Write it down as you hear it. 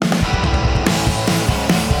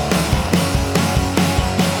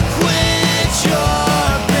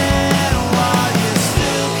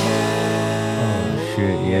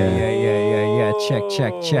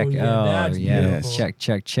check. Yeah, Oh, that's yeah.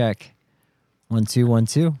 beautiful. Check. 1 2 1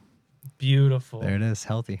 2. Beautiful. There it is.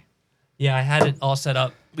 Healthy. Yeah, I had it all set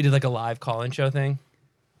up. We did like a live call-in show thing.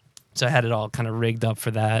 So I had it all kind of rigged up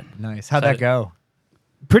for that. Nice. How'd that go?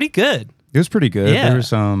 Pretty good. It was pretty good. Yeah. There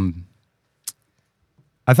was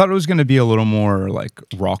I thought it was going to be a little more like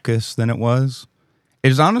raucous than it was.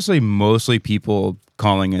 It is honestly mostly people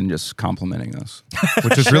calling in just complimenting us,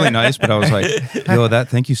 which is really nice. But I was like, yo,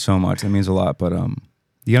 thank you so much. That means a lot. But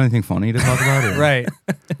you got anything funny to talk about? Or? Right.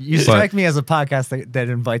 You strike me as a podcast that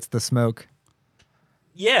invites the smoke.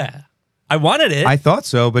 Yeah. I wanted it. I thought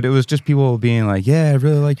so, but it was just people being like, yeah, I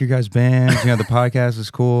really like your guys' band. You know, the podcast is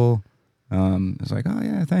cool. It's like, oh,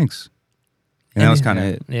 yeah, thanks. And that was kind of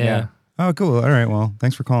it. Yeah. Oh, cool. All right. Well,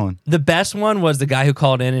 thanks for calling. The best one was the guy who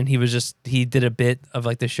called in and he did a bit of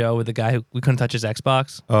like the show with the guy who we couldn't touch his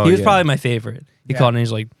Xbox. Oh, he was yeah. probably my favorite. He called in and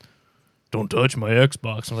he's like, don't touch my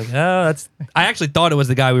Xbox. I'm like, I actually thought it was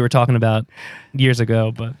the guy we were talking about years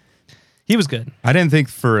ago, but he was good. I didn't think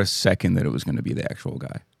for a second that it was going to be the actual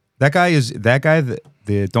guy. That guy,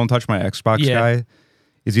 the don't touch my Xbox guy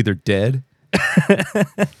is either dead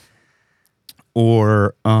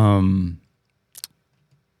or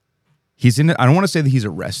he's in. I don't want to say that he's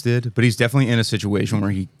arrested, but he's definitely in a situation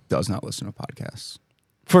where he does not listen to podcasts.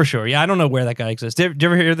 For sure. Yeah, I don't know where that guy exists. Did you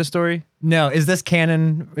ever hear the story? No. Is this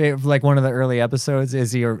canon? Like one of the early episodes?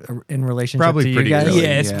 Is he in relationship Probably to you pretty guys? early.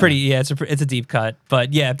 Yeah, it's yeah. pretty. Yeah, it's a deep cut.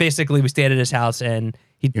 But yeah, basically we stayed at his house and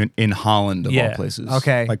he In Holland, of all places.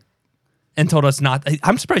 Okay. Like, and told us not.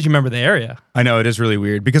 I'm surprised you remember the area. I know, it is really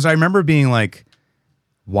weird because I remember being like,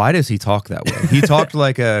 why does he talk that way? He talked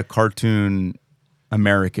like a cartoon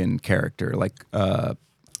American character, like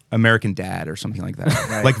American Dad or something like that.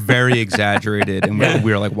 Right. Like very exaggerated. And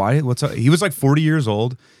we were like, why? What's up? He was like 40 years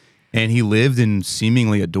old and he lived in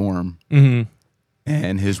seemingly a dorm. Mm-hmm.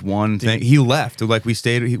 And his one thing, he left. Like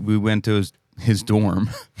we went to his dorm.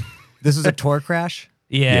 This is a tour crash?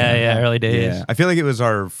 Yeah, early days. Yeah. I feel like it was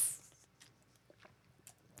our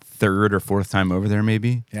third or fourth time over there,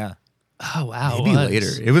 maybe. Yeah. Oh, wow. Maybe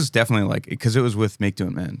later. It was definitely like, because it was with Make Do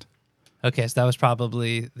and Mend. Okay, so that was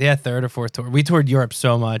probably, third or fourth tour. We toured Europe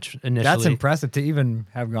so much initially. That's impressive to even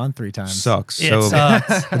have gone 3 times. Sucks. It So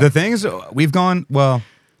sucks. the thing is, we've gone, well,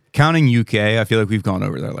 counting UK, I feel like we've gone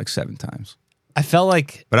over there like 7 times. I felt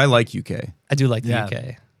like, But I like UK. I do like the Yeah.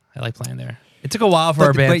 UK. I like playing there. It took a while for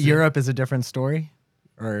our band. But Europe is a different story?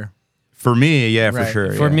 Or For me, yeah, for Right.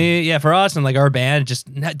 sure. For yeah. me, yeah, for us and like our band,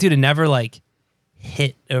 dude, it never like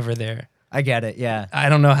hit over there. I get it, yeah. I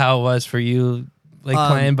don't know how it was for you, like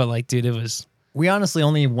playing, but like, dude, it was. We honestly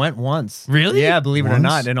only went once. Really? Yeah, believe it or Once?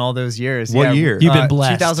 not, in all those years. What Yeah, year? You've been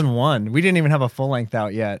blessed. 2001. We didn't even have a full length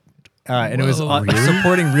out yet. And it was Whoa.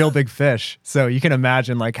 supporting Real Big Fish. So you can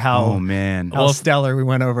imagine like how, Oh, man. how stellar we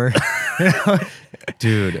went over.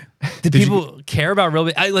 Dude. Did people care about real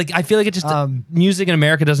big? I feel like it just music in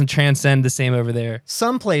America doesn't transcend the same over there.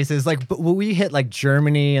 Some places, like we hit like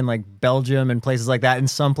Germany and like Belgium and places like that. In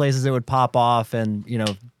some places it would pop off and,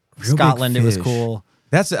 Real Scotland, Big it was Fish. cool.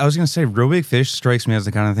 I was going to say, Real Big Fish strikes me as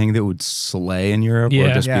the kind of thing that would slay in Europe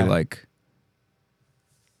Yeah. or just Yeah. be like,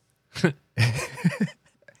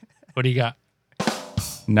 What do you got?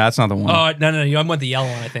 no, that's not the one. Oh, no, I want the yellow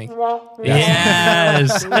one, I think.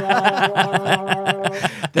 Yes.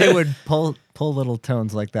 They would pull little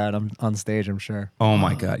tones like that on stage, I'm sure. Oh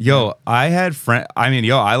my God. Yo, I had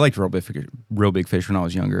I liked Real Big Fish when I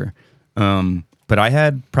was younger. But I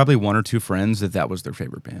had probably 1 or 2 friends that was their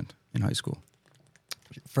favorite band in high school.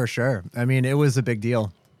 For sure. I mean, it was a big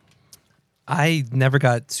deal. I never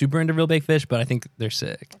got super into Real Big Fish, but I think they're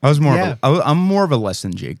sick. I was more Yeah. I'm more of a Less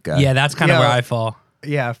Than Jake guy. Yeah, that's kind of Yeah. where I fall.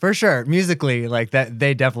 Yeah, for sure. Musically, like that,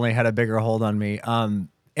 they definitely had a bigger hold on me.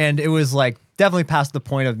 And it was like definitely past the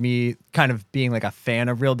point of me kind of being like a fan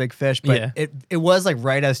of Real Big Fish, but Yeah. it was like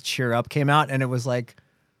right as Cheer Up came out, and it was like,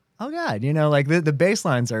 oh God, like the bass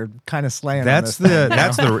lines are kind of slaying. That's on this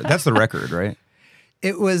thing. that's the record, right?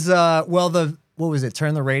 It was what was it?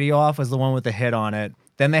 Turn the Radio Off was the one with the hit on it.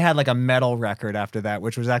 Then they had like a metal record after that,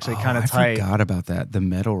 which was actually kind of tight. I forgot about that. The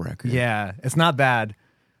metal record. Yeah, it's not bad.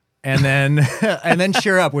 And then and then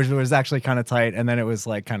Cheer Up, which was actually kind of tight, and then it was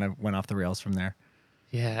like kind of went off the rails from there.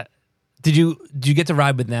 Yeah. Did you get to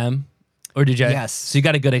ride with them? Or did you? Yes. So you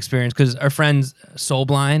got a good experience because our friends Soul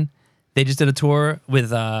Blind, they just did a tour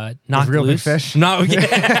with Knock Real Big Loose. Fish? No,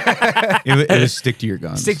 yeah. It was Stick to Your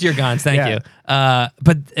Guns. Stick to your guns. Thank Yeah. you.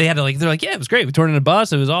 But they had to they're like, yeah, it was great. We toured in a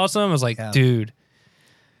bus. It was awesome. I was like, Yeah. dude,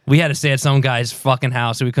 we had to stay at some guy's fucking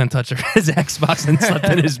house so we couldn't touch his Xbox and slept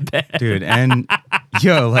in his bed. Dude, and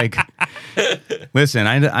yo, like, listen,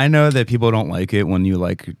 I know that people don't like it when you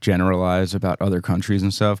like generalize about other countries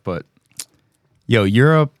and stuff, but Yo,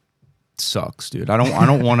 Europe sucks, dude. I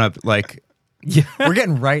don't want to like. Yeah. We're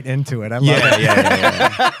getting right into it. I love Yeah, it.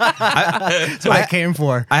 yeah. That's what I came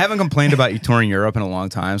for. I haven't complained about you touring Europe in a long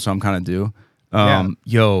time, so I'm kind of due.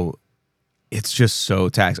 Yo, it's just so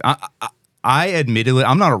taxing. I admittedly,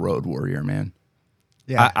 I'm not a road warrior, man.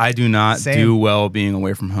 Yeah. I do not Same. do well being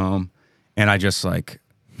away from home, and I just like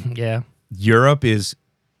Yeah. Europe is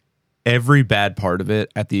every bad part of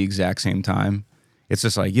it at the exact same time. It's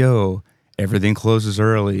just like, yo, everything closes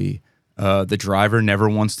early. The driver never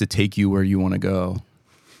wants to take you where you want to go.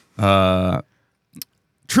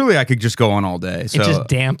 Truly, I could just go on all day. So, It's just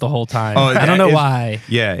damp the whole time. Oh, I don't know it's- why.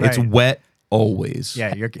 yeah, it's Right. wet always.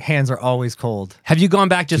 Yeah, your hands are always cold. Have you gone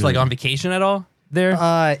back just like on vacation at all there?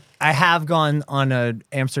 I have gone on a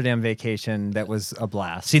Amsterdam vacation that was a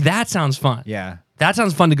blast. See, that sounds fun. Yeah. That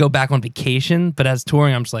sounds fun to go back on vacation, but as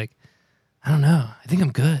touring, I'm just like, I don't know. I think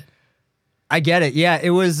I'm good. I get it. Yeah, it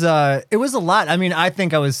was a lot. I mean, I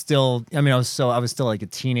think I was still like a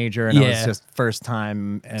teenager, and I was Yeah. just first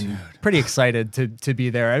time and pretty excited to be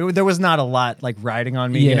there. There was not a lot like riding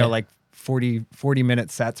on me, you Yeah. know, like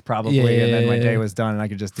 40-minute sets probably, Yeah, and then my yeah, day yeah. was done and I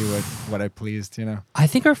could just do what I pleased, you know. I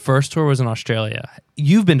think our first tour was in Australia.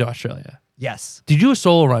 You've been to Australia. Yes. Did you do a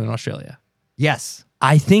solo run in Australia? Yes.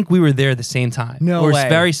 I think we were there at the same time. No or way. It's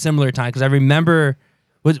very similar time because I remember,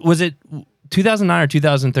 was it 2009 or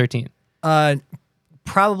 2013?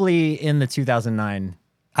 Probably in the 2009.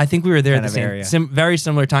 I think we were there at Kind the of area. same, very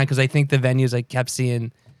similar time because I think the venues I kept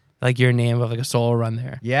seeing like your name of like a solo run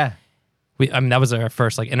there. Yeah. I mean, that was our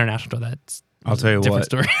first like international. That's I'll tell you a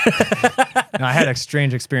different what. story. No, I had a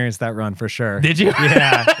strange experience that run for sure. Did you?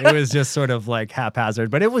 Yeah, it was just sort of like haphazard,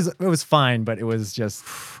 but it was fine. But it was just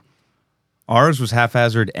Ours was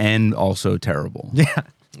haphazard and also terrible. yeah.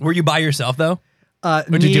 Were you by yourself though?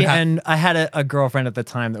 Me did you have- and I had a girlfriend at the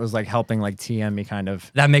time that was like helping like TM me kind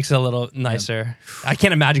of. That makes it a little nicer. I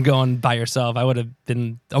can't imagine going by yourself. I would have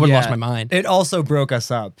lost my mind. It also broke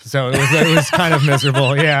us up, so it was kind of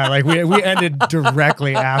miserable. Yeah, like we ended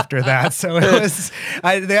directly after that, so it was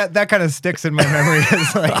that kind of sticks in my memory.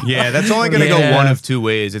 It's like Yeah, that's only going to Yeah. go one of two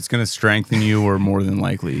ways. It's going to strengthen you or more than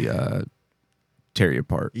likely tear you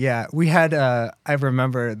apart. yeah, we had. I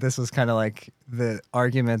remember this was kind of like the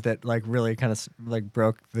argument that like really kind of like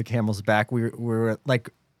broke the camel's back. We were like,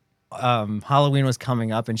 Halloween was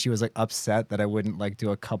coming up, and she was like upset that I wouldn't like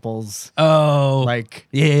do a couples Oh, like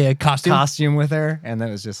yeah, costume. costume with her, and that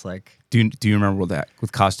was just like Do you remember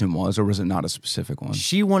what costume was, or was it not a specific one?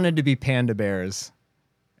 she wanted to be panda bears,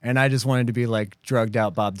 and I just wanted to be like drugged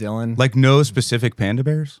out Bob Dylan. Like no specific panda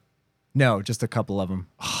bears? No, just a couple of them.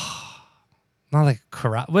 Not like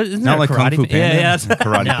karate. What isn't Not there a like Kung karate Fu fa- Panda? Yeah, yeah.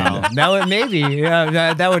 Karate No, Panda. now it maybe.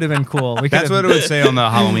 Yeah, that would have been cool. We That's could've- what it would say on the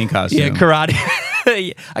Halloween costume. Yeah, karate.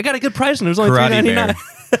 I got a good price and it was only Karate $3.99.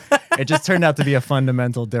 bear. It just turned out to be a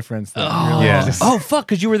fundamental difference. That really Yeah. just- Oh fuck!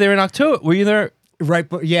 Because you were there in October. Were you there? right.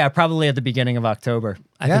 Yeah, probably at the beginning of October.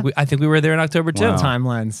 I think we were there in October too. Wow.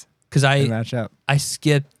 Timelines Because to match up. I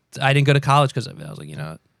skipped. I didn't go to college because of it. I was like, you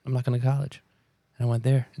know, what? I'm not going to college, and I went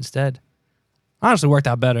there instead. Honestly, worked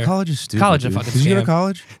out better. College is stupid. College is a dude. fucking Did you go scam. to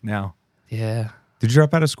college? No, Yeah. Did you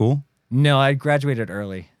drop out of school? no, I graduated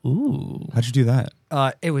early. Ooh. How'd you do that?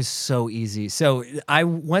 It was so easy. So I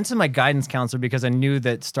went to my guidance counselor because I knew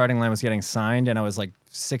that Starting Line was getting signed, and I was like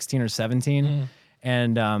 16 or 17,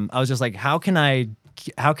 and I was just like, how can I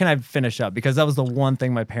finish up? Because that was the one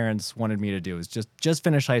thing my parents wanted me to do is just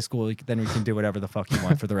finish high school. Then we can do whatever the fuck you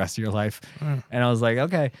want for the rest of your life. And I was like,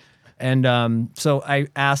 okay. And so I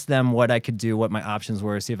asked them what I could do, what my options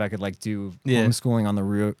were, see if I could like do homeschooling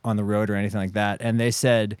on the road or anything like that. And they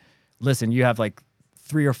said, listen, you have like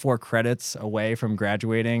 3 or 4 credits away from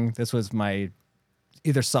graduating. This was my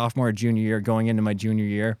either sophomore or junior year, going into my junior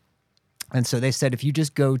year. And so they said, if you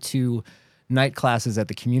just go to night classes at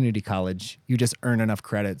the community college, you just earn enough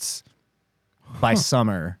credits by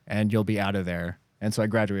summer and you'll be out of there. And so I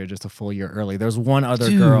graduated just a full year early. There's one other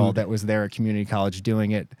girl that was there at community college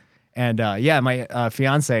doing it. And my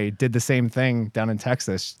fiance did the same thing down in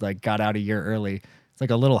Texas, like got out a year early. It's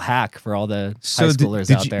like a little hack for all the high schoolers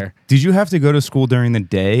out there. Did you have to go to school during the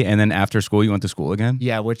day and then after school you went to school again?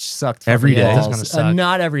 Yeah, which sucked. Every fucking day? balls. That's gonna suck.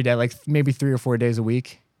 Not every day, like maybe 3 or 4 days a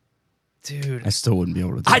week. Dude. I still wouldn't be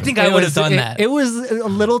able to do I that. think I would have done that. It was a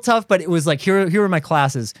little tough, but it was like here were my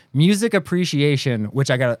classes: music appreciation,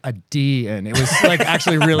 which I got a D in. It was like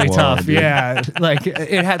actually really Whoa, tough. dude. Yeah, like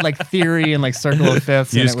it had like theory and like circle of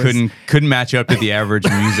fifths. You and just it was, couldn't match up to the average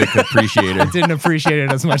music appreciator. didn't appreciate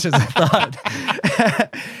it as much as I thought.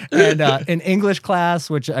 And an English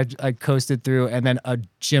class, which I coasted through, and then a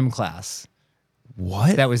gym class.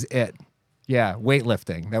 What? That was it. Yeah,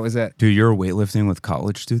 weightlifting. That was it. Dude, you're weightlifting with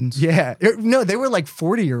college students? Yeah. No, they were like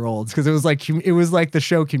 40-year-olds because it was like the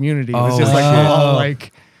show Community. It was just like shit. all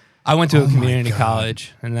like I went to Oh a my community God.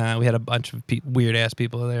 college, and we had a bunch of weird ass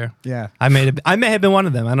people there. yeah. I may have been one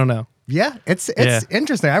of them. I don't know. Yeah, it's Yeah.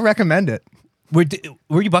 interesting. I recommend it. Were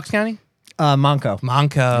you Bucks County? Monco.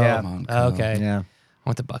 Monco. Yeah. Monco. Okay. Yeah. I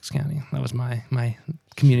went to Bucks County. That was my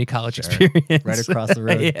community college experience. Right across the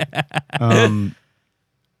road. Yeah.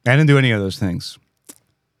 I didn't do any of those things.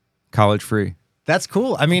 College free. That's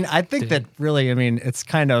cool. I mean, I think that really, it's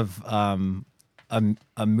kind of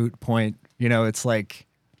a moot point. You know, it's like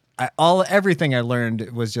everything I learned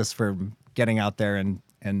was just for getting out there and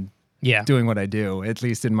Yeah. doing what I do, at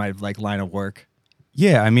least in my like line of work.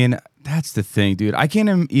 Yeah, I mean, that's the thing, dude. I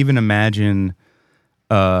can't even imagine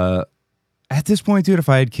at this point, dude, if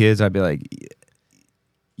I had kids, I'd be like,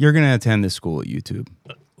 you're going to attend this school at YouTube.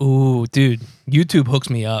 Ooh, dude, YouTube hooks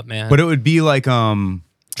me up, man. But it would be like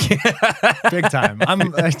Big time. I'm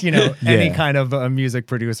any Yeah. kind of a music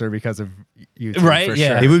producer because of YouTube. Right, For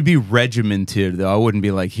yeah. it Sure. would be regimented though. I wouldn't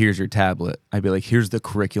be like, here's your tablet. I'd be like, here's the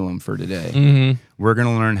curriculum for today. Mhm. We're going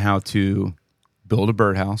to learn how to build a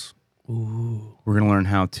birdhouse. Ooh. We're gonna learn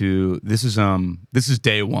how to. This is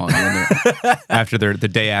day one when the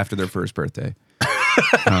day after their first birthday.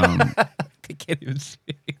 I can't even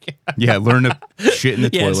speak. Yeah, learn to shit in the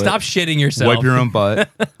Yeah, toilet. stop shitting yourself. Wipe your own butt.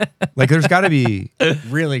 Like, there's got to be.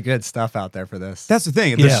 Really good stuff out there for this. That's the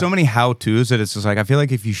thing. There's Yeah. so many how tos that it's just like I feel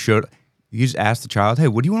like if you just ask the child, hey,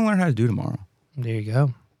 what do you want to learn how to do tomorrow? There you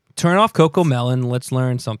go. Turn off Coco Melon. Let's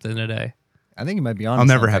learn something today. I think you might be on. I'll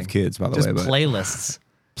never something. have kids, by the Just way, but playlists.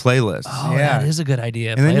 playlists. Oh, Yeah. that is a good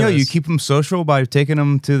idea. And then you Playlists. keep them social by taking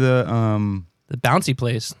them to the bouncy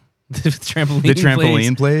place, the trampoline,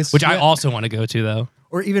 trampoline place. which I also want to go to though.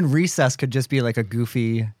 Or even recess could just be like a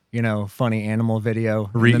goofy, funny animal video.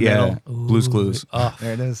 In the yeah, middle. Blue's Clues. Oh,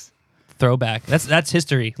 There it is. throwback. That's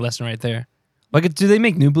history lesson right there. Like, do they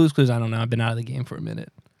make new Blue's Clues? I don't know. I've been out of the game for a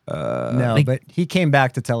minute. No, like- but he came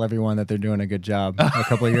back to tell everyone that they're doing a good job a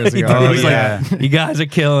couple of years ago. did. He Oh, was like, yeah. You guys are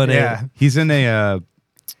killing it. yeah. He's in a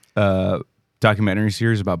documentary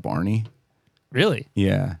series about Barney. Really?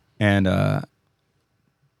 Yeah, and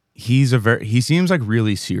he seems like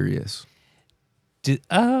really serious.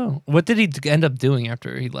 What did he end up doing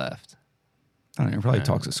after he left? I don't know. Probably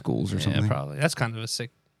talks at schools or something. Yeah, probably. That's kind of a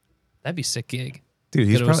sick. That'd be a sick gig. Dude,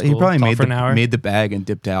 Go to a he school, probably talk made for an hour. made the bag and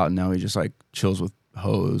dipped out, and now he just like chills with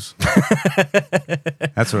hoes.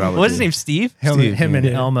 That's what I would. What's his do. name? Steve? Him and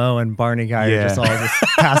Yeah. Elmo and Barney guy Yeah. are just all just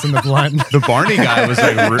passing the blunt. The Barney guy was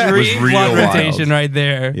like was Three real blood wild. rotation right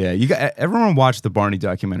there. Yeah, everyone watched the Barney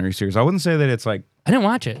documentary series. I wouldn't say that it's like I didn't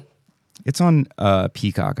watch it. it's on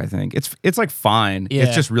Peacock. I think it's like fine. Yeah.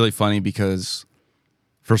 It's just really funny because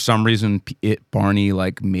for some reason Barney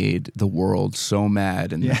like made the world so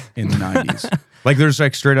mad in the 90s. Like there's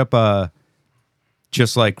like straight up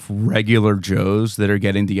just like regular Joes that are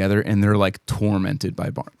getting together and they're like tormented by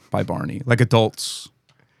Barney. Like adults.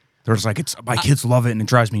 They're just like, my kids love it and it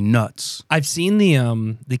drives me nuts. I've seen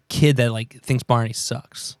the kid that like thinks Barney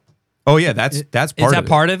sucks. Oh yeah, that's part Is that of it.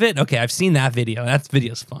 part of it? Okay, I've seen that video. That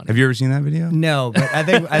video's fun. Have you ever seen that video? No, but I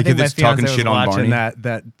think kid my that's talking fiance was shit on watching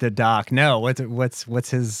Barney? the doc. No, what's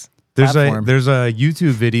his There's platform? a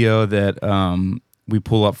YouTube video that we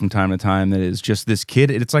pull up from time to time that is just this kid.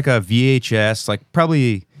 It's like a VHS, like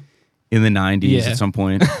probably in the 90s Yeah. at some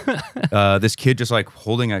point. This kid just like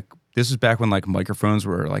holding this is back when like microphones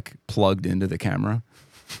were like plugged into the camera.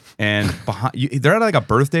 And they're at like a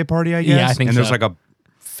birthday party, I guess. Yeah, I think and there's so. like a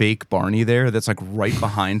fake Barney there that's like right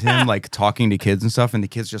behind him, like talking to kids and stuff. And the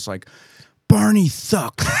kid's just like, Barney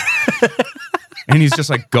sucks. And he's just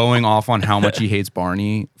like going off on how much he hates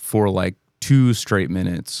Barney for like 2 straight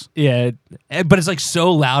minutes. Yeah, but it's like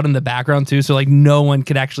so loud in the background too, so like no one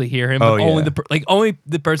could actually hear him. But Oh, yeah. only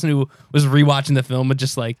the person who was rewatching the film would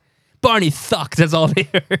just like Barney sucks. That's all they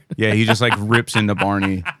heard. Yeah, he just like rips into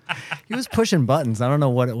Barney. He was pushing buttons. I don't know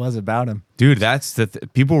what it was about him. Dude, that's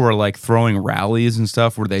people were like throwing rallies and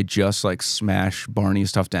stuff where they just like smash Barney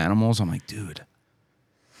stuffed animals. I'm like, dude,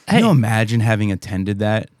 can you imagine having attended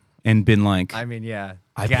that and been like, I mean, yeah,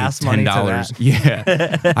 I gas paid money to $10. that.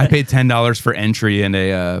 Yeah, I paid $10 for entry and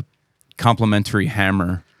a complimentary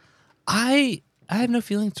hammer. I have no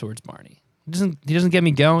feelings towards Barney. He doesn't get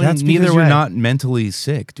me going. That's neither because way. you're not mentally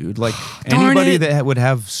sick, dude. Like Darn anybody it. that would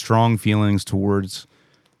have strong feelings towards,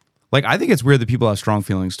 like I think it's weird that people have strong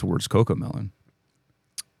feelings towards Coco Melon.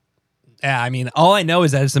 Yeah, I mean, all I know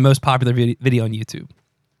is that it's the most popular video on YouTube.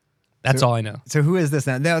 That's all I know. So who is this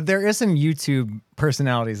now? Now there is some YouTube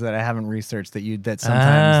personalities that I haven't researched that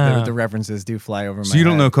sometimes the references do fly over my So you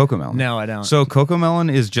don't head. know Coco Melon? No, I don't. So Coco Melon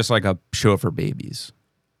is just like a show for babies,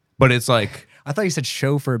 but it's like I thought you said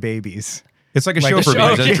show for babies. it's like a Like show a for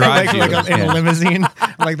babies that drives you. in a limousine.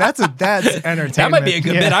 Like that's entertainment. That might be a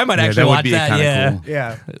good bit. I might Yeah, actually that would watch be that. kinda Yeah. cool.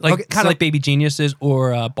 Yeah. Like Okay, kind of so- like Baby Geniuses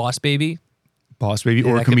or Boss Baby. Boss Baby that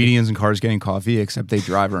or could be- comedians in cars getting coffee, except they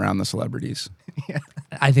drive around the celebrities.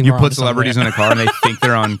 I think You we're put onto something celebrities there. in a car and they think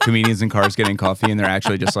they're on comedians in cars getting coffee, and they're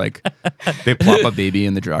actually just like they plop a baby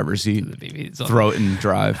in the driver's seat, Baby, it's all- throw it and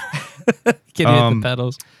drive. Can't hit the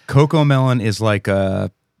pedals. Coco Melon is like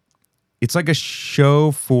it's like a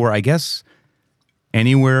show for, I guess,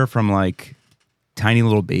 anywhere from like tiny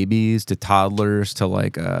little babies to toddlers to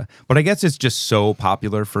like but I guess it's just so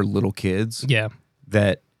popular for little kids Yeah,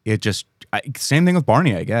 that it just same thing with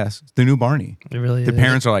Barney, I guess. The new Barney. it really The is.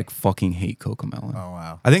 parents are like fucking hate Coco Melon. Oh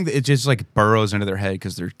wow. I think that it just like burrows into their head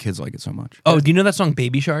because their kids like it so much. Oh, do you know that song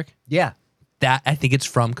Baby Shark? Yeah. That I think it's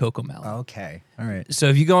from Coco Melon. Okay. All right. So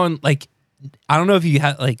if you go on like, I don't know if you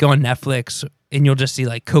have like go on Netflix and you'll just see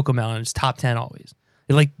like Coco Melon's top 10 always.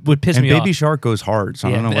 It like would piss And me Baby off. Shark goes hard, so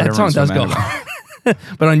I don't know what that song everyone's does so go mad about. hard.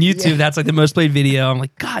 But on YouTube, that's like the most played video. I'm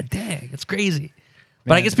like, God dang, it's crazy.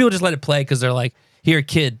 But I Man. guess people just let it play because they're like, here,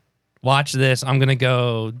 kid, watch this. I'm gonna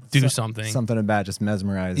go do something. Something about just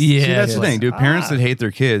mesmerized. Yeah. See, that's the kids. thing, dude. Parents that hate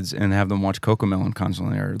their kids and have them watch Coco Melon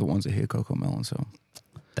constantly are the ones that hate Coco Melon. So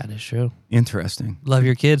That is true. interesting. Love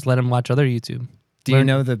your kids. Let them watch other YouTube. Do you Learn-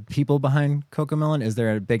 know the people behind Coco Melon? Is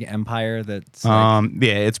there a big empire that's like,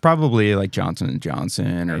 Yeah, it's probably like Johnson and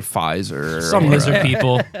Johnson or Pfizer. Some or, lizard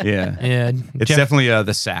people. Yeah. Yeah, It's Jeff- definitely the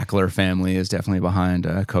Sackler family is definitely behind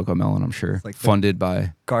Coco Melon, I'm sure. like the- Funded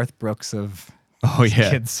by. Garth Brooks of Oh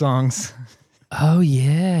yeah. kids songs? Oh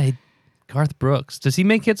yeah, Garth Brooks. Does he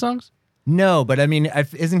make kid songs? No, but I mean,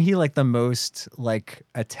 isn't he like the most like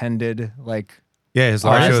attended like? Yeah, his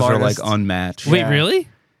live Artist. shows are like Artist. unmatched. Wait, Yeah. really?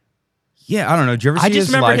 Yeah, I don't know. Did you ever I see just his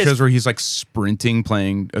remember live his- shows where he's like sprinting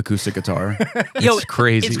playing acoustic guitar? Yo, It's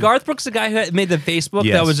crazy. Is Garth Brooks the guy who made the Facebook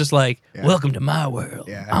Yes. that was just like, Yeah. "Welcome to my world.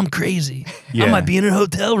 Yeah. I'm crazy. Yeah. I might be in a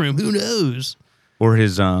hotel room. Who knows?" Or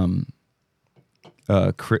his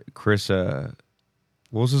Chris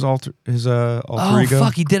what was his alter Oh ego?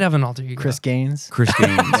 fuck, he did have an alter ego. Chris Gaines. Chris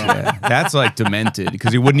Gaines. Yeah. That's like demented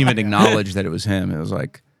because he wouldn't even acknowledge that it was him. It was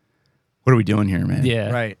like, what are we doing here, man?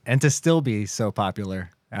 Yeah, Right, and to still be so popular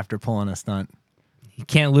after pulling a stunt, He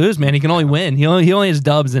can't lose, man. He can only win. He only has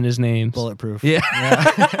dubs in his names. bulletproof. Yeah.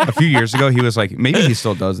 A few years ago, he was like, maybe he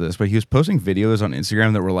still does this, but he was posting videos on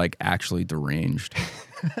Instagram that were like actually deranged.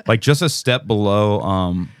 Like just a step below,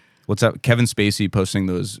 what's that? Kevin Spacey posting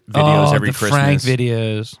those videos every the Christmas. Frank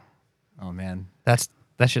videos. Oh man, That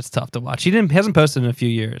shit's tough to watch. He hasn't posted in a few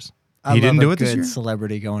years. I He didn't love do a it this good year?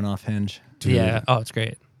 Celebrity going off Hinge. Dude. Yeah. Oh, it's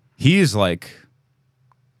great. He's like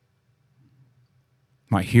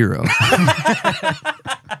my hero.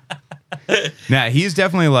 Nah, he's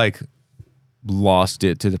definitely like lost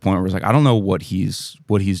it to the point where it's like I don't know what he's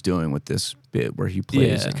doing with this bit where he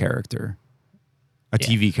plays Yeah. a character, a Yeah.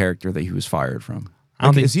 TV character that he was fired from. I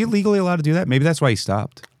don't think- Is he legally allowed to do that? Maybe that's why he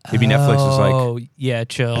stopped. Maybe Netflix is like Oh, yeah,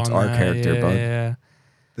 chill. That's on our that. character, yeah, bud. Yeah,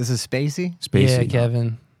 This is Spacey. Spacey. yeah,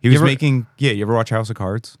 Kevin. He was You ever- making. Yeah, you ever watch House of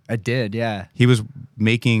Cards? I did. Yeah. He was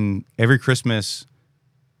making every Christmas.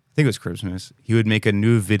 I think it was Christmas. He would make a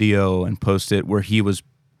new video and post it where he was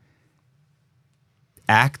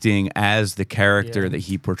acting as the character Yeah. that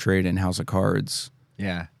he portrayed in House of Cards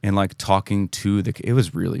Yeah. and like talking to the. It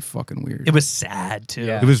was really fucking weird. It was sad too.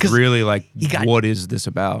 Yeah. It was 'Cause really like, he got- what is this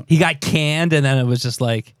about? He got canned, and then it was just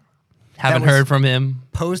like, haven't was- heard from him.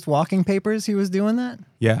 Post Walking Papers, he was doing that.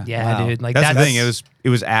 Yeah, Yeah, Wow. dude. Like That's the thing. It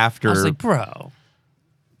was after. I was like, bro,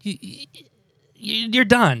 you're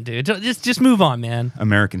done, dude. Just move on, man.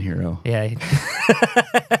 American Hero. Yeah,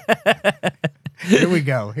 Here we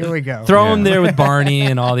go. Here we go. throw him Yeah. there with Barney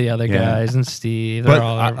and all the other Yeah. guys and Steve. They're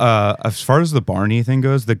But all as far as the Barney thing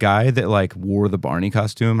goes, the guy that like wore the Barney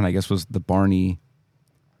costume and I guess was the Barney.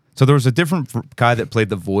 So there was a different guy that played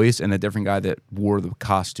the voice and a different guy that wore the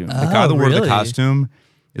costume. The guy Oh, that wore the really? costume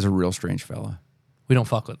is a real strange fella. we don't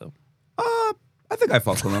fuck with them. I think I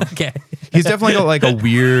fuck with him. Okay. He's definitely got like a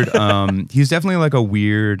weird. He's definitely like a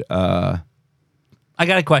weird I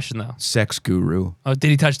got a question though. sex guru. Oh, did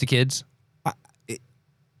he touch the kids?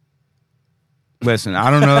 Listen, I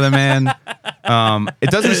don't know the man. It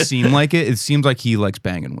doesn't seem like it. It seems like he likes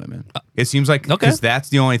banging women. It seems like Okay. because that's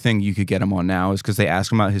the only thing you could get him on now is because they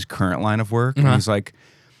ask him about his current line of work, and Uh-huh. he's like,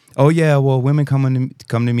 "Oh yeah, well, women come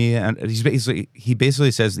to me, and he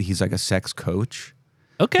basically says that he's like a sex coach,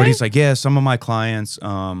 Okay. but he's like, yeah, some of my clients,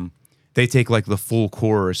 they take like the full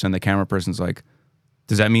course, and the camera person's like,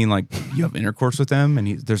 "Does that mean like you have intercourse with them?"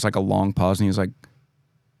 And there's like a long pause, and he's like,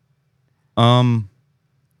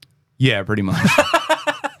 yeah, pretty much."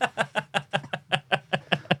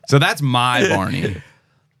 So that's my Barney.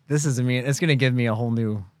 This is, I mean, it's going to give me a whole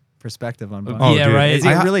new perspective on Barney. Oh, Yeah, dude. right. Is he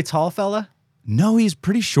a really tall fella? No, he's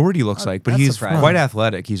pretty short, he looks like, but that's he's surprising. quite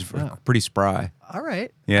athletic. He's pretty spry. All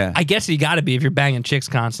right. Yeah. I guess you got to be if you're banging chicks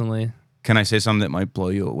constantly. Can I say something that might blow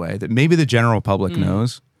you away that maybe the general public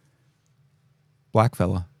knows? Black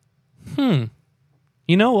fella. You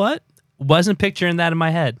know what? Wasn't picturing that in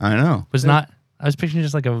my head. I know. Was not. I was picturing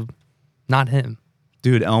just like not him.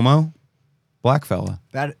 Dude, Elmo, black fella.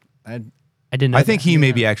 I didn't know I think that. he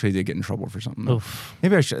maybe actually did get in trouble for something. though. Oof.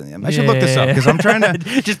 Maybe I should look this up because I'm trying to.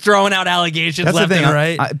 Just throwing out allegations That's left the thing. and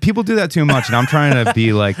right. People do that too much, and I'm trying to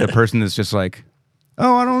be like the person that's just like,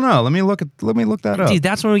 oh, I don't know. Let me look that up. Dude,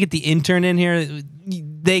 that's when we get the intern in here.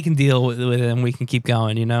 They can deal with it, and we can keep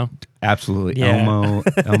going. You know. Absolutely, Yeah. Elmo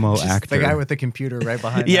Just actor. the guy with the computer right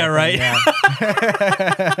behind. Yeah, that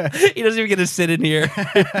thing, right. yeah. He doesn't even get to sit in here.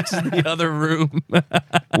 Just in the other room.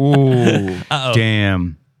 Ooh, Uh-oh.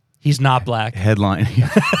 damn. He's not black. Headline.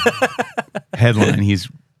 Headline. He's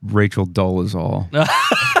Rachel Dolezal.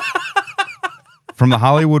 From the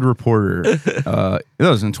Hollywood Reporter. It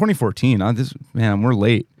was in 2014. Man, we're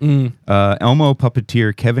late. Elmo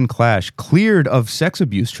puppeteer Kevin Clash cleared of sex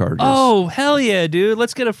abuse charges. Oh, hell yeah, dude.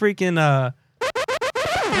 Let's get a freaking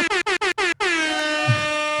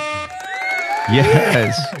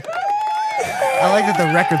Yes. I like that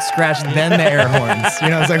the record scratched, then the air horns. You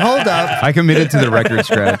know, it's like, hold up. I committed to the record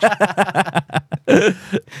scratch.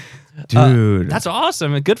 Dude. That's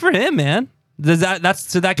awesome. Good for him, man. That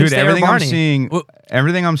can Dude, stay everything I'm Barney. seeing,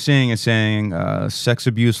 everything I'm seeing is saying sex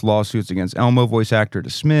abuse lawsuits against Elmo voice actor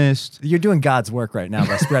dismissed. You're doing God's work right now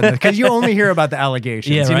by spreading it because you only hear about the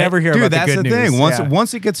allegations. Yeah, You right. never hear Dude, about that's the the good news. thing.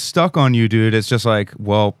 Once it gets stuck on you, dude, it's just like,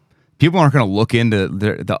 well, people aren't going to look into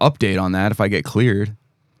the update on that if I get cleared.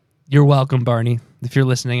 You're welcome, Barney, if you're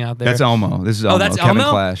listening out there. That's Elmo. This is Elmo. that's Kevin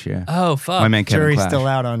Elmo? Clash, yeah. Oh, fuck. My man Kevin Jury's Clash. still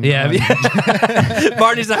out on. Yeah. on-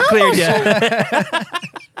 Barney's not cleared yet.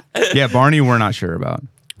 Yeah, Barney we're not sure about.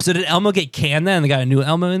 So did Elmo get canned then? They got a new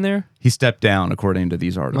Elmo in there? He stepped down according to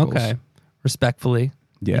these articles. Okay. Respectfully.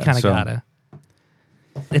 Yeah, You kind of so- gotta.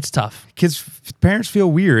 It's tough. Parents feel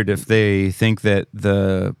weird if they think that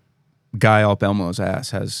the guy up Elmo's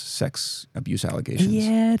ass has sex abuse allegations.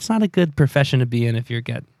 Yeah, it's not a good profession to be in if you're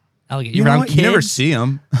get allegations. You You're know around what? kids. You never see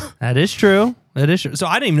him. That is true. That is true. So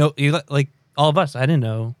I didn't even know, like all of us, I didn't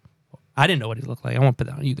know what he looked like. I won't put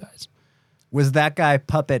that on you guys. Was that guy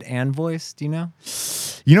puppet and voice? Do you know?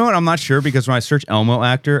 You know what? I'm not sure because when I search Elmo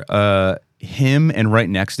actor, him and right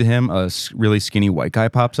next to him, a really skinny white guy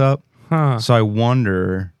pops up. Huh. So I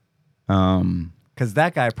wonder. Because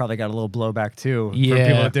that guy probably got a little blowback too. Yeah. For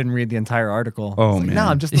people that didn't read the entire article. Oh, It's like, man. No,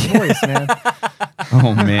 I'm just a voice, man.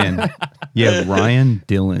 Oh man, yeah. Ryan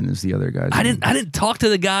Dillon is the other guy. I didn't talk to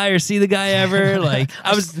the guy or see the guy ever. Like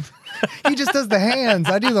I was He just does the hands.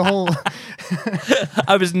 I do the whole.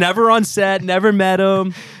 I was never on set, never met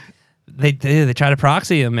him. They try to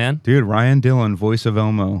proxy him, man. Dude, Ryan Dillon, voice of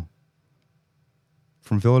Elmo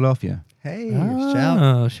from Philadelphia. Hey,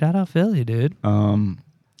 shout. Shout out Philly, dude.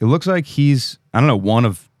 It looks like he's, I don't know, one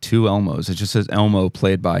of two Elmos. It just says Elmo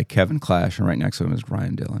played by Kevin Clash, and right next to him is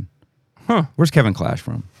Ryan Dillon. Huh. Where's Kevin Clash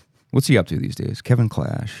from? What's he up to these days? Kevin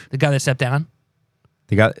Clash. The guy that stepped down.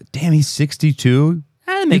 Damn, he's 62.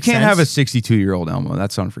 That You makes can't sense. have a 62-year-old Elmo.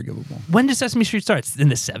 That's unforgivable. When did Sesame Street start? In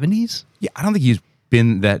the 70s? Yeah, I don't think he's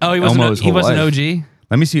been that Oh, he Elmo wasn't. his He whole wasn't life. OG.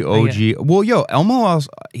 Let me see OG. Well, yo, Elmo,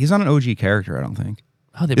 he's not an OG character, I don't think.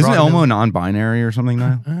 Oh, they Isn't brought him Elmo in. non-binary or something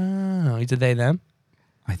now? Oh, he's a they them.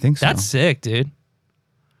 I think so. That's sick, dude.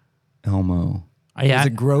 Elmo. Yeah. Was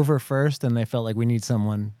it Grover first, and they felt like we need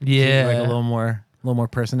someone, Yeah. like a little more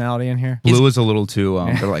personality in here. Blue is a little too.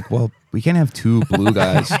 They're like, well, we can't have two blue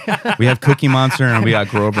guys. We have Cookie Monster and we got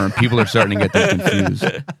Grover, and people are starting to get them confused.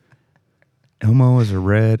 Elmo is a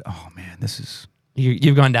red. Oh man, this is.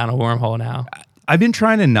 You've gone down a wormhole now. I've been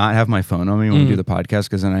trying to not have my phone on me when we do the podcast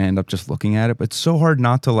because then I end up just looking at it. But it's so hard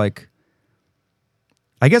not to like.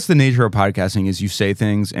 I guess the nature of podcasting is you say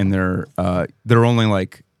things and they're only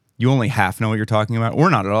like you only half know what you're talking about,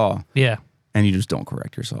 or not at all, Yeah. and you just don't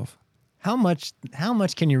correct yourself. How much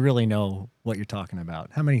can you really know what you're talking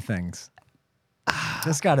about? How many things?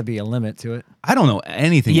 There's got to be a limit to it. I don't know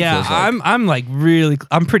anything. it Yeah, feels like. I'm like really,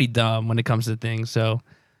 I'm pretty dumb when it comes to things. So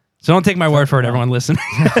don't take my word for it, everyone listening.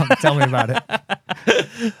 Tell me about it.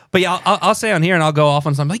 But yeah, I'll say on here and I'll go off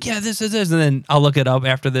on something like, yeah, this is this. And then I'll look it up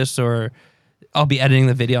after this, or I'll be editing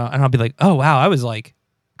the video and I'll be like, oh, wow, I was like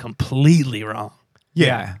completely wrong.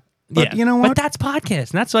 Yeah. But you know what? But that's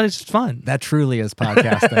podcast, and that's why it's fun. That truly is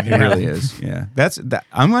podcasting. It really is. Yeah. That's that.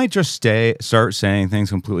 I might just start saying things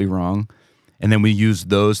completely wrong, and then we use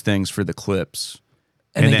those things for the clips.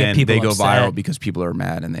 And they then get people they go upset. viral because people are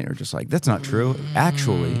mad and they are just like, that's not true.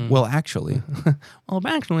 Actually. Well, actually. Well,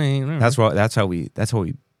 actually, That's how we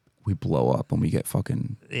blow up when we get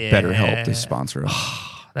fucking BetterHelp to sponsor us.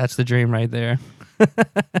 that's the dream right there.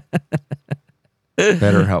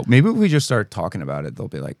 BetterHelp. Maybe if we just start talking about it, they'll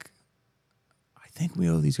be like, I think we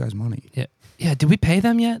owe these guys money. Yeah. Yeah. Did we pay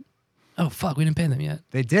them yet? Oh, fuck. We didn't pay them yet.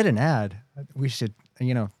 They did an ad. We should, I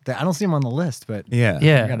don't see them on the list, but Yeah.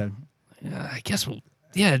 Yeah. we gotta, I guess we'll.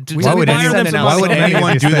 Yeah. Why would Wire them some money.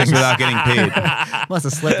 anyone do this without getting paid? must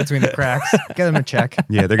have slipped between the cracks. Get them a check.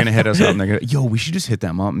 Yeah, they're gonna hit us up and they're gonna, yo, we should just hit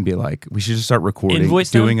them up and be like, we should just start recording,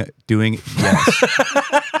 Invoice doing them? yes.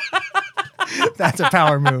 That's a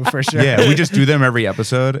power move for sure. Yeah, we just do them every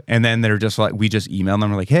episode, and then they're just like, we just email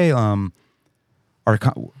them. We're like, hey,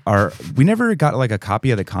 we never got like a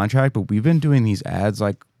copy of the contract, but we've been doing these ads.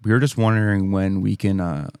 Like, we were just wondering when we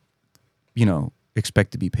can,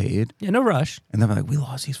 expect to be paid. Yeah. No rush. And they're like, we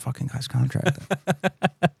lost these fucking guys' contract.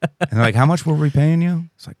 And they're like, how much were we paying you?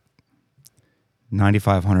 It's like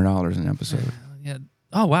 $9,500 an episode. Yeah.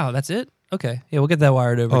 Oh wow. That's it. Okay. Yeah. We'll get that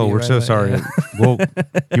wired over. Oh, to you we're right so away. sorry. Yeah. Well,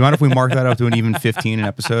 you mind if we mark that up to an even 15 an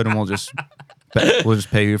episode, and we'll just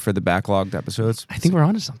pay you for the backlogged episodes? I think we're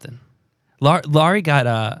onto something. Laurie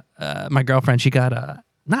got my girlfriend. She got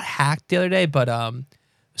not hacked the other day, but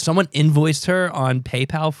someone invoiced her on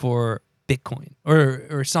PayPal for Bitcoin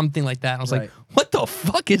or something like that. I was like, what the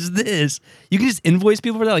fuck is this? You can just invoice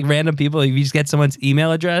people for that, like random people. Like, you just get someone's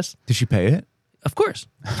email address. Did she pay it? Of course.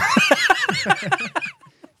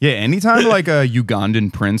 Yeah, anytime like a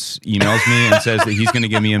Ugandan prince emails me and says that he's going to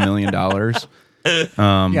give me $1 million,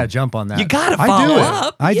 Yeah, jump on that. You gotta I follow do it.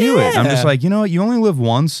 up. I do it. I'm just Yeah. like, you know what? You only live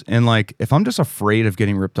once, and like, if I'm just afraid of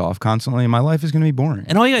getting ripped off constantly, my life is going to be boring.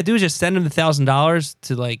 And all you gotta do is just send them the $1,000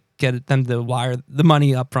 to like get them to wire the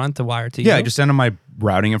money up front to wire to you. Yeah, I just send them my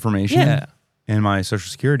routing information Yeah. and my social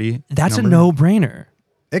security. That's number. a no-brainer.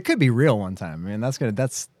 It could be real one time. I mean,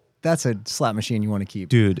 that's a slot machine you want to keep.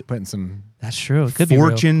 Dude. Putting some That's true. It could be real.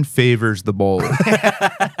 Fortune favors the bold.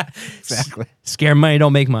 exactly. Scare money,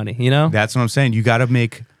 don't make money. You know. That's what I'm saying. You got to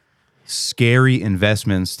make scary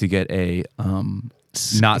investments to get a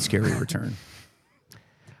not scary return.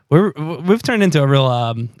 We've turned into a real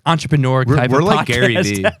entrepreneur type We're of like podcast. Gary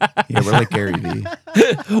Vee. Yeah, we're like Gary Vee.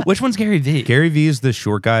 Which one's Gary Vee? Gary Vee is the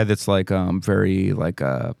short guy that's like very like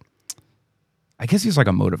I guess he's like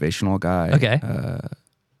a motivational guy. Okay.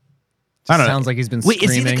 I don't know. Sounds like he's been Wait,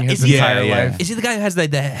 is he the- screaming is his he- entire Yeah, yeah. life. Is he the guy who has the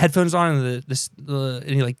headphones on and and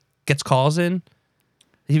he like gets calls in?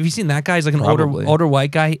 Have you seen that guy? He's like an Probably. older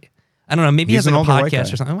white guy. I don't know. Maybe He's he has an like a older white podcast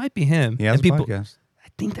guy. or something. It might be him. He has And a podcast. I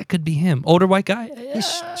think that could be him. Older white guy.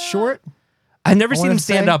 He's short. I've never I seen wanna him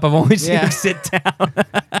stand say- up. I've only seen Yeah. him sit down.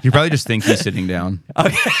 You probably just think he's sitting down.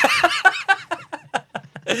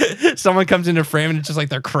 Someone comes into frame and it's just like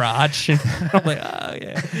their crotch. I'm like, oh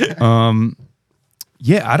yeah.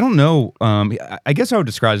 Yeah, I don't know. I guess I would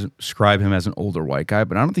describe him as an older white guy,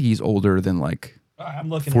 but I don't think he's older than like I'm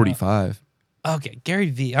looking 45. Okay, Gary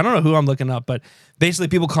Vee. I don't know who I'm looking up, but basically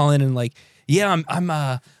people call in and like, yeah,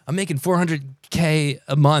 I'm making $400K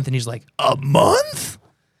a month, and he's like, a month?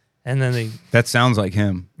 And then they That sounds like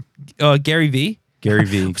him. Gary Vee. Gary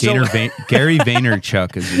Vee. Gary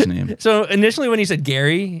Vaynerchuk is his name. So initially when he said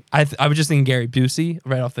Gary, I was just thinking Gary Busey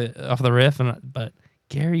right off the riff, but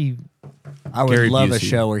Gary. I would Gary love a Busey.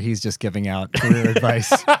 show where he's just giving out career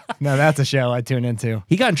advice. No, that's a show I'd tune into.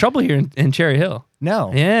 He got in trouble here in Cherry Hill.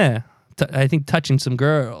 No. Yeah, I think touching some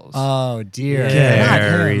girls. Oh dear. Yeah. Not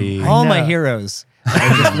Gary. him. All I my know. heroes.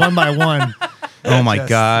 Just one by one. Oh my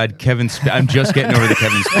God, I'm just getting over the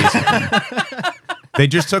Kevin Spacey thing. They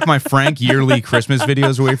just took my Frank yearly Christmas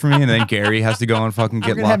videos away from me, and then Gary has to go and fucking We're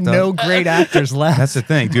get gonna have locked up. no great actors left. That's the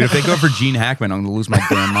thing, dude. If they go for Gene Hackman, I'm gonna lose my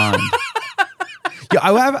damn mind. Yeah,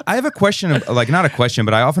 I have a question of like, not a question,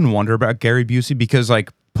 but I often wonder about Gary Busey because like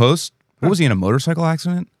what was he in a motorcycle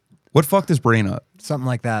accident? What fucked his brain up? Something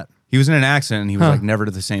like that. He was in an accident and he was like never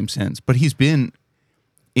the same since. But he's been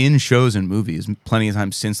in shows and movies plenty of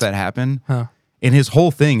times since that happened. Huh. And his whole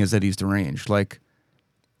thing is that he's deranged. Like,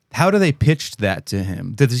 how do they pitch that to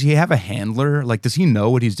him? Does he have a handler? Like, does he know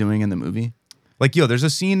what he's doing in the movie? Like, yo, there's a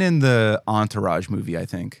scene in the Entourage movie, I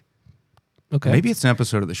think. Okay. Maybe it's an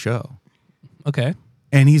episode of the show. Okay.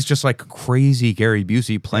 And he's just like crazy Gary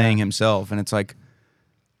Busey playing himself. And it's like,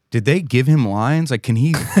 did they give him lines? Like, can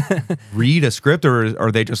he read a script, or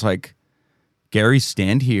are they just like, Gary,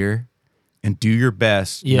 stand here and do your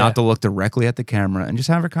best Yeah. not to look directly at the camera and just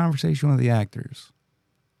have a conversation with the actors?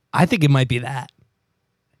 I think it might be that.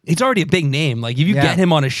 He's already a big name. Like if you Yeah. get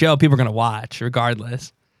him on a show, people are gonna watch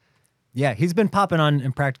regardless. Yeah, he's been popping on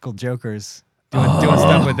Impractical Jokers, doing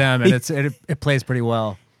stuff with them, and it plays pretty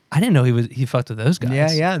well. I didn't know he fucked with those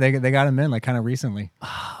guys. Yeah, they got him in like kind of recently.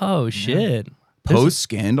 Oh shit. Post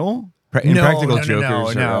scandal. Impractical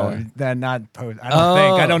Jokers. No, that not post. I don't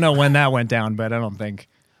think. I don't know when that went down, but I don't think.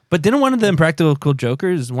 But didn't one of the Impractical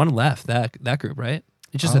Jokers one left that group, right?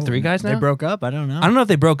 It's just the three guys now. They broke up. I don't know. I don't know if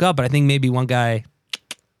they broke up, but I think maybe one guy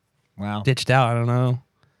Wow, ditched out. I don't know.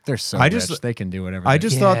 they're so I rich. just- They can do whatever. I they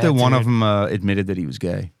just Yeah, thought that one of dude. them admitted that he was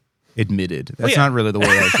gay. Admitted. That's yeah. not really the way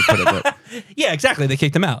I should put it, but Yeah, exactly. They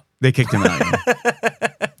kicked him out. they kicked him out.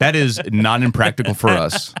 Yeah. That is not impractical for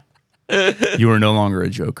us. You are no longer a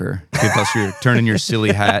joker. Plus, you're turning your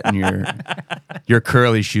silly hat and your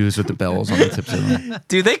curly shoes with the bells on the tips of them.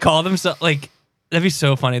 Dude, they call themselves like that'd be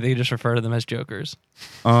so funny. They just refer to them as jokers.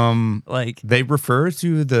 Like They refer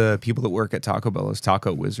to the people that work at Taco Bell as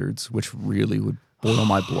taco wizards, which really would boil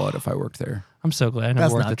my blood if I worked there. I'm so glad I never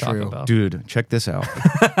That's worked not at Taco true. Bell. Dude, check this out.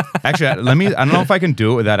 Actually, I don't know if I can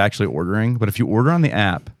do it without actually ordering, but if you order on the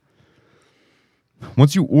app,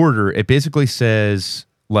 once you order, it basically says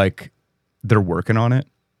like they're working on it.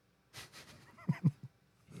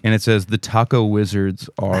 And it says the taco wizards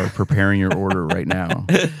are preparing your order right now.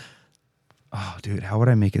 Oh, dude, how would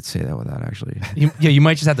I make it say that without actually? You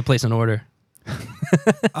might just have to place an order.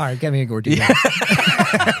 All right, get me a gordita.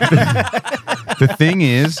 The thing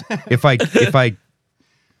is, if I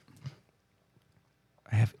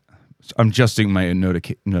have, I'm adjusting my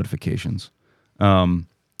notifications.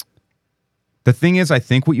 The thing is, I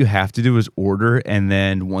think what you have to do is order, and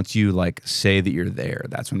then once you like say that you're there,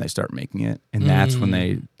 that's when they start making it, and that's when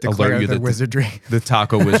they Declare alert you their that wizardry. the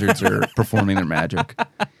taco wizards are performing their magic.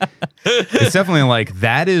 It's definitely like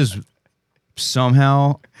that is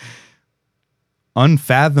somehow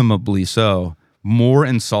unfathomably so more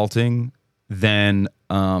insulting than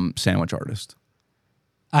sandwich artist.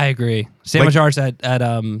 I agree. Sandwich arts at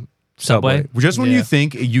Subway. Just when Yeah. you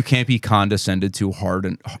think you can't be condescended to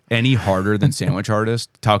any harder than sandwich artist,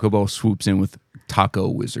 Taco Bell swoops in with taco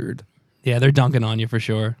wizard. Yeah, they're dunking on you for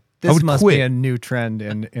sure. This would must quit. be a new trend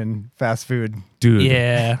in fast food. Dude,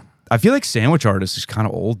 Yeah. I feel like sandwich artist is kind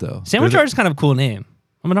of old though. Sandwich artist is kind of a cool name.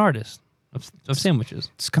 I'm an artist of sandwiches.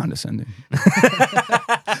 It's condescending.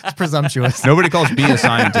 It's presumptuous. Nobody calls me a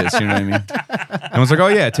scientist, you know what I mean? Everyone's like, oh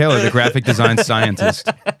yeah, Taylor, the graphic design scientist.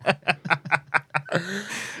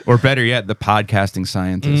 Or better yet, the podcasting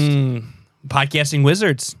scientist. Podcasting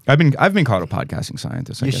wizards. I've been called a podcasting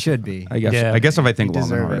scientist. I You guess. should be. I guess. Yeah. I guess if I think You long and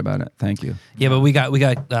deserve hard it. about it. Thank you. Yeah, but we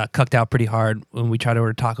got cucked out pretty hard when we tried to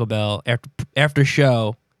order Taco Bell after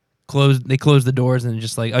show. They closed the doors and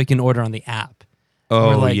just like, oh, you can order on the app. Oh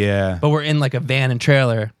We're like- yeah, But we're in like a van and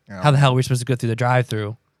trailer. Yeah. How the hell are we supposed to go through the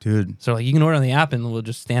drive-through? dude. So like, you can order on the app and we'll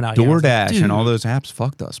just stand out here. I was like, DoorDash dude, and all those apps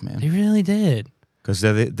fucked us, man. They really did. Because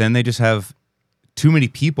then they just have too many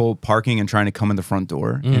people parking and trying to come in the front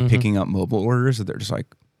door and picking up mobile orders that they're just like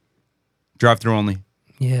drive-through only.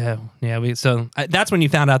 Yeah. That's when you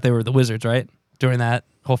found out they were the wizards, right? During that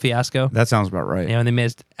whole fiasco. That sounds about right. Yeah, and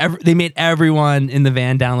they made everyone in the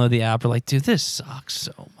van download the app. We're like, dude, this sucks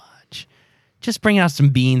so much. Just bring out some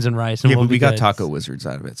beans and rice, and Yeah, we'll but be we got good. taco wizards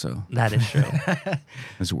out of it, so That is true.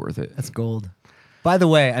 it's worth it. That's gold. By the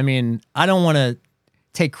way, I mean, I don't want to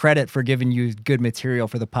take credit for giving you good material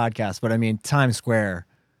for the podcast, but I mean, Times Square.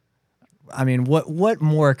 I mean, what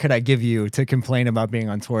more could I give you to complain about being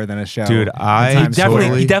on tour than a show? Dude, in I Times Definitely,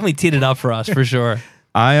 Square? he definitely teed it up for us for sure.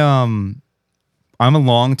 I'm a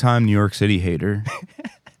longtime New York City hater,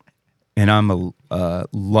 and I'm a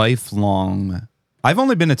lifelong. I've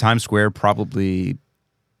only been to Times Square probably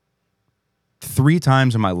 3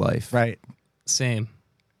 times in my life, Right. Same.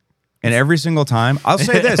 and every single time, I'll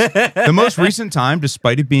say this: the most recent time,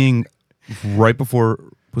 despite it being right before,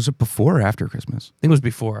 was it before or after Christmas? I think it was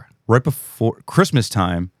before. Right before Christmas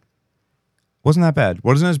time, wasn't that bad?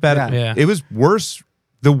 Wasn't as bad. Yeah. It was worse.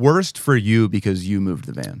 The worst for you because you moved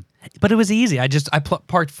the van. But it was easy. I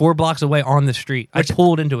parked 4 blocks away on the street. I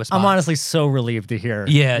pulled into a spot. I'm honestly so relieved to hear.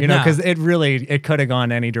 Yeah, you know, no. because it could have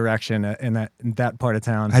gone any direction in that part of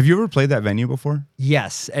town. Have you ever played that venue before?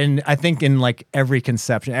 Yes, and I think in like every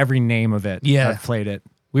conception, every name of it, Yeah. I've played it.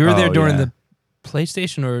 We were there Oh, during yeah. the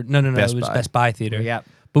PlayStation or no, Best it was Buy. Best Buy Theater. Yeah.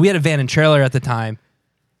 But we had a van and trailer at the time.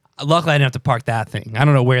 Luckily, I didn't have to park that thing. I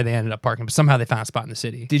don't know where they ended up parking, but somehow they found a spot in the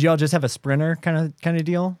city. Did y'all just have a Sprinter kind of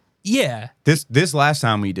deal? Yeah. This last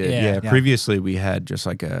time we did, Yeah. yeah. Yeah. Previously we had just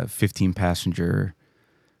like a 15 passenger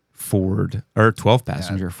Ford or 12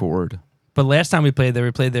 passenger Ford. But last time we played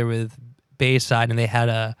there with Bayside, and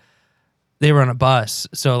they were on a bus.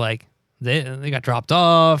 So like They got dropped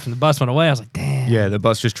off and the bus went away. I was like, damn. Yeah, the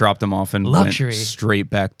bus just dropped them off and Luxury. went straight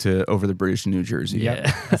back to over the bridge to New Jersey. Yep.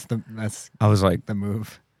 That's I was like, the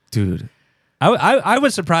move. dude. I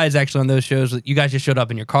was surprised actually on those shows that you guys just showed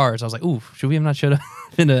up in your cars. I was like, ooh, should we have not showed up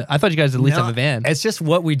I thought you guys at least have a van. It's just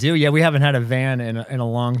what we do. Yeah, we haven't had a van in a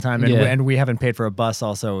long time, and, Yeah. and we haven't paid for a bus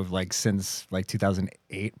also like since like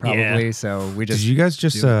 2008 probably. Yeah. So we just Did you guys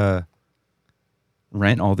just do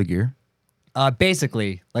rent all the gear?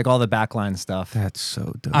 basically like all the backline stuff. That's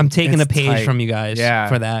so dope. I'm taking It's a page tight. from you guys Yeah.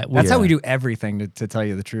 for that. That's how Yeah. we do everything, to tell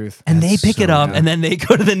you the truth. And they That's pick it so up good. and then they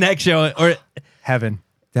go to the next show or Heaven.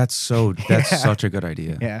 That's such a good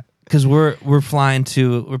idea. Yeah. because we're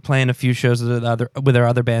playing a few shows with our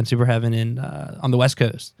other band, Super Heaven, in on the West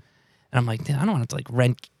Coast, and I'm like, I don't want to like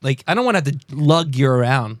rent, like I don't want to have to lug gear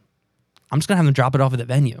around. I'm just gonna have them drop it off at the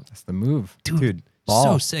venue. That's the move. Dude,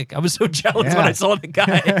 ball. so sick. I was so jealous Yeah. when I saw the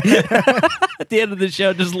guy at the end of the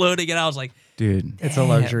show just loading it. I was like, Dude. It's a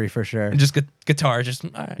luxury for sure. and just guitar, just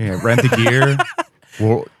all right. Yeah, rent the gear.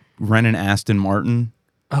 We'll rent an Aston Martin.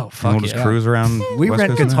 Oh And fuck we'll just yeah. cruise around. We West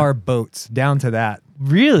rent Coast and guitar boats down to that.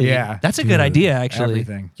 Really? Yeah. That's a good Dude, idea, actually.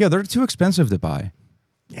 Everything. Yeah, they're too expensive to buy.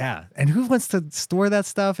 Yeah. And who wants to store that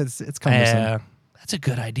stuff? It's cumbersome. Yeah, that's a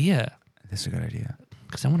good idea. That's a good idea.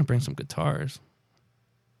 Because I want to bring some guitars.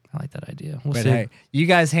 I like that idea. We'll But see. hey, you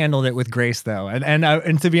guys handled it with grace, though,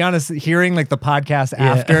 and to be honest, hearing like the podcast Yeah.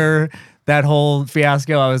 after that whole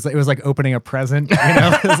fiasco, it was like opening a present. You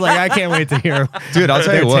know, it's like I can't wait to hear, Dude, I'll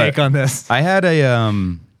tell their you what. take on this. I had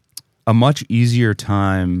a much easier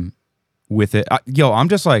time with it. I'm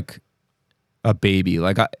just like a baby.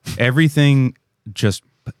 Like everything just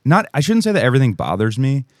not. I shouldn't say that everything bothers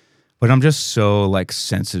me, but I'm just so like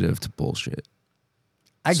sensitive to bullshit.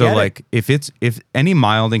 I So get like if any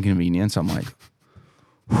mild inconvenience, I'm like,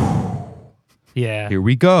 Yeah. here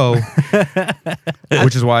we go.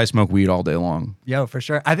 Which is why I smoke weed all day long. Yo, for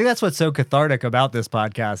sure. I think that's what's so cathartic about this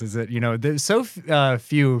podcast is that, you know, there's so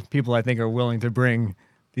few people I think are willing to bring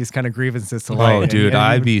these kind of grievances to light. Oh, dude,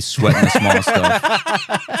 I'd be sweating the small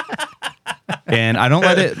stuff. And I don't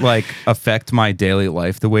let it like affect my daily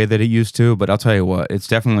life the way that it used to. But I'll tell you what, it's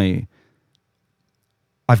definitely,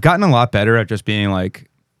 I've gotten a lot better at just being like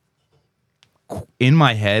in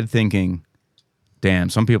my head thinking, damn,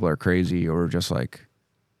 some people are crazy, or just like,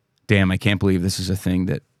 damn, I can't believe this is a thing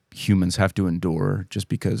that humans have to endure just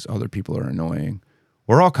because other people are annoying,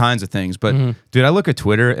 or all kinds of things. But dude, I look at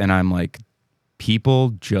Twitter and I'm like,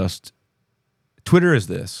 people just, Twitter is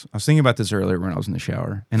this. I was thinking about this earlier when I was in the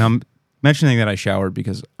shower, and I'm mentioning that I showered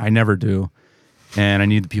because I never do, and I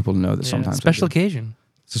need the people to know that sometimes I Special do. occasion.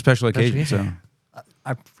 It's a special occasion. So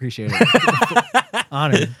I appreciate it.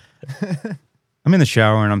 Honored. I'm in the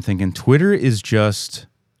shower and I'm thinking Twitter is just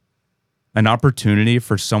an opportunity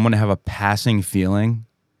for someone to have a passing feeling,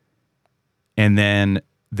 and then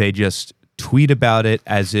they just tweet about it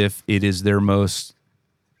as if it is their most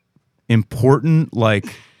important, like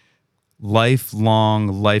lifelong,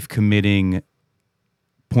 life committing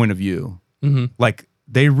point of view. Like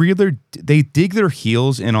they dig their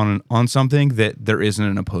heels in on something that there isn't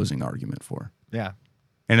an opposing argument for. Yeah.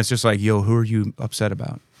 And it's just like, yo, who are you upset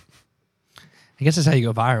about? I guess that's how you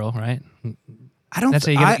go viral, right? I don't That's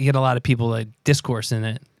how you get a lot of people like discourse in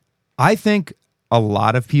it. I think a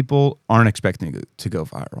lot of people aren't expecting it to go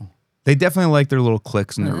viral. They definitely like their little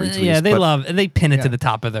clicks and their retweets. Yeah, but- they pin it Yeah. to the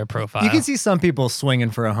top of their profile. You can see some people swinging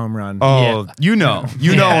for a home run. Oh, Yeah. you know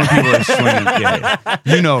when people are swinging. Yeah,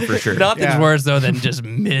 you know for sure. Nothing's Yeah. worse though than just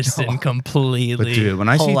missing completely. But dude, when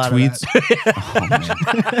I see Whole lot of tweets, oh,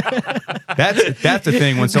 man. that's the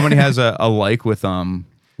thing. When somebody has a like with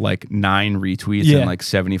like 9 retweets Yeah. and like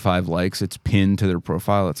 75 likes, it's pinned to their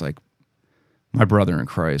profile. It's like, my brother in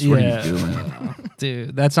Christ, what Yeah. are you doing?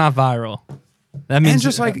 Dude, that's not viral. That means And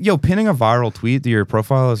just like, yo, pinning a viral tweet to your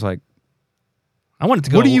profile is like, I want it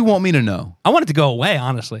to go. what do you want me to know? I want it to go away.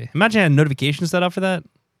 Honestly, imagine I had notifications set up for that.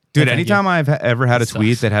 Dude, Thank anytime I've ever had a Sucks.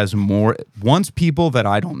 tweet that has more, once people that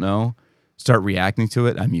I don't know start reacting to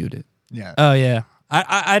it, I mute it. Yeah. Oh yeah,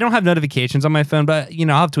 I don't have notifications on my phone, but you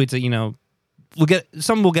know I'll have tweets that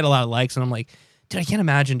will get a lot of likes, and I'm like, dude, I can't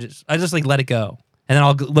imagine. I just like let it go, and then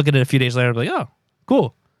I'll look at it a few days later, and be like, oh,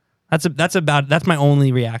 cool. That's my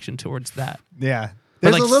only reaction towards that. Yeah.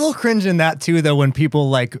 There's like, a little cringe in that too, though, when people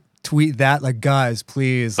like tweet that, like, guys,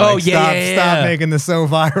 please, Oh, like, yeah, stop making this so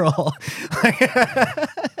viral.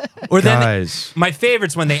 Or then Guys. my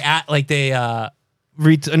favorite's when they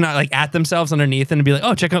not like at themselves underneath and be like,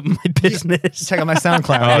 oh, check out my business. Check out my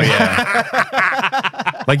SoundCloud. Oh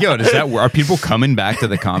yeah. Like, yo, does that work? Are people coming back to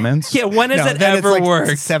the comments? Yeah, when has No, that then ever it's like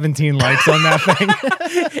worked? 17 likes on that thing.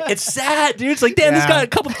 It's sad, dude. It's like, damn, this Yeah. got a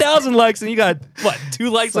couple thousand likes, and you got what, 2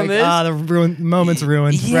 likes It's on like, this? the moment's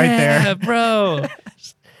ruined right Yeah, there. bro.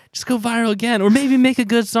 Just go viral again, or maybe make a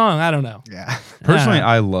good song. I don't know. Yeah. Personally,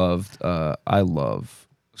 I I love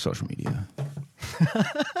social media.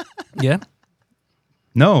 Yeah.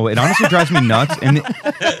 No, it honestly drives me nuts.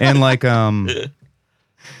 And like, I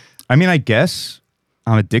mean, I guess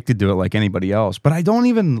I'm addicted to it like anybody else, but I don't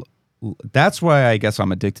even, that's why I guess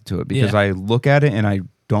I'm addicted to it, because Yeah. I look at it and I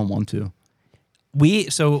don't want to.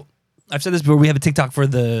 So I've said this before, we have a TikTok for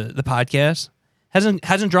the podcast.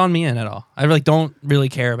 Hasn't drawn me in at all. I don't really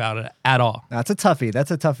care about it at all. That's a toughie.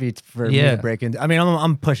 That's a toughie for me Yeah. to break into. I mean,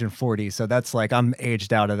 I'm pushing 40, so that's like I'm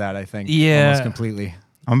aged out of that, I think. Yeah. Almost completely.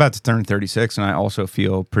 I'm about to turn 36 and I also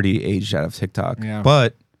feel pretty aged out of TikTok. Yeah.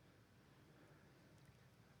 But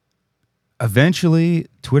eventually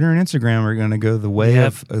Twitter and Instagram are going to go the way Yep.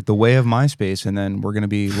 of MySpace, and then we're going to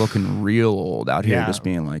be looking real old out here, Yeah. just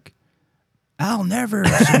being like, I'll never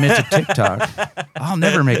submit to TikTok. I'll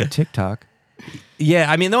never make a TikTok. Yeah,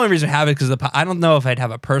 I mean, the only reason I have it because I don't know if I'd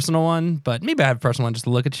have a personal one, but maybe I have a personal one just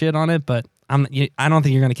to look at shit on it. But I don't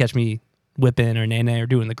think you're gonna catch me whipping or nay or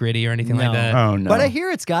doing the gritty or anything like No. that. Oh no. But I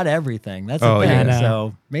hear it's got everything. That's the Oh, thing. yeah. I know.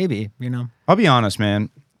 So maybe, I'll be honest,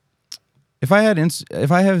 man. If I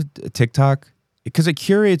have TikTok, because it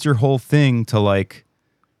curates your whole thing to like,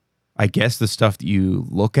 I guess the stuff that you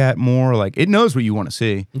look at more, like it knows what you want to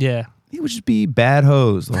see. Yeah, It would just be bad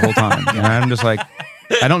hoes the whole time. And I'm just like,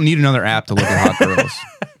 I don't need another app to look at hot girls.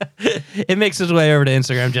 it makes its way over to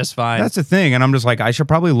Instagram just fine. That's the thing. And I'm just like, I should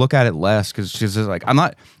probably look at it less, because she's just like,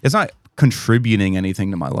 it's not contributing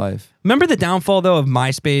anything to my life. Remember the downfall though of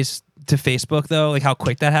MySpace to Facebook though, like how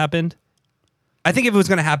quick that happened. I think if it was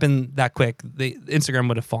gonna happen that quick, the Instagram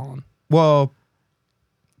would have fallen Well,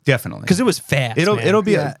 definitely. because it was fast. man. It'll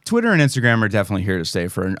be Yeah. Twitter and Instagram are definitely here to stay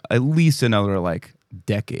for at least another like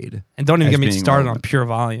decade. and don't even as get me being started on relevant. pure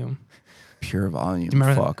volume, Pure volume.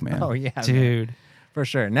 remember that? Fuck, man. Oh yeah, man. dude. For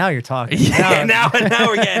sure. Now you're talking. Yeah, now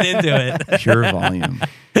we're getting into it. Pure volume.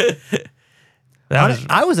 That was,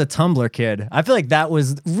 I was a Tumblr kid. I feel like that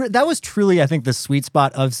was truly, I think, the sweet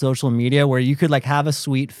spot of social media, where you could like have a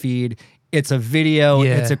sweet feed. It's a video.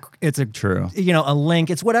 Yeah. It's a True. a link.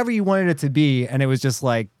 It's whatever you wanted it to be, and it was just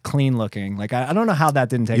like clean looking. Like I don't know how that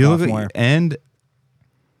didn't take You off look more. at, and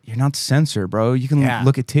you're not censored, bro. You can Yeah.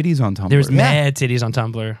 look at titties on Tumblr. there's Yeah. mad titties on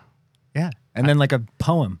Tumblr. Yeah, and then like a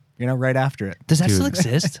poem, right after it. Does that Dude. still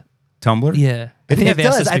exist? Tumblr. Yeah, I think It I've asked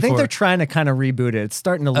does. this I think before. they're trying to kind of reboot it. It's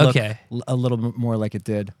starting to look Okay. a little bit more like it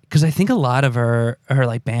did. Because I think a lot of her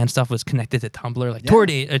like band stuff was connected to Tumblr, like Yeah. tour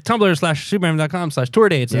date, Tumblr.com/tour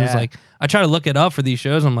dates. And it's Yeah. like, I try to look it up for these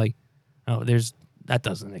shows. I'm like, oh, that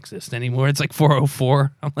doesn't exist anymore. It's like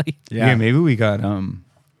 404. I'm like, Yeah. Maybe we got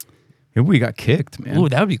kicked, man. ooh,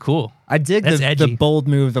 that would be cool. I dig That's the edgy. bold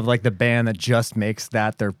move of like the band that just makes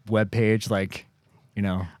that their webpage, like,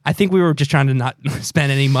 I think we were just trying to not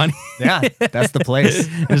spend any money. yeah, that's the place.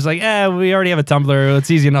 It's like, we already have a Tumblr. It's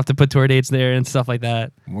easy enough to put tour dates there and stuff like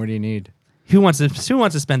that. What do you need? Who wants to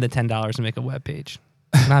spend the $10 to make a web page?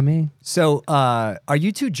 Not me. So, are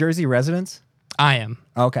you two Jersey residents? I am.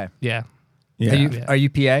 Okay. Yeah. yeah. Are you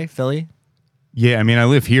PA, Philly? Yeah, I mean, I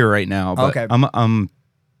live here right now, but Okay. I'm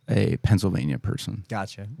a Pennsylvania person.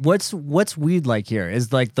 Gotcha. What's weed like here?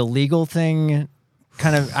 Is like the legal thing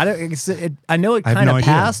kind of? I know it I have kind no of idea.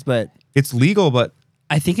 passed, but It's legal, but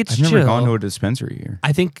I think it's I've never chill. gone to a dispensary here.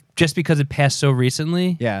 I think just because it passed so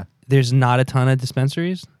recently, yeah. there's not a ton of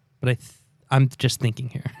dispensaries, but I'm just thinking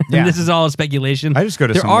here. Yeah. This is all speculation. I just go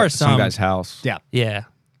to there are some guy's house. Yeah. Yeah.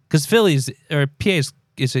 Because Philly's or PA's,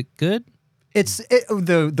 is it good?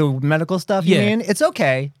 The medical stuff. You Yeah. mean it's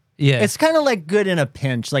okay? Yeah. It's kind of like good in a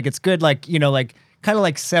pinch. Like it's good, like like kind of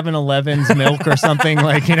like 7-Eleven's milk or something.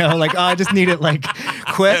 Like like I just need it like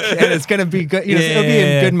quick, and it's gonna be good. It'll be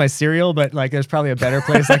Yeah. good in my cereal, but like there's probably a better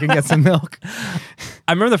place I can get some milk.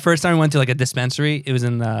 I remember the first time I went to like a dispensary, it was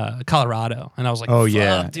in Colorado. And I was like, Oh fuck,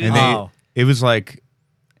 yeah, dude. and it was like,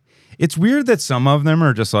 it's weird that some of them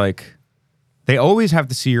are just like, they always have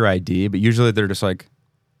to see your ID, but usually they're just like,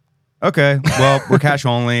 okay, well, we're cash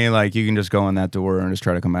only. Like you can just go in that door and just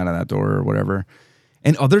try to come out of that door or whatever.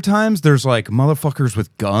 And other times there's like motherfuckers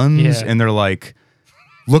with guns, Yeah. and they're like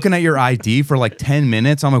looking at your ID for like 10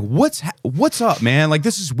 minutes. I'm like, what's up, man? Like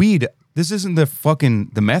this is weed. This isn't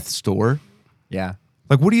the meth store. Yeah.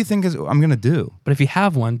 Like, what do you think I'm gonna do? But if you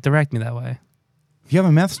have one, direct me that way. If you have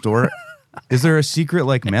a meth store, is there a secret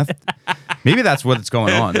like meth? Maybe that's what's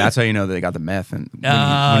going on. That's how you know they got the meth. And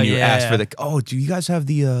when you ask for do you guys have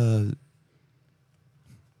the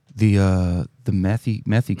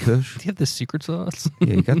methy kush? Do you have the secret sauce?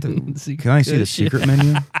 Yeah, you got the. Can I see the secret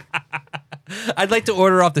menu? I'd like to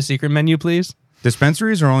order off the secret menu, please.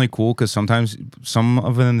 Dispensaries are only cool because sometimes some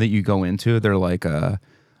of them that you go into, they're like,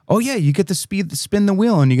 oh yeah, you get to spin the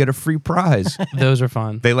wheel and you get a free prize. Those are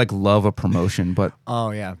fun. They like love a promotion, but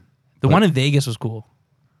Oh yeah. The one in Vegas was cool.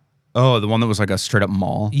 oh, the one that was like a straight up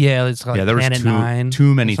mall. Yeah, it's like There was Planet 9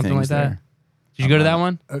 too many or something things like that. there. Did you go to that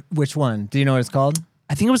one? Which one? Do you know what it's called?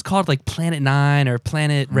 I think it was called like Planet 9 or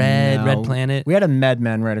Planet Red, No. Red Planet. We had a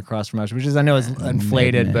MedMen right across from us, which is I know is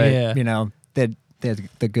inflated, MedMen. but Yeah. you know they had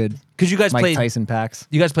the good Because you guys Mike played Tyson packs.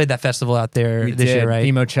 You guys played that festival out there We this did. year, right?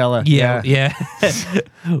 Emochella. Yeah.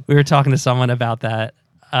 We were talking to someone about that.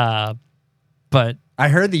 But I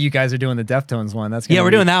heard that you guys are doing the Deftones one. That's we're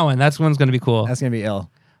doing that one. That's one's gonna be cool. That's gonna be ill.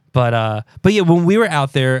 But yeah, when we were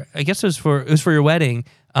out there, I guess it was for your wedding.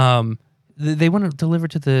 They want to deliver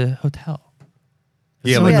to the hotel.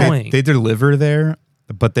 Yeah, so like annoying. they deliver there,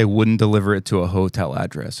 but they wouldn't deliver it to a hotel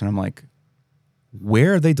address. And I'm like,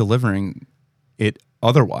 where are they delivering it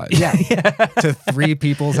otherwise? Yeah. To 3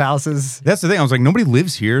 people's houses. That's the thing. I was like, nobody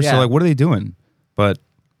lives here, Yeah. so like, what are they doing? But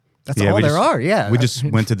That's yeah, all we there just- are. Yeah. we just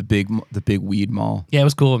went to the big weed mall. Yeah, it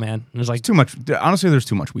was cool, man. It was like Too much. Honestly, there's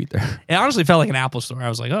too much weed there. it honestly felt like an Apple store. I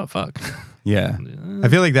was like, oh fuck. Yeah, I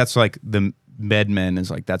feel like that's like the MedMen is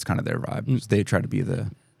like that's kind of their vibe. is They try to be the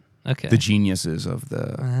Okay. geniuses of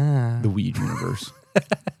the weed universe.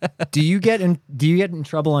 do you get in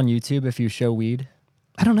trouble on YouTube if you show weed?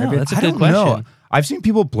 I don't know. Maybe- That's a I good don't question. know. I've seen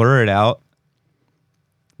people blur it out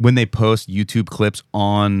when they post YouTube clips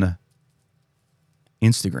on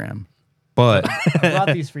Instagram, but I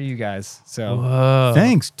brought these for you guys. So Whoa.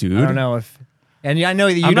 thanks, dude. I don't know if and I know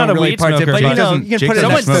that you I'm don't not a really weed participate, smoker, but you but know doesn't- you can Jake put it doesn't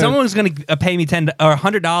next smoke. to Someone's gonna pay me $10 or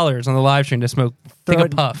 $100 on the live stream to smoke. Take throw a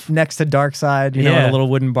it puff. next to Dark Side, you know, in Yeah. a little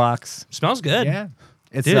wooden box. Smells good. Yeah.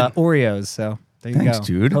 It's Dude. Oreos, so there you Thanks, go.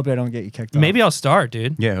 dude. Hope I don't get you kicked off. Maybe I'll start,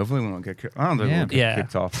 dude. Yeah, hopefully we won't get kicked. I don't think we'll get Yeah.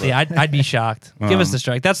 kicked off. But Yeah, I'd be shocked. Give us Um, the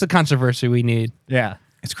strike. That's the controversy we need. Yeah.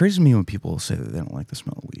 it's crazy to me when people say that they don't like the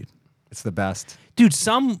smell of weed. It's the best. Dude,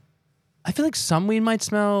 I feel like some weed might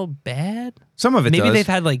smell bad. Some of it Maybe does. they've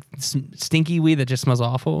had like stinky weed that just smells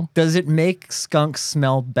awful. Does it make skunk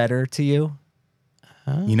smell better to you?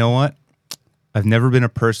 You know what? I've never been a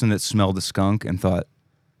person that smelled a skunk and thought,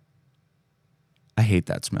 I hate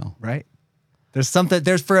that smell. Right?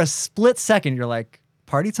 There's for a split second you're like,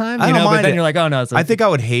 party time? I You don't know, but mind then it. you're like, oh no, it's I think I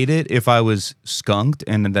would hate it if I was skunked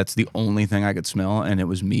and that's the only thing I could smell and it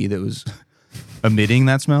was me that was emitting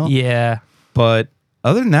that smell. Yeah. But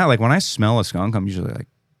other than that, like when I smell a skunk, I'm usually like,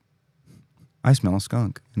 I smell a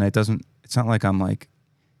skunk. And it's not like I'm like,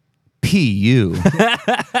 P.U.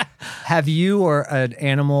 Have you or an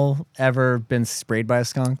animal ever been sprayed by a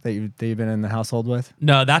skunk that you've been in the household with?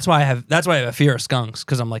 No, that's why I have a fear of skunks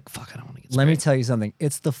because I'm like, fuck, I don't want to get Let me sprayed. tell you something.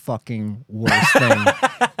 It's the fucking worst thing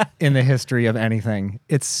in the history of anything.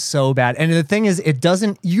 It's so bad. And the thing is,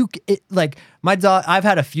 like my dog, I've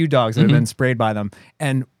had a few dogs that have been sprayed by them.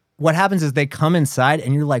 And what happens is they come inside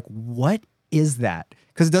and you're like, what is that?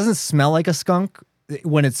 Because it doesn't smell like a skunk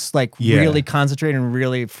when it's like really concentrated and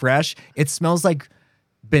really fresh. It smells like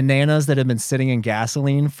bananas that have been sitting in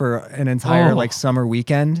gasoline for an entire like summer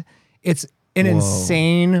weekend. It's an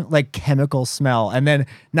insane like chemical smell. And then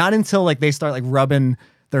not until like they start like rubbing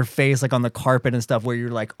their face like on the carpet and stuff where you're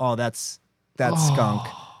like, oh, that's skunk.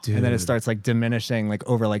 And then it dude. starts like diminishing like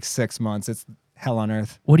over like 6 months. It's hell on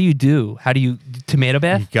earth. What do you do? How do you tomato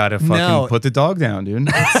bath? You gotta fucking No. put the dog down, dude.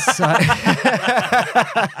 So-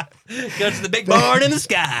 Go to the big barn in the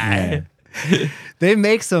sky. they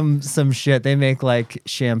make some shit. They make like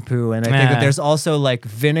shampoo, and I think that there's also like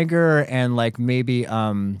vinegar and like maybe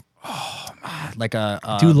like a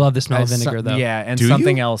I do love the smell of a vinegar, though. Yeah, and Do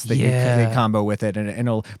something you? else that Yeah. they combo with it, and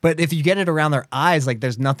it'll. But if you get it around their eyes, like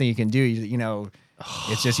there's nothing you can do. You know,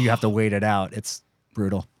 it's just you have to wait it out. It's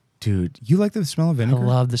brutal. Dude, you like the smell of I vinegar?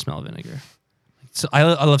 love the smell of vinegar. So I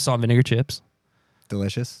love salt and vinegar chips.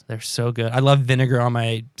 Delicious. They're so good. I love vinegar on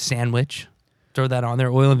my sandwich. Throw that on there,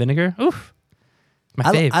 oil and vinegar. Oof. My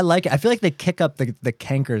fave. I like it. I feel like they kick up the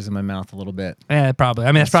cankers in my mouth a little bit. Yeah, probably. I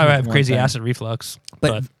mean, that's probably why I have one crazy thing. acid reflux.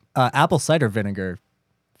 But apple cider vinegar,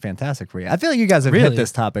 fantastic for you. I feel like you guys have Really? hit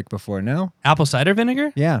this topic before. No? apple cider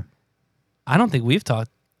vinegar? Yeah. I don't think we've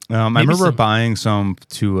talked. I Maybe remember some- buying some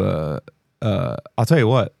to, I'll tell you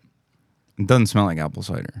what, it doesn't smell like apple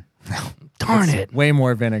cider. Darn It's it. way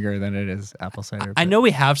more vinegar than it is apple cider. I but- know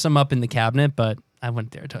we have some up in the cabinet, but I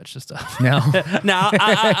wouldn't dare touch the stuff. No. No,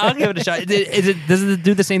 I'll give it a shot. Does it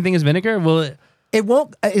do the same thing as vinegar? Will it It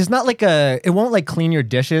won't. It's not like a. It won't like clean your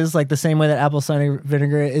dishes like the same way that apple cider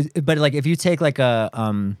vinegar is. But like if you take like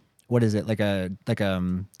a what is it like a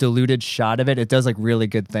diluted shot of it, it does like really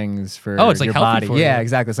good things for it's like your healthy body. for Yeah, you.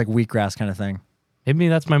 exactly. It's like wheatgrass kind of thing. Maybe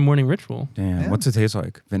that's my morning ritual. Damn, Yeah. what's it taste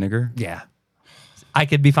like? Vinegar? Yeah, I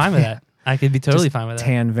could be fine with that. I could be totally fine with that.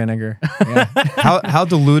 tan vinegar. Yeah. How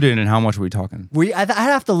diluted and how much are we talking? I'd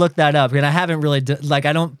have to look that up, and I haven't really like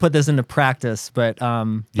I don't put this into practice, but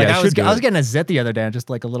like Yeah, I should do was it. getting a zit the other day, and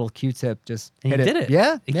just like a little Q-tip, just And hit you it. did it.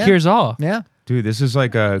 Yeah, It yeah. cures all. Yeah. Dude, this is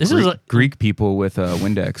like a This Greek, is like- Greek people with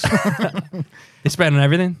Windex. They spread on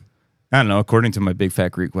everything. I don't know. According to my big fat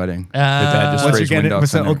Greek wedding, the dad just Once you sprays get it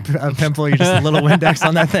with Windex in there. a pimple, you just a little Windex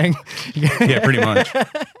on that thing. Yeah, pretty much.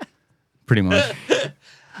 Pretty much.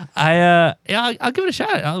 I'll give it a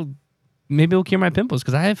shot. Maybe it'll cure my pimples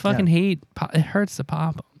because I fucking hate. It hurts to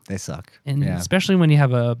pop 'em. They suck. And yeah. especially when you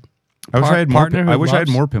have a I wish I had more. partner who I wish I had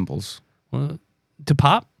loves- more pimples. to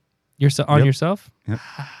pop on Yep. yourself. Yep.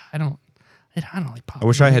 I don't like pop. I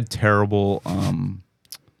wish I had terrible.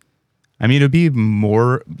 I mean, it'd be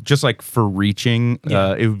more just like for reaching.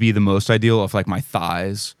 Yeah. It would be the most ideal if like my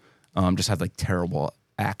thighs just had like terrible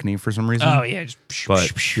acne for some reason. Oh yeah, just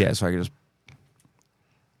But yeah, so I could just.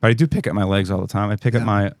 But I do pick at my legs all the time. I pick at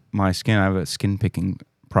my skin. I have a skin picking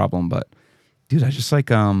problem, but dude, I just like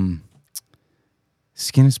skin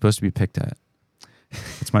is supposed to be picked at.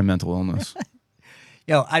 It's my mental illness.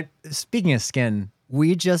 Yo, speaking of skin,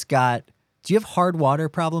 we just got. Do you have hard water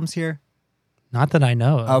problems here? Not that I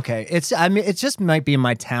know of. Okay, it just might be in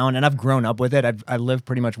my town, and I've grown up with it. I live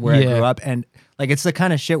pretty much where I Yeah. grew up, and like it's the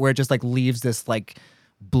kind of shit where it just like leaves this like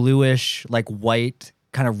bluish, like white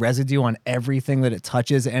kind of residue on everything that it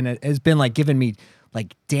touches, and it has been like giving me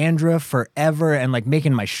like dandruff forever, and like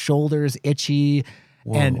making my shoulders itchy.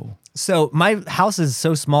 And Whoa. so my house is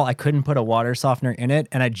so small, I couldn't put a water softener in it,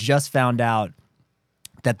 and I just found out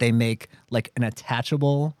that they make like an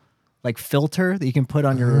attachable like filter that you can put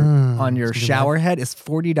on your shower head. It's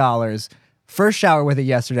 $40. First shower with it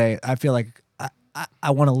yesterday. I feel like I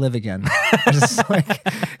want to live again. Just like,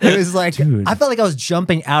 it was like Dude. I felt like I was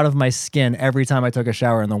jumping out of my skin every time I took a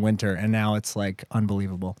shower in the winter, and now it's like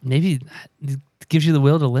unbelievable. Maybe it gives you the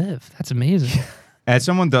will to live. That's amazing. As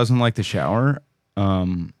someone doesn't like to shower,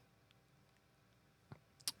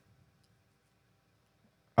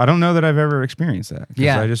 I don't know that I've ever experienced that. 'Cause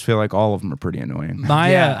Yeah. I just feel like all of them are pretty annoying.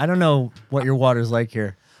 Yeah, I don't know what your water's like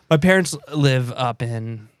here. My parents live up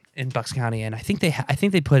in Bucks County, and I think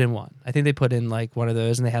they put in one. I think they put in like one of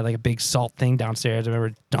those, and they had like a big salt thing downstairs. I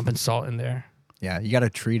remember dumping salt in there. Yeah, you got to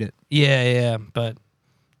treat it. Yeah, but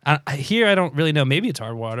here I don't really know. Maybe it's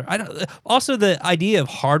hard water. I don't. Also, the idea of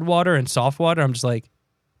hard water and soft water, I'm just like,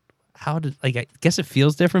 I guess it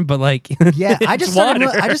feels different, but like, Yeah, I it's just started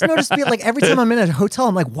water. I just noticed like every time I'm in a hotel,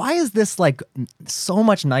 I'm like, why is this like so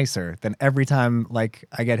much nicer than every time like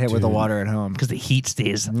I get hit with the water at home? because the heat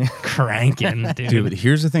stays cranking, dude. Dude, but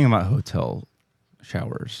here's the thing about hotel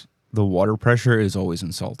showers. The water pressure is always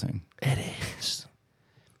insulting. It is.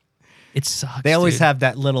 It sucks. They always dude. have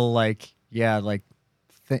that little like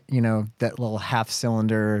that little half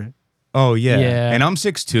cylinder. Oh yeah. Yeah. And I'm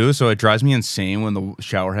 6'2", so it drives me insane when the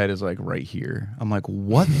shower head is like right here. I'm like,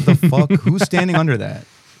 what the fuck? Who's standing under that?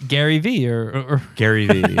 Gary V or Gary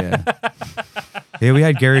V, yeah. Yeah, we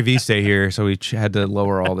had Gary V stay here, so we had to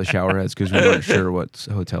lower all the shower heads because we weren't sure what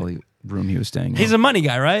room he was staying in. he's a money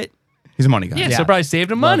guy, right? He's a money guy. Yeah, Yeah. so probably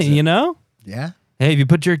saved him Loves money, it. you know? Yeah. Hey, if you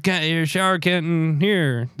put your shower kit in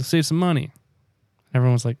here to save some money.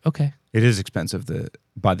 Everyone's like, okay. It is expensive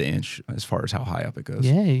by the inch as far as how high up it goes.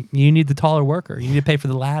 Yeah, you need the taller worker. You need to pay for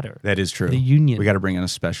the ladder. That is true. The union. We got to bring in a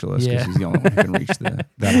specialist because Yeah. he's the only one who can reach that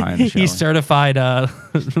high in the shower. He's certified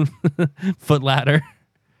foot ladder.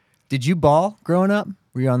 Did you ball growing up?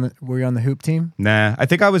 Were you on the hoop team? Nah, I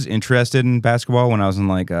think I was interested in basketball when I was in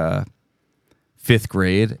like 5th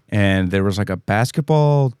grade, and there was like a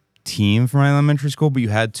basketball team for my elementary school, but you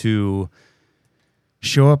had to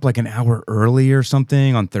show up like an hour early or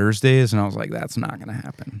something on Thursdays, and I was like, that's not gonna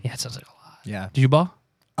happen. Yeah, it sounds like a lot. Yeah. Did you ball?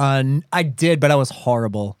 I did, but I was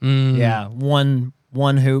horrible. Yeah, one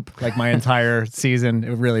hoop like my entire season. It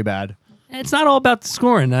was really bad. It's not all about the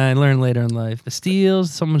scoring. I learned later in life. The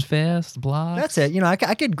steals, someone's fast, the blocks. That's it.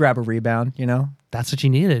 I could grab a rebound. That's what you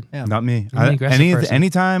needed. Yeah. Not me. You're an aggressive person.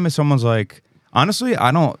 Anytime if someone's like, honestly,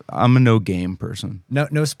 I'm a no game person.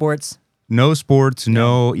 No sports. No sports,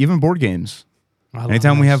 no even board games. I love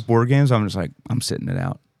Anytime we those. have board games, I'm just like, I'm sitting it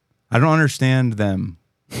out. I don't understand them.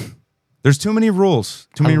 There's too many rules.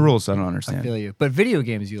 Too many rules I don't I understand. feel you. But video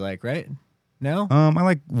games you like, right? No. I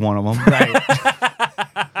like one of them. Right.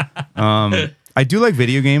 I do like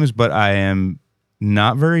video games, but I am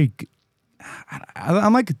not very.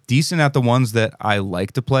 I'm like decent at the ones that I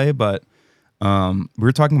like to play, but we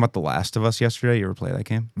were talking about The Last of Us yesterday. You ever play that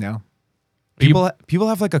game? No. People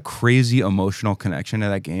have like a crazy emotional connection to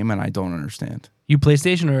that game, and I don't understand. You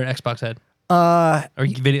PlayStation or Xbox head or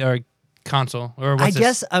video or console or what's I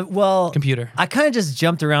guess well, computer? I kind of just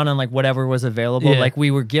jumped around on like whatever was available. Yeah. Like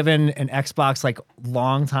we were given an Xbox like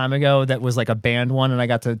long time ago that was like a banned one, and I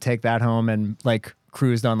got to take that home and like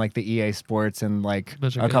cruised on like the EA Sports and like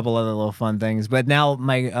Those are a good. couple other little fun things. But now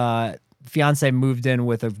my fiance moved in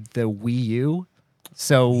with the Wii U.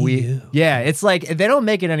 So yeah, it's like they don't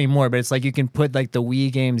make it anymore, but it's like you can put like the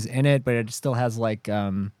Wii games in it, but it still has like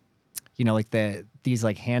like these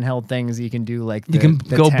like handheld things you can do, like You can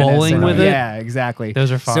go tennis bowling and- with it? Yeah, exactly.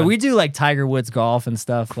 Those are fun. So we do like Tiger Woods golf and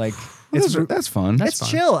stuff. Like That's fun. it's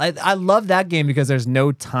chill. I love that game because there's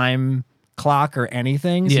no time clock or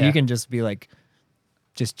anything, so Yeah. you can just be like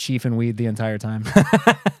just chiefing weed the entire time.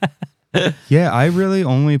 Yeah, I really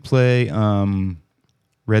only play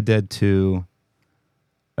Red Dead 2.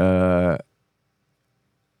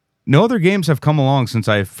 No other games have come along since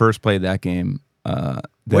I first played that game.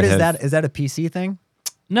 What is that? Is that a PC thing?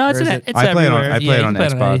 No, it's Or is an, it- it's I play it on- everywhere. I play Yeah, it you on can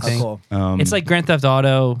play Xbox. anything. Oh, cool. It's like Grand Theft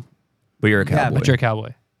Auto, but you're a Yeah, cowboy. but you're a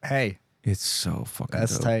cowboy. Hey, It's so fucking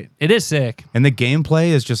that's dope. tight. It is sick. And the gameplay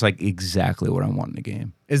is just like exactly what I want in a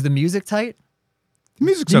game. Is the music tight? The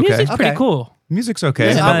music's The okay. music's pretty Okay. cool. Music's okay.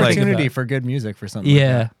 There's an but, like, opportunity for good music for something.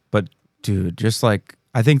 Yeah. Like But dude, just like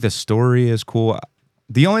I think the story is cool.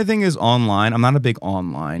 The only thing is online. I'm not a big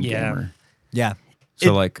online Yeah. gamer. that. Yeah.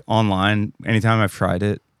 So like online, anytime I've tried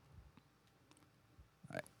it,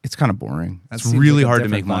 it's kind of boring. That It's seems really like a hard to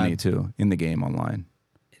make different money vibe. too in the game online.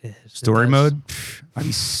 It is. Story It does. mode, I'd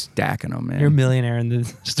be stacking them, man. You're a millionaire in the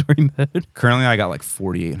story mode. Currently, I got like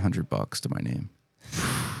 $4,800 to my name.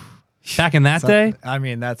 Back in that So- day, I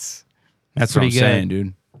mean, that's That's what I'm pretty good. saying, dude.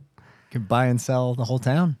 you can buy and sell the whole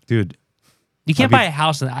town. Dude, you can't I'd be- buy a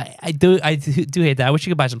house. I do hate that. I wish you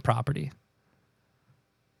could buy some property.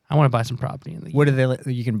 I want to buy some property in the What do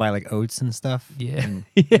they? You can buy like oats and stuff. Yeah.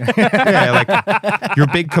 yeah, like your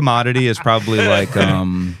big commodity is probably like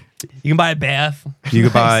You can buy a bath. you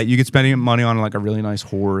could spend money on like a really nice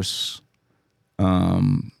horse.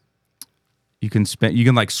 You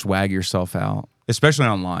can like swag yourself out, especially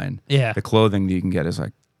online. Yeah. The clothing that you can get is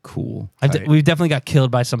like cool. We've definitely got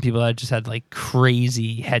killed by some people that just had like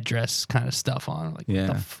crazy headdress kind of stuff on. Like, Yeah.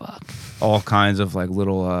 what the fuck? All kinds of like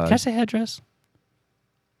little. Can I say headdress?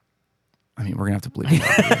 I mean, we're gonna have to bleep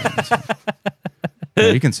it out. No,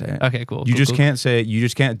 you can say it. Okay, cool. You cool, just cool. can't say it. You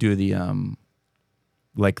just can't do the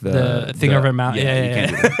like The thing over your mouth. you Yeah.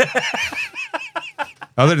 can't do that.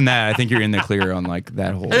 Other than that, I think you're in the clear on like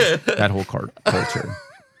that whole culture.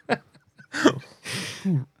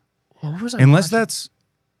 What was I Unless watching?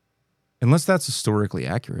 that's historically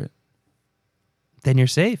accurate. Then you're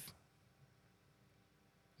safe.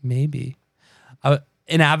 Maybe.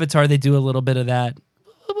 In Avatar, they do a little bit of that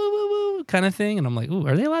kind of thing, and I'm like, ooh,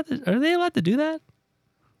 are they allowed to do that?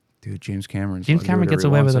 Dude, James Cameron. James Cameron gets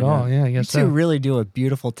away with it all. Yeah, I You guess two so. really do a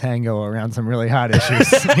beautiful tango around some really hot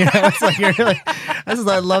issues. You know, it's like you're really. I'd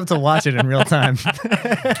love to watch it in real time.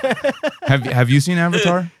 Have you seen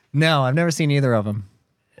Avatar? No, I've never seen either of them.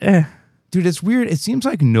 Dude, it's weird. It seems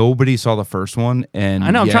like nobody saw the first one, and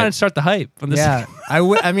I know. I'm yet- trying to start the hype. On this. Yeah,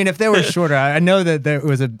 I mean, if they were shorter, I know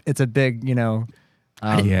that it's a big,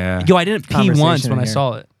 yeah, Yo, I didn't pee Conversation once when in I here.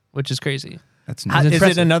 saw it, which is crazy. that's Is nice. it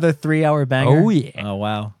impressive. another 3-hour banger? Oh, yeah. Oh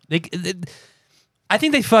wow. I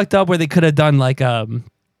think they fucked up where they could have done like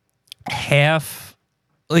half.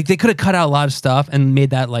 Like they could have cut out a lot of stuff and made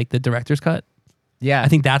that like the director's cut. Yeah, I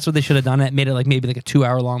think that's what they should have done. It made it like maybe like a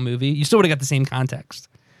 2-hour-long movie. You still would have got the same context.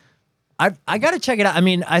 I got to check it out. I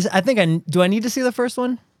mean, I think do I need to see the first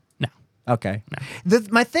one? No. Okay.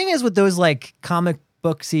 My thing is with those like comic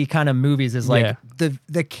booksy kind of movies is like Yeah.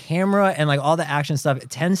 the camera and like all the action stuff. It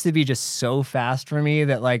tends to be just so fast for me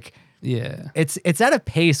that like Yeah. it's at a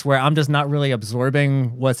pace where I'm just not really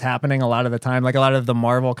absorbing what's happening a lot of the time. Like a lot of the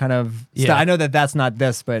Marvel kind of Yeah. stuff. I know that that's not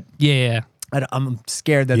this, but Yeah. I'm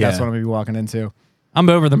scared that that's Yeah. what I'm gonna be walking into. I'm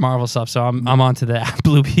over the Marvel stuff, so I'm on to the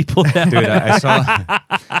blue people now. Dude,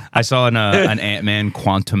 I saw an Ant-Man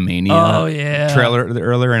Quantumania Oh, yeah. trailer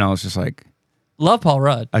earlier, and I was just like, Love Paul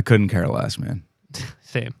Rudd. I couldn't care less, man.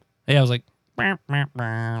 Same. Yeah, I was like, "Meow, meow,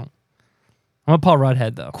 meow." I'm a Paul Rudd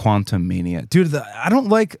head though. Quantumania, dude. I don't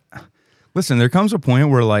like. Listen, there comes a point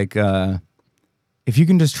where like, if you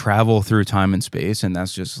can just travel through time and space, and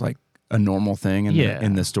that's just like a normal thing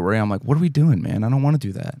in the story, I'm like, what are we doing, man? I don't want to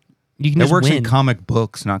do that. You can That just works win. in comic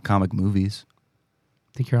books, not comic movies.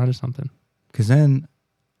 I think you're onto something. Because then,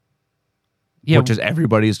 Yeah. which is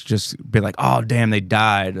everybody's just be like, oh damn, they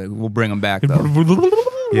died. Like, we'll bring them back though.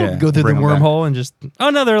 Yeah, Go through the bring 'em back. wormhole and just, oh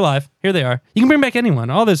no, they're alive. Here they are. You can bring back anyone.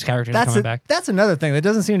 All those characters are coming back. That's another thing. There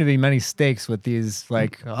doesn't seem to be many stakes with these.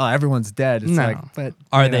 Like, oh, everyone's dead. It's No. like, but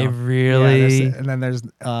Are you they know, really? and then there's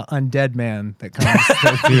undead man that comes.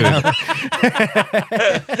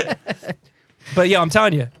 But yeah, I'm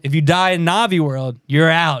telling you, if you die in Navi world, you're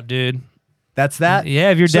out, dude. That's that.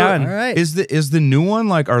 Yeah, if you're done. All right. Is the new one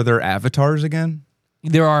like? Are there avatars again?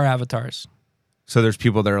 There are avatars. So there's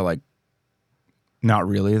people that are like, not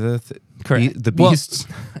really Correct. the Well, beasts.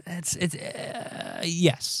 It's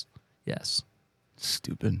yes.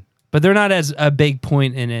 Stupid. But they're not as a big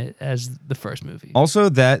point in it as the first movie. Also,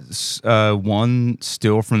 that's one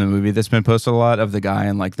still from the movie that's been posted a lot of the guy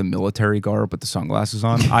in like the military garb with the sunglasses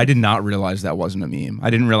on. I did not realize that wasn't a meme. I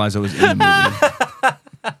didn't realize it was in the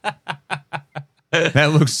movie.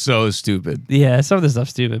 That looks so stupid. Yeah, some of the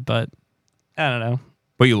stuff's stupid, but I don't know.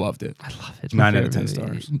 But you loved it. I love it. It's my 9 out of favorite 10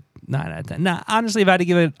 movie. stars. 9 out of 10. Nah, honestly, if I had to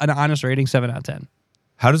give it an honest rating, 7 out of 10.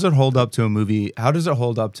 How does it hold up to a movie? How does it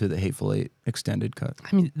hold up to the Hateful Eight extended cut?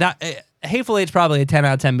 I mean, that Hateful Eight's probably a 10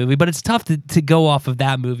 out of 10 movie, but it's tough to go off of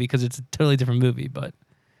that movie because it's a totally different movie. But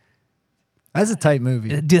That's a tight movie.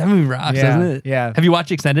 dude, that movie rocks, Yeah, doesn't it? yeah. Have you watched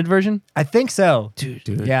the extended version? I think so. Dude,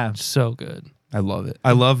 Yeah. so good. I love it.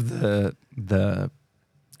 I love the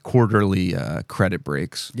quarterly credit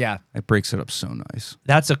breaks. Yeah, It breaks it up so nice.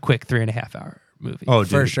 That's a quick 3.5 hour movie. Oh,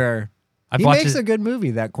 for dude. sure. I've He watched makes it. a good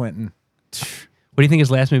movie, that Quentin. What do you think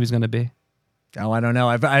his last movie's going to be? Oh, I don't know.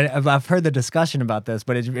 I've heard the discussion about this,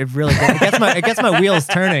 but it really it gets my wheels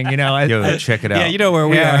turning. You know. Yo, check it out. Yeah, you know where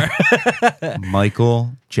we Yeah. are.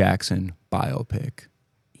 Michael Jackson biopic.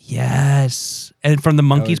 Yes. And from the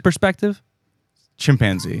monkey's perspective?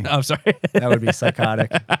 Chimpanzee. Oh, sorry. that would be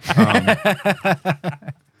psychotic.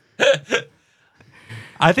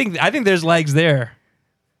 I think there's legs there.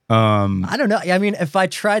 I don't know. I mean, if I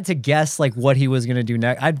tried to guess like what he was gonna do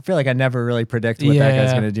next, I'd feel like I never really predict what that guy's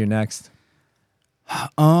Yeah. gonna do next.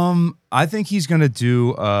 I think he's gonna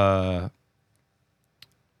do. I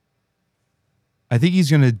think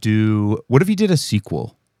he's gonna do. What if he did a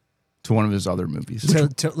sequel to one of his other movies?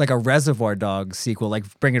 To like a Reservoir Dogs sequel, like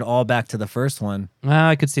bring it all back to the first one.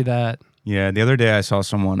 I could see that. Yeah, the other day I saw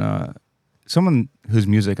someone whose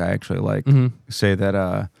music I actually like say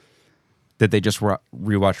that that they just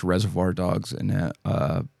rewatched Reservoir Dogs and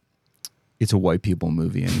it's a white people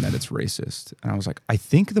movie and that it's racist. And I was like, I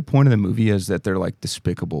think the point of the movie is that they're like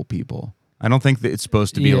despicable people. I don't think that it's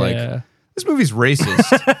supposed to be like this movie's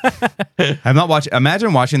racist. I'm not watching.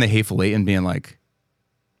 Imagine watching The Hateful Eight and being like,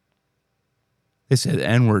 they said the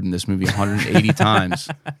N-word in this movie 180 times.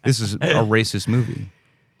 This is a racist movie.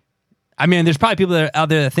 I mean, there's probably people out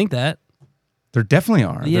there that think that. There definitely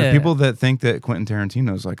are. There Yeah. are people that think that Quentin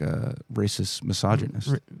Tarantino is like a racist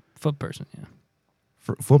misogynist. Foot person, yeah.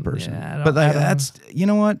 Foot person. Yeah, I don't- but like, I don't- that's, you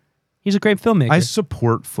know what? He's a great filmmaker. I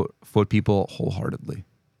support foot people wholeheartedly.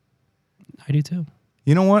 I do too.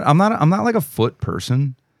 You know what? I'm not like a foot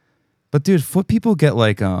person, but dude, foot people get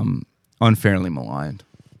like unfairly maligned.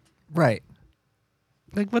 Right.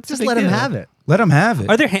 Like, what's Just the big let him deal? have it. Let them have it.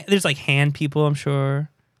 Are there there's like hand people? I'm sure.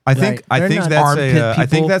 I think Right. They're that's armpit I think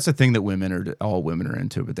people. that's a thing that all women are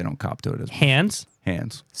into, but they don't cop to it as much. Hands.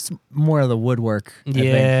 Hands. It's more of the woodwork. I think.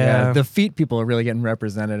 Yeah. The feet people are really getting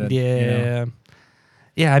represented. Yeah. You know?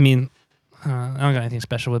 Yeah. I mean, I don't got anything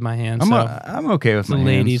special with my hands. I'm okay with So my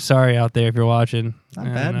ladies, hands. sorry out there if you're watching. Not I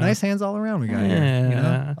bad. don't know. Nice hands all around we got here. You Yeah.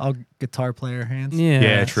 know? All guitar player hands. Yeah.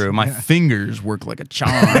 Yeah, true. My fingers work like a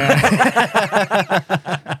charm.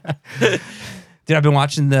 Dude, I've been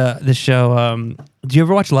watching the show. Do you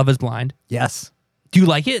ever watch Love Is Blind? Yes. Do you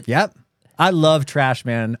like it? Yep. I love Trash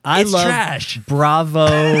Man. I It's love trash.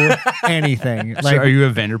 Bravo anything. So are you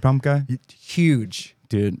a Vanderpump guy? Huge.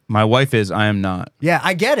 Dude, my wife is. I am not. Yeah,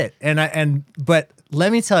 I get it. But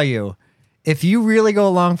let me tell you, if you really go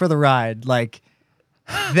along for the ride, like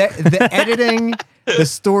the editing, the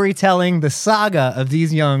storytelling, the saga of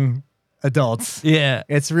these young adults, Yeah.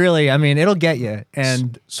 it's really, I mean, it'll get you.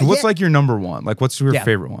 And So what's yeah. like your number one? Like what's your Yeah.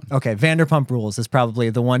 favorite one? Okay, Vanderpump Rules is probably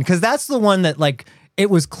the one because that's the one that like it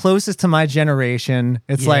was closest to my generation.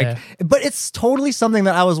 It's Yeah. like, but it's totally something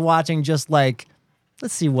that I was watching just like,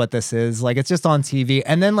 let's see what this is. Like it's just on TV,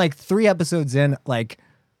 and then like 3 episodes in, like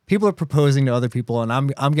people are proposing to other people, and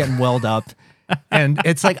I'm getting welled up, and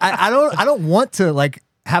it's like I don't want to like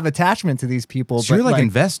have attachment to these people. So but you're like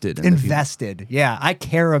invested in the people. invested. Yeah, I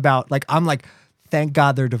care about like I'm like. Thank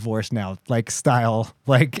God they're divorced now, like style,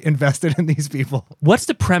 like invested in these people. What's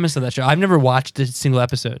the premise of that show? I've never watched a single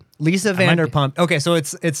episode. Lisa might be. Vanderpump. Okay, so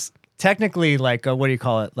it's technically like what do you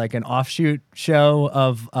call it? Like an offshoot show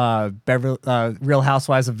of Real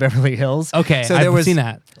Housewives of Beverly Hills. Okay, so I've seen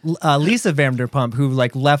that. Lisa Vanderpump, who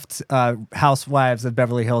like left Housewives of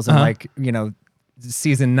Beverly Hills in like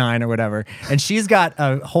season 9 or whatever, and she's got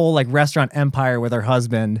a whole like restaurant empire with her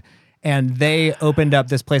husband, and they opened up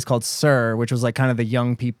this place called Sir, which was like kind of the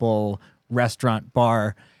young people restaurant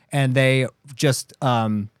bar. And they just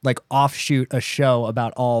like offshoot a show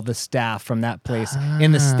about all the staff from that place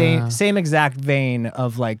in the same exact vein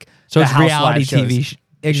of like So the it's reality Housewives TV shows.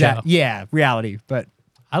 Exactly. show. Yeah, reality. But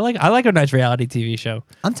I like a nice reality TV show.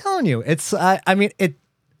 I'm telling you, it's I mean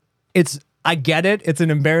it's I get it. It's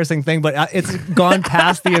an embarrassing thing, but it's gone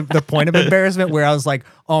past the point of embarrassment where I was like,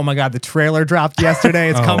 oh my God, the trailer dropped yesterday.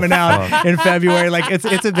 It's coming out in February. Like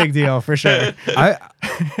it's a big deal for sure.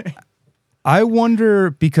 I wonder,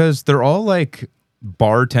 because they're all like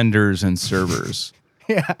bartenders and servers.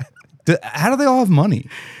 Yeah. How do they all have money?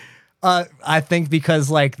 I think because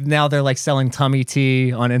like now they're like selling tummy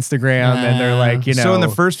tea on Instagram and they're like, So in the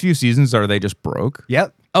first few seasons, are they just broke?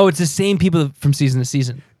 Yep. Oh, it's the same people from season to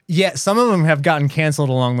season. Yeah, some of them have gotten canceled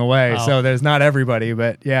along the way, so there's not everybody,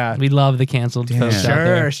 but yeah. We love the canceled folks out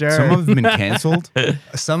there. Sure. Some of them have been canceled.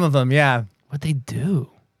 Some of them, yeah. What they do?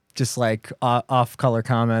 Just like off-color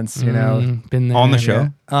comments, you know. Been there. On the show?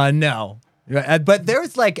 No. But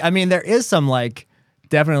there's like, I mean, there is some like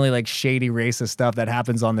definitely like shady racist stuff that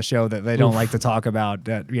happens on the show that they don't like to talk about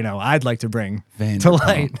that, I'd like to bring to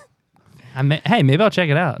light. Hey, maybe I'll check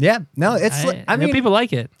it out. Yeah. No, I mean, people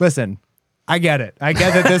like it. Listen, I get it. I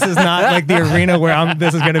get that this is not like the arena where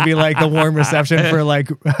this is going to be like the warm reception for like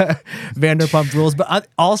Vanderpump Rules, but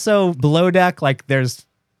also Below Deck, like there's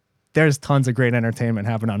tons of great entertainment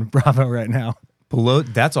happening on Bravo right now.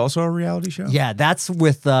 That's also a reality show? Yeah, that's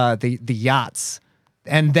with the yachts.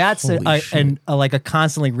 And that's like a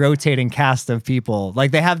constantly rotating cast of people. Like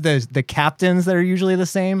they have the captains that are usually the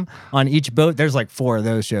same on each boat. There's like 4 of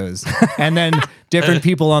those shows. And then different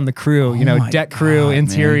people on the crew, deck crew,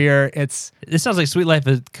 interior. Man. This sounds like Sweet Life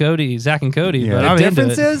of Cody, Zach and Cody. Yeah. But The I'm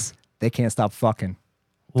difference into it. is they can't stop fucking.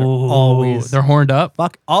 They're horned up.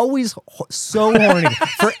 Always so horny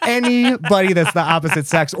for anybody that's the opposite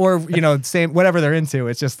sex or same whatever they're into.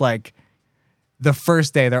 It's just like the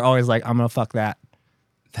first day they're always like, I'm gonna fuck that.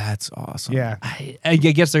 That's awesome. Yeah. I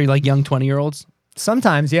guess they're like young 20-year-olds.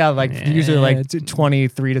 Sometimes, yeah, like usually like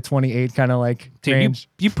 23 to 28 kind of like range.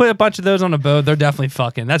 You put a bunch of those on a boat, they're definitely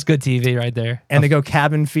fucking. That's good TV right there. And they go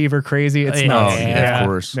cabin fever crazy. It's Yeah. nuts. Yeah, of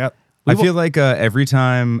course. Yep. I feel like every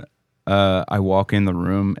time I walk in the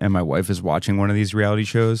room and my wife is watching one of these reality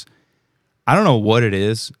shows, I don't know what it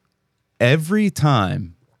is. Every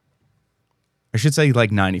time, I should say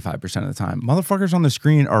like 95% of the time, motherfuckers on the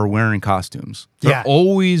screen are wearing costumes. They're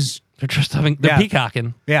always... They're just they're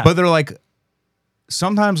peacocking. Yeah. But they're like,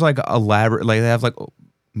 sometimes like elaborate, like they have like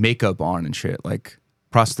makeup on and shit, like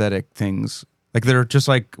prosthetic things. Like they're just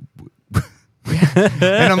like... and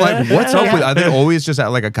I'm like, what's up with... Are they always just at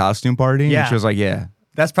like a costume party? Yeah. And she was like, yeah.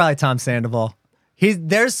 That's probably Tom Sandoval.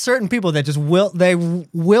 There's certain people that just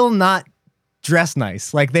will not dress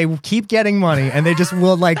nice. Like they keep getting money and they just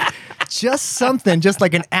will like just something, just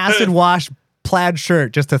like an acid wash plaid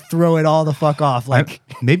shirt just to throw it all the fuck off. Like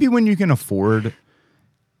maybe when you can afford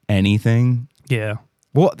anything. Yeah.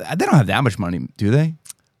 Well, they don't have that much money, do they?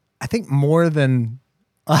 I think more than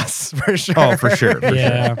us for sure. Oh, for sure. For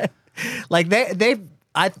Yeah. Like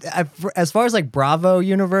I as far as like Bravo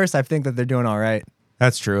universe, I think that they're doing all right.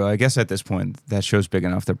 That's true. I guess at this point, that show's big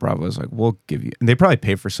enough that Bravo's like, we'll give you... And they probably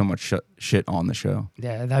pay for so much shit on the show.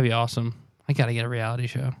 Yeah, that'd be awesome. I gotta get a reality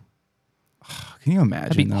show. Can you imagine?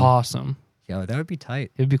 That'd be though? awesome. Yo, that would be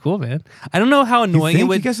tight. It'd be cool, man. I don't know how annoying it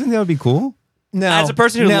would. You guys think that would be cool? No, As a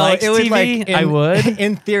person who likes it would, TV, I would.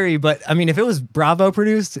 in theory. But I mean, if it was Bravo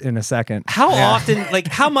produced, in a second. How often, like,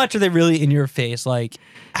 how much are they really in your face? Like,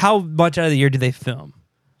 how much out of the year do they film?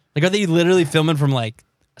 Like, are they literally filming from like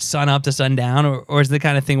sun up to sundown, or is it the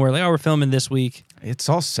kind of thing where like, oh, we're filming this week? It's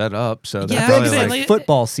all set up, so Yeah, that's I probably think it's like, like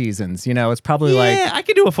football seasons. It's probably Yeah, I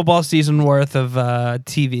could do a football season worth of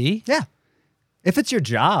TV. yeah. If it's your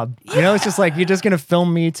job, it's just like you're just gonna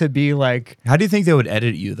film me to be like how do you think they would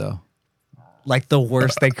edit you though? the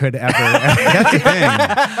worst they could ever. That's the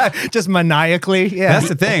thing. Just maniacally. Yeah. That's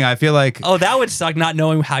the thing. I feel like Oh, that would suck not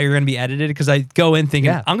knowing how you're going to be edited because I go in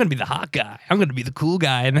thinking, Yeah. I'm going to be the hot guy. I'm going to be the cool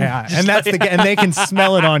guy. And, then Yeah, just and that's and they can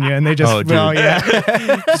smell it on you, and they just, Oh, dude. yeah.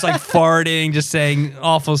 just like farting, just saying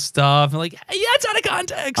awful stuff. And like, yeah, it's out of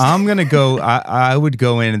context. I'm going to go, I would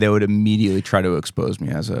go in and they would immediately try to expose me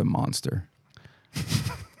as a monster.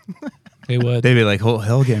 They would. They'd be like,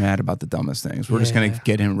 he'll get mad about the dumbest things. We're just going Yeah. to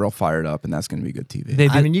get him real fired up and that's going to be good TV. They'd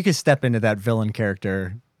I be- mean, you could step into that villain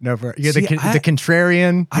character Never. You're See, the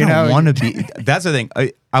contrarian. I don't want to be. That's the thing.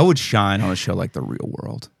 I would shine on a show like The Real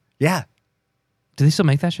World. Yeah. Do they still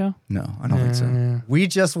make that show? No, I don't think so. We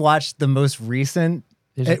just watched the most recent,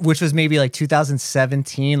 which was maybe like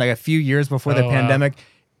 2017, like a few years before the pandemic.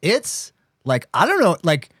 It's like, I don't know,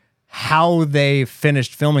 like how they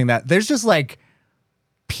finished filming that. There's just like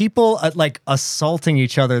people like assaulting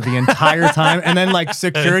each other the entire time, and then like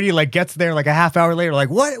security like gets there like a half hour later, like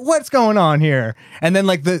what's going on here? And then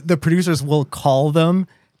like the producers will call them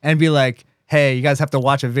and be like, hey, you guys have to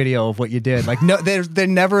watch a video of what you did. Like, no, they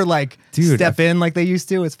never like step in like they used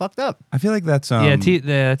to. It's fucked up. I feel like that's the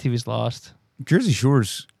TV's lost. Jersey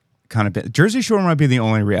Shore's kind of been, Jersey Shore might be the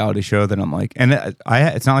only reality show that I'm like, and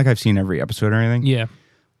it's not like I've seen every episode or anything. Yeah,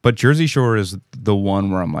 but Jersey Shore is the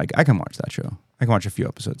one where I'm like, I can watch that show. I can watch a few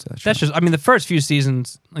episodes of that show. That's just, I mean, the first few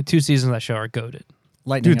seasons, like 2 seasons of that show are goated.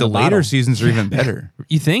 Lightning Dude, the later seasons are even better.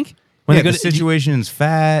 You think? When the situation's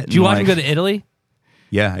fat. Did you watch them go to Italy?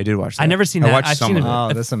 Yeah, I did watch that. I never seen that. I've seen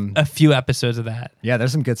there's some a few episodes of that. Yeah,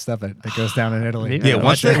 there's some good stuff that goes down in Italy. Yeah,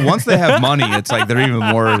 once they have money, it's like they're even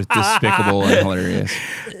more despicable and hilarious.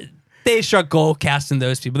 They struck gold casting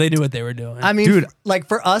those people. They knew what they were doing. I mean, dude, like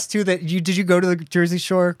for us too, did you go to the Jersey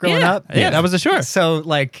Shore growing up? Yeah, that was the shore. So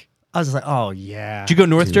like, I was just like, oh yeah. Did you go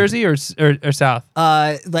North Jersey or South?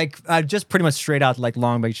 Like just pretty much straight out like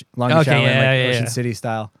Long Beach Island, Ocean City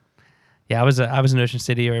style. Yeah, I was an Ocean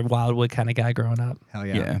City or Wildwood kind of guy growing up. Hell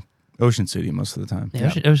yeah. Yeah. Ocean City most of the time.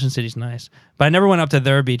 Yeah, Ocean City's nice. But I never went up to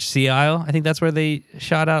their beach, Sea Isle. I think that's where they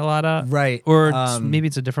shot out a lot of. Right. Or maybe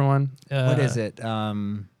it's a different one. What is it?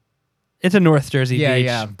 It's a North Jersey beach.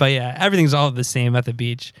 Yeah. But yeah, everything's all the same at the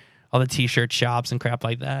beach. All the t-shirt shops and crap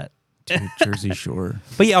like that. Dude, Jersey Shore.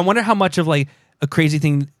 But yeah, I wonder how much of like a crazy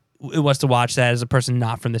thing it was to watch that as a person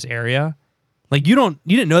not from this area. Like you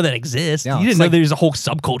didn't know that exists. No, you didn't know there's a whole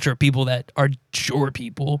subculture of people that are shore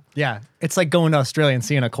people. Yeah, it's like going to Australia and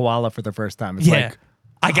seeing a koala for the first time. It's like,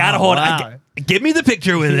 I gotta hold on. Give me the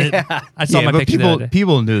picture with it. I saw my picture. But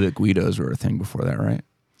people knew that Guidos were a thing before that, right?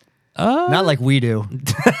 Not like we do. You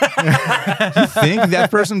think that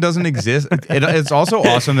person doesn't exist? It's also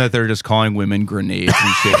awesome that they're just calling women grenades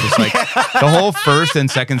and shit. Just like the whole first and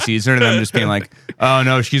second season, and them just being like, "Oh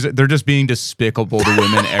no, they're just being despicable to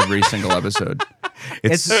women every single episode."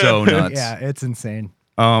 It's so nuts. Yeah, it's insane.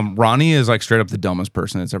 Ronnie is like straight up the dumbest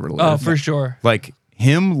person that's ever lived. Oh, for sure. Like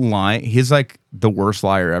him lying, he's like the worst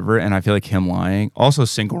liar ever, and I feel like him lying. Also,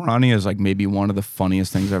 single Ronnie is like maybe one of the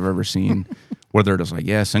funniest things I've ever seen. Where they're just like,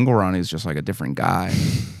 yeah, single Ronnie is just like a different guy.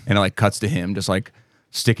 And it like cuts to him just like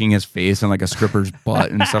sticking his face in like a stripper's butt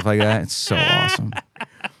and stuff like that. It's so awesome.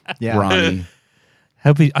 Yeah. Ronnie.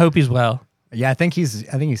 I hope he's well. Yeah, I think he's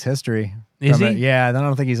history. Is he? Yeah, I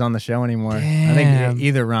don't think he's on the show anymore. Damn. I think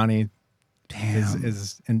either Ronnie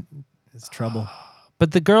is in trouble.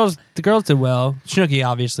 But the girls did well. Snooki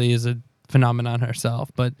obviously is a phenomenon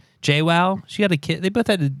herself. But JWoww, she had a kid. They both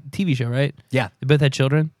had a TV show, right? Yeah. They both had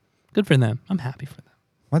children. Good for them. I'm happy for them.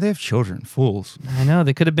 Why they have children? Fools. I know.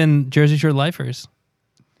 They could have been Jersey Shore lifers.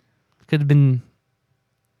 Could have been.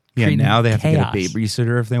 Yeah, now they have chaos. to get a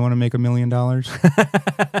babysitter if they want to make $1 million.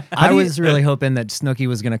 I was really hoping that Snooki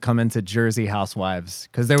was going to come into Jersey Housewives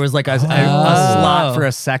because there was like a slot for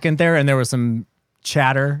a second there, and there was some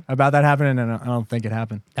chatter about that happening, and I don't think it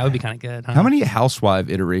happened. That would be kind of good. Huh? How many housewife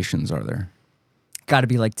iterations are there? Got to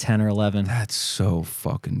be like 10 or 11. That's so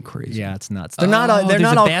fucking crazy. Yeah, it's nuts. They're not all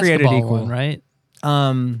created equal, one, right?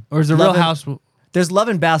 Or is the Real House? There's Love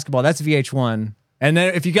and Basketball. That's VH1. And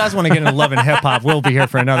then if you guys want to get into Love and Hip Hop, we'll be here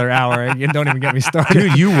for another hour. You don't even get me started.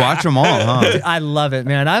 Dude, you watch them all, huh? I love it,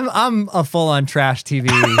 man. I'm a full-on trash TV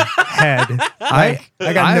head. I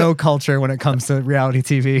got no culture when it comes to reality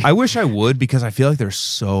TV. I wish I would because I feel like there's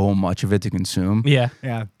so much of it to consume. Yeah.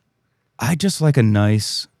 I just like a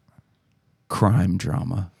nice crime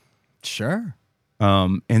drama. Sure.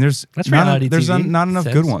 And there's That's not reality TV. Not enough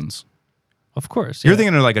good ones. Of course. You're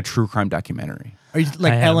thinking of like a true crime documentary. Are you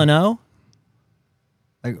like L&O?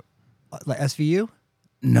 Like SVU?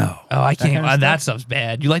 No. Oh, I can't. kind of That stuff's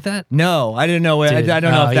bad. You like that? No, I didn't know. I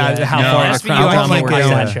don't know if how No, far SVU, the crime I drama like we're that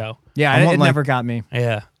going. show. Yeah, I want it like- never got me.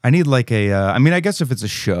 Yeah. I need like a. I mean, I guess if it's a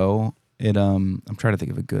show, I'm trying to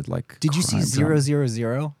think of a good like. Did you see crime drama.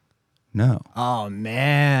 000? No. Oh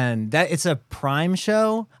man, it's a Prime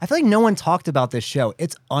show. I feel like no one talked about this show.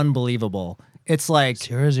 It's unbelievable. It's like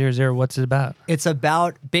 000. What's it about? it's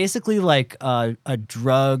about basically like a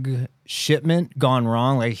drug shipment gone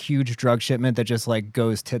wrong, like a huge drug shipment that just like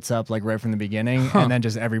goes tits up like right from the beginning, and then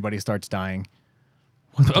just everybody starts dying.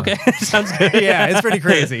 Okay, sounds good. Yeah, it's pretty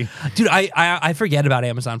crazy. Dude, I forget about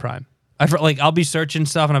Amazon Prime. I'll be searching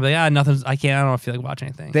stuff and I'll be like, nothing's. I don't feel like watching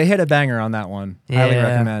anything. They hit a banger on that one. Highly Yeah.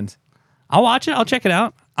 recommend. I'll watch it. I'll check it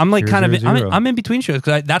out. I'm like Zero, zero, zero. I'm in between shows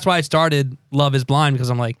because that's why I started Love Is Blind, because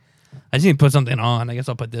I'm like, I just need to put something on. I guess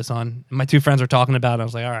I'll put this on. And my two friends were talking about it. I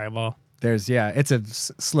was like, all right, well. It's a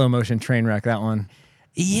slow motion train wreck, that one.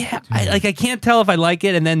 Yeah, I can't tell if I like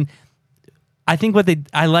it, and then I think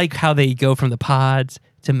I like how they go from the pods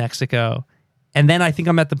to Mexico, and then I think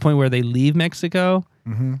I'm at the point where they leave Mexico.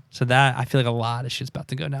 Mm-hmm. So that I feel like a lot of shit's about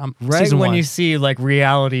to go down. Right Season when 1. you see like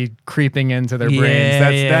reality creeping into their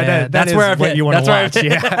brains, Yeah, that's where I've what hit. you want That's to where watch. I've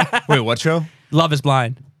hit. Yeah, Wait, what show? Love Is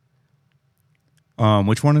Blind.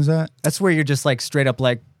 Which one is that? that's where you're just like straight up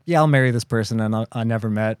like, yeah, I'll marry this person and I never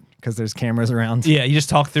met because there's cameras around. Yeah, you just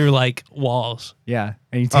talk through like walls. Yeah,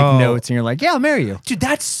 and you take notes and you're like, yeah, I'll marry you. Dude,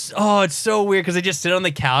 it's so weird because they just sit on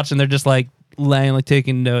the couch and they're just like laying, like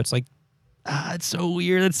taking notes. Like, it's so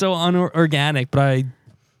weird. It's so unorganic, but I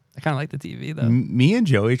kind of like the TV though. Me and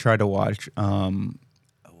Joey tried to watch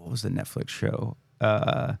what was the Netflix show?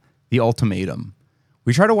 The Ultimatum.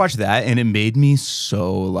 We tried to watch that and it made me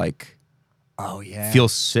so like feel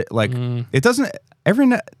sick. Like it doesn't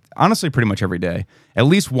honestly pretty much every day. At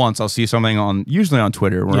least once I'll see something usually on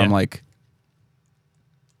Twitter where I'm like,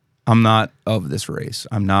 I'm not of this race.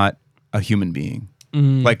 I'm not a human being.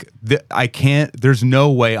 Like I can't. There's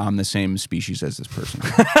no way I'm the same species as this person.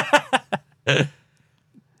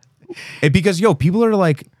 Because people are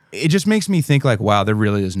like, it just makes me think like, wow, there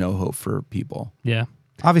really is no hope for people. Yeah.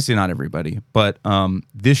 Obviously not everybody, but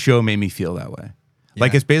this show made me feel that way. Yeah.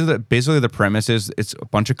 Like it's basically the premise is it's a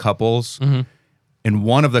bunch of couples, and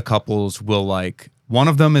one of the couples one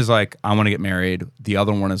of them is like, I want to get married. The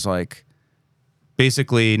other one is like,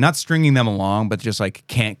 basically not stringing them along, but just like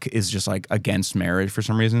is just like against marriage for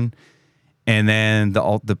some reason. And then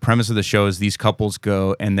the premise of the show is these couples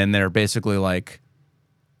go, and then they're basically like,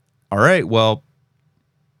 all right, well,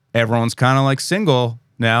 everyone's kind of like single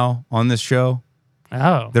now on this show.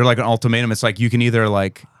 Oh, They're like an ultimatum. It's like you can either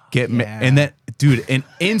like get and then dude, and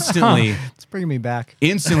instantly It's bringing me back.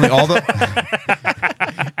 instantly all the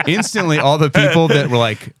people that were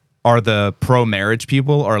like are the pro marriage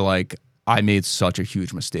people are like, I made such a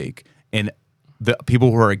huge mistake. And the people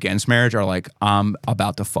who are against marriage are like, I'm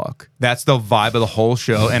about to fuck. That's the vibe of the whole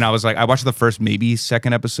show. And I was like, I watched the first maybe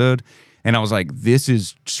second episode and I was like, this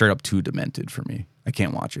is straight up too demented for me. I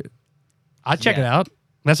can't watch it. I'll check it out.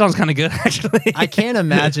 That sounds kind of good, actually. I can't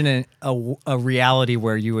imagine a reality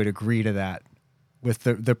where you would agree to that with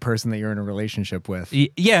the person that you're in a relationship with.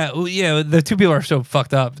 Yeah. The two people are so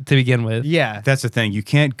fucked up to begin with. Yeah. That's the thing. You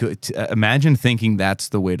can't imagine thinking that's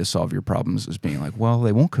the way to solve your problems is being like, well,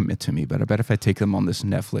 they won't commit to me, but I bet if I take them on this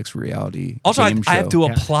Netflix reality Also, game show. I have to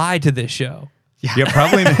apply to this show. Yeah,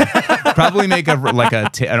 probably make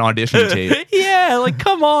an audition tape. Yeah, like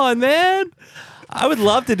come on, man. I would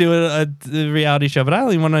love to do a reality show, but I don't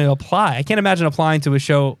even want to apply. I can't imagine applying to a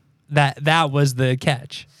show that was the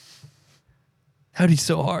catch. That would be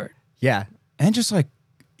so hard. Yeah. And just like,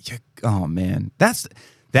 oh man, that's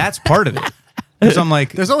part of it. Because I'm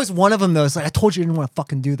like, There's always one of them though. It's like, I told you I didn't want to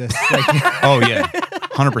fucking do this. Like, oh yeah,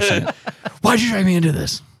 100%. Why'd you drag me into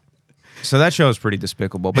this? So that show is pretty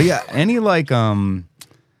despicable. But yeah, I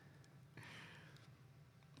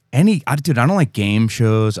don't like game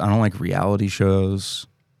shows. I don't like reality shows.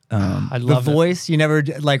 I The love Voice, you never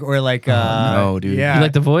like, or like, no, dude. Yeah. You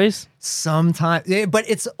like The Voice? Sometimes, but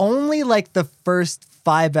it's only like the first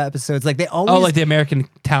 5 episodes. Like they always, Oh, like the American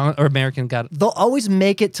Talent or American Got. they'll always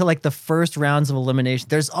make it to like the first rounds of elimination.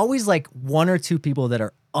 There's always like 1 or 2 people that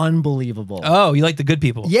are unbelievable. Oh, you like the good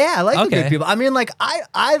people? Yeah, I like the Okay. good people. I mean, like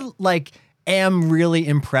I like am really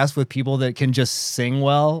impressed with people that can just sing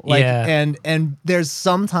well. Like, Yeah. and there's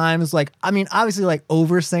sometimes like, I mean, obviously like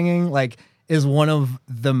over singing like is one of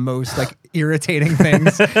the most like irritating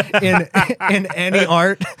things in any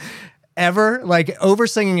art ever. Like over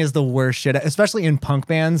singing is the worst shit, especially in punk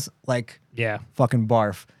bands. Like Yeah. fucking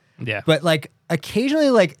barf. Yeah. But like occasionally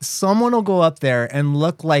like someone will go up there and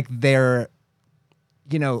look like they're,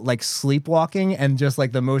 you know, like sleepwalking and just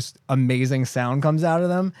like the most amazing sound comes out of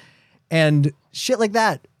them and shit like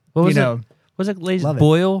that. What was you know, it? Was it Ladies Love it.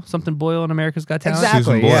 Boyle? Something Boyle in America's Got Talent? Exactly.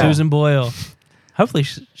 Susan Boyle. Yeah. Susan Boyle. Hopefully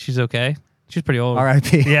she's okay. She's pretty old.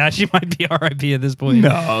 R.I.P. Yeah, she might be R.I.P. at this point.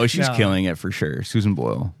 No, she's No. killing it for sure. Susan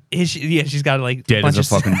Boyle. Is she, yeah, she's got like Dead bunch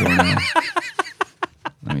as a of fucking doornail.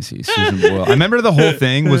 Let me see. Susan Boyle. I remember the whole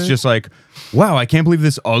thing was just like, wow, I can't believe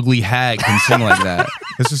this ugly hag can sing like that.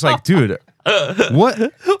 It's just like, dude, what?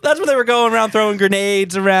 That's when they were going around throwing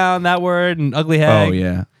grenades around that word and ugly hag. Oh,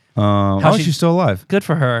 yeah. she- She's still alive. Good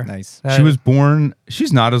for her. Nice. She was born,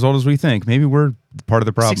 she's not as old as we think. Maybe we're part of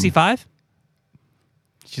the problem. 65?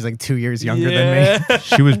 She's like 2 years younger than me.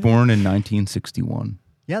 She was born in 1961.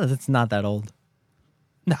 Yeah, that's not that old.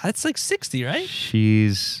 Nah, it's like 60, right?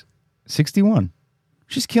 She's 61.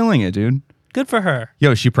 She's killing it, dude. Good for her.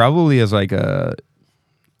 Yo, she probably has like a.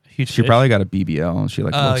 Huge She fish. probably got a BBL and she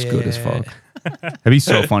like Oh, looks yeah, good yeah, as yeah, fuck. That'd be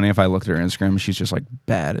so funny if I looked at her Instagram and she's just like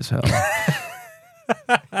bad as hell.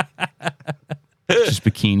 Just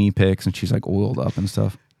bikini pics and she's like oiled up and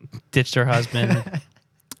stuff. Ditched her husband.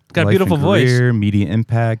 Got a Life beautiful and voice. career, media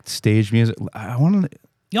impact, stage music. I want to.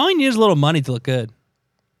 You only need a little money to look good.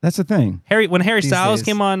 That's the thing. When Harry These Styles days.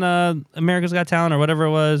 came on America's Got Talent or whatever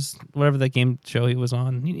it was, whatever that game show he was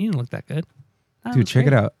on, he didn't look that good. That Dude, was check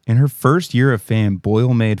great. it out. In her first year of fame,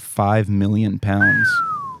 Boyle made £5 million,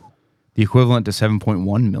 the equivalent to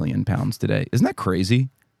 7.1 million pounds today. Isn't that crazy?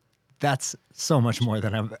 That's so much more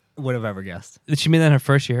than I would have ever guessed. She made that in her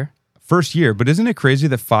first year. First year, but isn't it crazy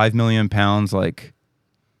that 5 million pounds, like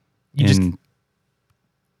You in just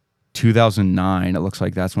 2009, it looks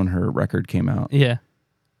like that's when her record came out. yeah.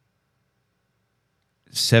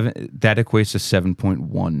 That equates to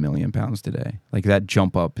 7.1 million pounds today. Like that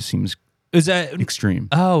jump up seems Is that extreme.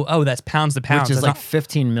 that's pounds to pounds. Which is That's like not-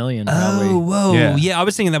 15 million probably. Oh, whoa. Yeah. Yeah. I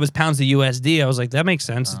was thinking that was pounds to USD. I was like, that makes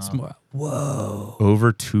sense. It's more. Whoa.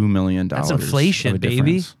 Over $2 million. That's inflation, of a baby.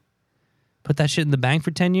 difference. Put that shit in the bank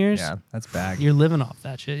for 10 years. Yeah, that's bag. You're living off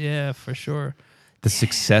that shit. Yeah, for sure. The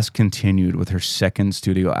success continued with her second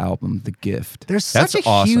studio album, The Gift. There's That's such a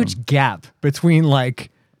awesome. huge gap between like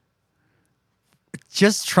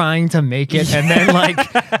just trying to make it and then like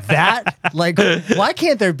that. Like, why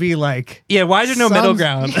can't there be like Yeah, why is there no some- middle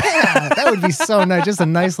ground? Yeah, that would be so nice. Just a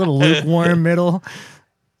nice little lukewarm middle.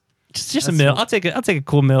 Just a That's mill. what- I'll take a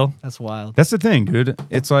cool mill. That's wild. That's the thing, dude.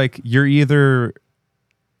 It's like you're either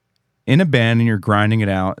in a band and you're grinding it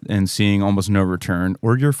out and seeing almost no return,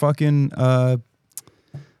 or you're fucking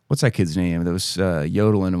what's that kid's name that was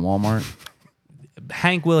yodeling in Walmart?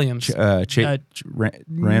 Hank Williams.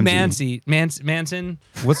 Ramsey. Manson.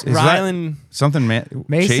 What's is Rylan. that something? Mason?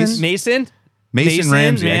 Chase? Mason? Mason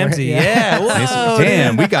Ramsey. Yeah. Whoa, Mason-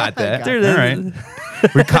 Damn, we got that. Dude, All right,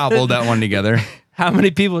 we cobbled that one together. How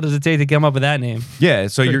many people does it take to come up with that name? Yeah,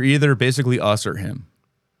 so you're either basically us or him.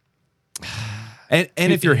 And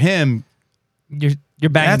if you're him, You're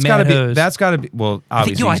banging that's mad gotta be hoes. that's gotta be well. I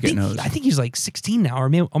think, Obviously, I he's think, getting hosed. I think he's like 16 now, or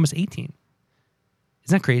maybe almost 18.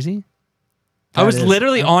 Isn't that crazy? I That was is.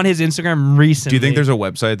 literally on his Instagram recently. Do you think there's a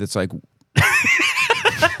website that's like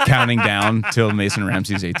counting down till Mason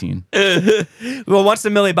Ramsey's 18? Well, once the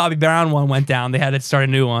Millie Bobby Brown one went down, they had to start a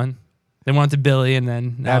new one. They went to Billy, and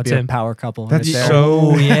then now That'd it's be a him. power couple. That's right there. so-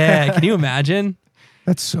 Oh yeah, can you imagine?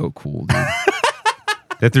 That's so cool, dude.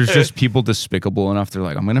 That there's just people despicable enough. They're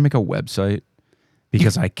like, I'm gonna make a website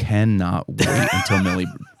because I cannot wait until Millie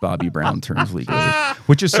Bobby Brown turns legal.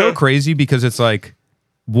 Which is so crazy because it's like,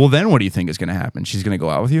 well, then what do you think is gonna happen? She's gonna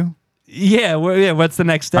go out with you? Yeah, what's the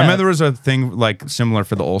next step? I remember there was a thing like similar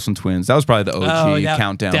for the Olsen twins. That was probably the OG that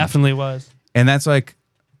countdown. Definitely was. And that's like,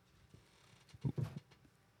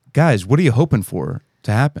 guys, what are you hoping for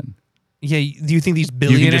to happen? Yeah, do you think these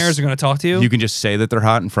billionaires just- are going to talk to you? You can just say that they're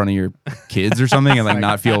hot in front of your kids or something and like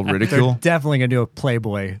not feel They're ridicule. definitely gonna do a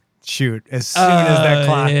Playboy shoot as soon as that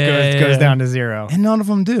clock yeah, goes yeah. down to zero. And none of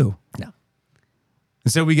them do. No.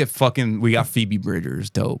 Instead, we got Phoebe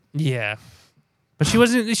Bridgers, dope. Yeah, but she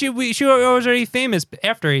wasn't. She was already famous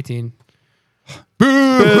after 18.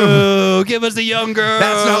 Boo! Give us the young girl.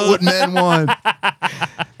 That's not what men want.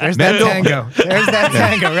 There's Men that don't- tango. There's that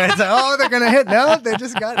tango. Right? It's like, oh, they're gonna hit. No, they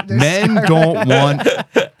just got. they're Men skyrocketing. don't want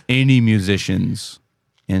any musicians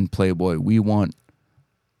in Playboy. We want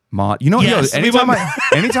mod. You know, Yes, we anytime want-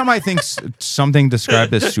 anytime I think something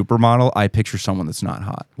described as supermodel, I picture someone that's not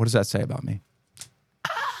hot. What does that say about me?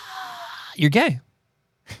 You're gay.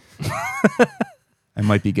 I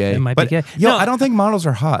might be gay. It might but, be gay. Yo, No. I don't think models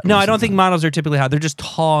are hot. No, most I of don't the think time. models are typically hot. They're just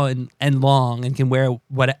tall and long and can wear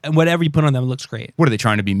whatever you put on them looks great. What are they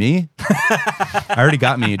trying to be me? I already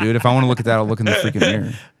got me, dude. If I want to look at that, I'll look in the freaking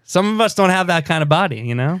mirror. Some of us don't have that kind of body,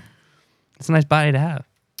 you know? It's a nice body to have.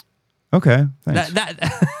 Okay, thanks.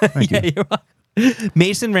 Thank you. You're welcome.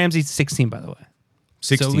 Mason Ramsey's 16, by the way.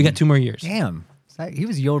 16. So we got 2 more years. Damn. He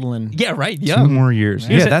was yodeling. Yeah, right. 2 Young. more years.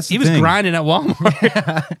 He was, Yeah, that's he the was thing. grinding at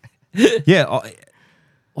Walmart. Yeah.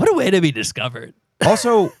 What a way to be discovered.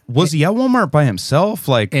 Also, was he at Walmart by himself?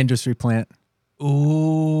 Like, Industry plant.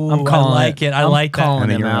 Ooh, I'm calling I like it. I I'm like that. calling I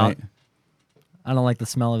think him you're out. right. I don't like the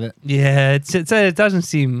smell of it. Yeah, it doesn't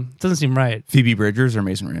seem right. Phoebe Bridgers or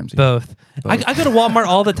Mason Ramsey? Both. I go to Walmart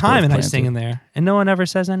all the time and I planted. sing in there, and no one ever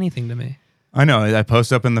says anything to me. I know. I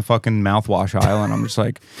post up in the fucking mouthwash aisle, and I'm just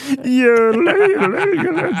like,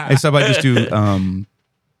 except I just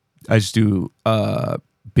do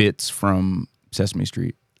bits from Sesame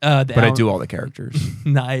Street, But I do all the characters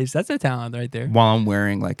Nice. That's a talent right there. while I'm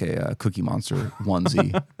wearing like a Cookie Monster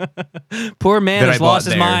onesie. Poor man that I has bought lost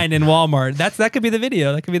his there. mind in Walmart. That could be the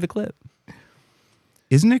video. That could be the clip.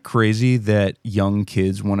 Isn't it crazy that young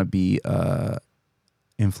kids want to be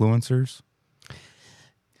influencers?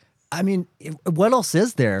 I mean, what else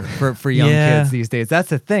is there for young Yeah. kids these days? That's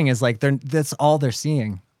the thing, is like that's all they're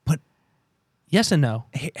seeing. Yes and no.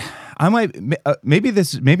 I might maybe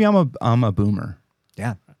I'm a boomer,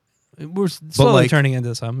 Yeah. We're slowly like- turning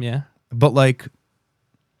into some, yeah. but like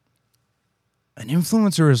an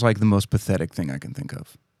influencer is like the most pathetic thing I can think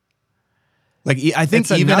of. Like I think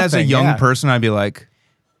It's a even as a nothing, young yeah. person, I'd be like,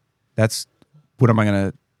 that's what am I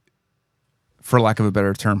gonna, for lack of a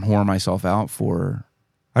better term, whore myself out for?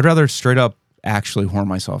 I'd rather straight up actually whore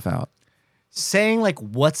myself out. Saying like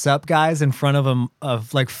 "What's up, guys" in front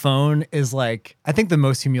of like phone is like, I think, the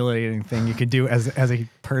most humiliating thing you could do as a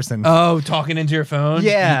person. Oh, talking into your phone?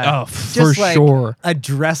 Yeah. Oh, for Just like sure.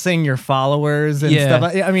 addressing your followers and Yeah.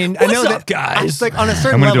 stuff. I mean, I What's know up, that guys? it's like on a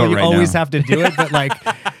certain I'm gonna do level it you right always now. have to do it, but like,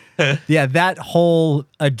 yeah, that whole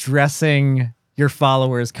addressing your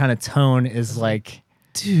followers kind of tone is like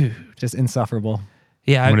Dude. just insufferable.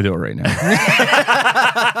 Yeah, I'm gonna do it right now.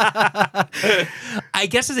 I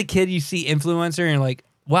guess as a kid, you see influencer and you're like,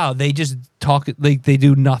 wow, they just talk, like they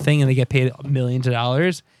do nothing and they get paid millions of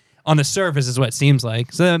dollars. On the surface is what it seems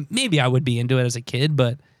like. So maybe I would be into it as a kid,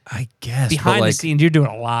 but I guess behind but the like, scenes, you're doing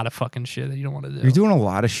a lot of fucking shit that you don't want to do. you're doing a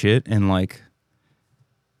lot of shit, and like,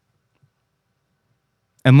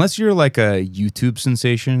 unless you're like a YouTube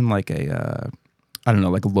sensation, like I don't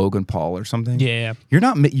know, like Logan Paul or something. Yeah.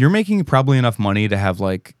 You're making probably enough money to have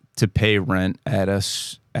like to pay rent at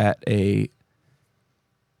a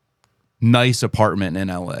nice apartment in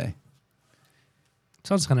LA.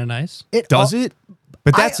 Sounds kind of nice. Does it?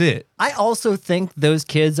 But that's it. I also think those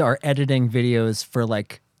kids are editing videos for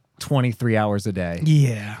like 23 hours a day.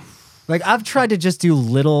 Yeah. Like, I've tried to just do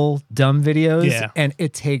little dumb videos, Yeah. and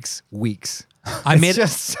it takes weeks. I It's made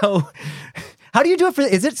just so. How do you do it for?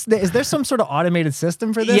 Is there some sort of automated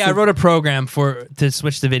system for this? Yeah, I wrote a program to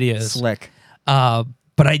switch the videos. Slick. But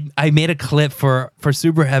I made a clip for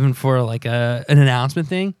Super Heaven for like an announcement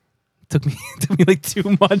thing. Took me like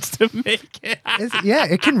 2 months to make it. Yeah,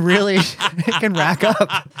 it can really it can rack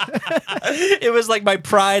up. It was like my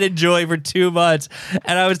pride and joy for 2 months.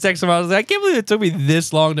 And I was texting him, I was like, I can't believe it took me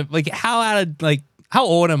this long to like how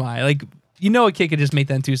old am I? Like, you know, a kid could just make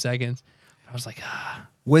that in 2 seconds. I was like,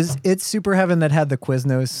 Was it Super Heaven that had the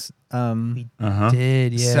Quiznos?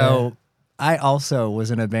 did, yeah. So I also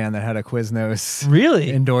was in a band that had a Quiznos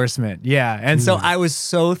Really? endorsement. Yeah, and so I was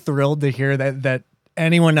so thrilled to hear that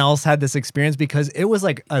anyone else had this experience, because it was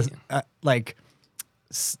like like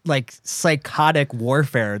psychotic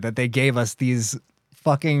warfare that they gave us these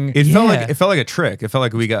fucking. It felt Yeah. like a trick. It felt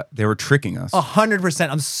like they were tricking us. 100%.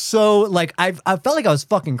 I'm so like I felt like I was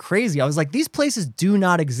fucking crazy. I was like, these places do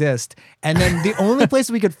not exist. And then the only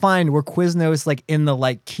places we could find were Quiznos, like in the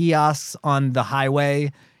like kiosks on the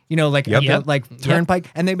highway, you know, like Yep. at the, like turnpike,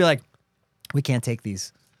 and they'd be like, we can't take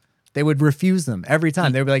these. They would refuse them every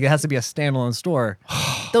time. They would be like, it has to be a standalone store.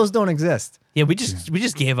 Those don't exist. Yeah, we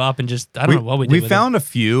just gave up and just I don't know what we did. We with found a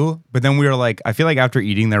few, but then we were like, I feel like after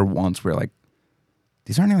eating there once, we were like,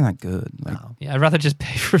 these aren't even that good. Like, it. Yeah, I'd rather just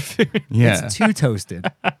pay for food. yeah. It's too toasted.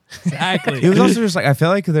 Exactly. It was also just like, I feel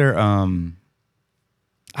like they're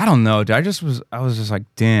I don't know, dude. I was just like,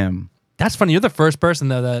 damn. That's funny. You're the first person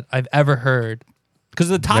though that I've ever heard, because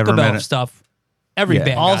the Taco Never met Bell it. stuff. Every Yeah.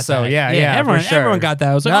 band Also, got that. yeah, everyone, for sure. everyone got that.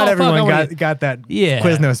 I was like, Not oh, everyone fuck, I wanna- got that Yeah.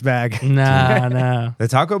 Quiznos bag. Nah, nah. The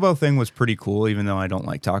Taco Bell thing was pretty cool, even though I don't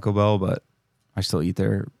like Taco Bell, but I still eat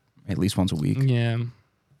there at least once a week. Yeah.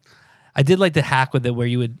 I did like the hack with it where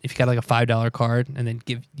you would, if you got like a $5 card and then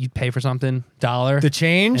you'd pay for something, $1, The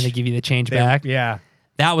change? and they give you the change They- back. Yeah.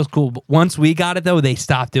 That was cool. But once we got it though, they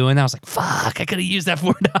stopped doing that. I was like, fuck, I could have used that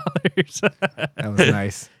 $4. That was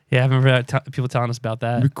nice. Yeah, I remember people telling us about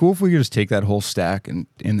that. It'd be cool if we could just take that whole stack and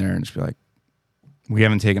in there and just be like, we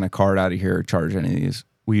haven't taken a card out of here or charged any of these.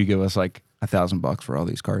 Will you give us like $1,000 for all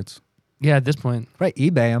these cards? Yeah, at this point. Right,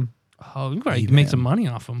 eBay them. Oh, you probably Hey, make man. some money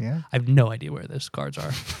off them. Yeah. I have no idea where those cards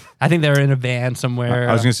are. I think they're in a van somewhere.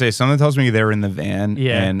 I was gonna say something tells me they were in the van,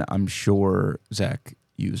 Yeah. and I'm sure Zach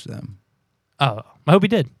used them. Oh, I hope he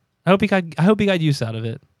did. I hope he got use out of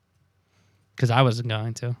it. Because I wasn't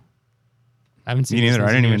going to. I haven't seen Me these neither.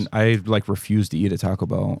 I things in didn't even. years. I like refused to eat at Taco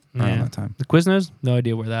Bell around Yeah. that time. The Quiznos, no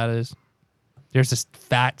idea where that is. There's this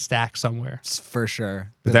fat stack somewhere. For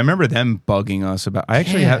sure. But I remember them bugging us about. I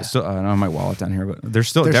actually Yeah. have still. I don't have my wallet down here, but there's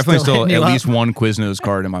still They're definitely still still hitting at you least up. one Quiznos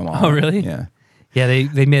card in my wallet. Oh, really? Yeah. Yeah,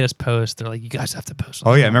 they made us post. They're like, you guys have to post.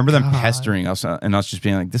 Oh yeah, I remember them God. pestering us and us just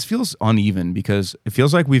being like, this feels uneven because it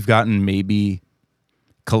feels like we've gotten maybe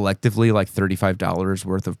collectively like $35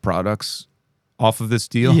 worth of products off of this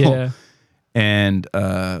deal. Yeah. And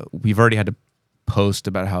we've already had to post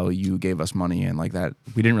about how you gave us money and like that.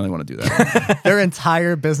 We didn't really want to do that. Their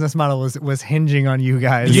entire business model was hinging on you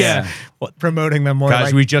guys. Yeah. Promoting them more. Guys,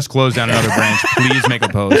 like, we just closed down another branch. Please make a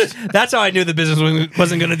post. That's how I knew the business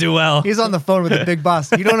wasn't going to do well. he's on the phone with the big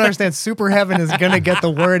boss. You don't understand. Super Heaven is going to get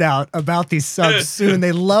the word out about these subs soon.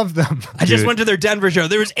 They love them. I just Dude. went to their Denver show.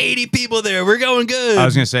 There was 80 people there. We're going good. I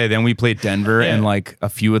was going to say, then we played Denver and like a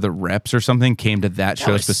few of the reps or something came to that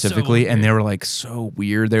show was so specifically. And they were like so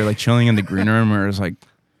weird. They were like chilling in the green room where it was like,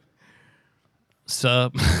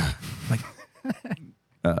 Sup?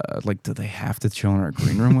 like, do they have to chill in our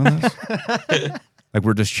green room with us? Like,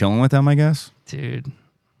 we're just chilling with them, I guess. Dude.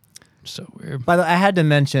 So weird. By the way, I had to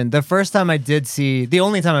mention the first time I did see, the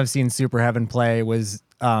only time I've seen Super Heaven play was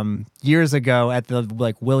years ago at the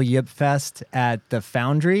like Will Yip Fest at the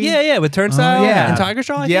Foundry. Yeah, with Turnstile yeah. and Tiger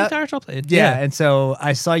Straw. I Yeah. think Tiger Straw played. Yeah, and so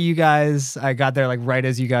I saw you guys. I got there like right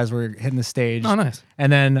as you guys were hitting the stage. Oh, nice.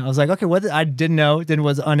 And then I was like, okay, what? I didn't know.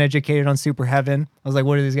 Was uneducated on Super Heaven. I was like,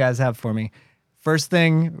 what do these guys have for me? First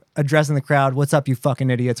thing, addressing the crowd. What's up, you fucking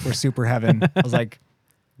idiots? We're Super Heaven. I was like,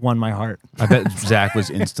 won my heart. I bet Zach was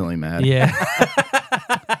instantly mad. Yeah.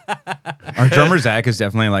 Our drummer Zach is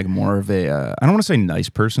definitely like more of a I don't want to say nice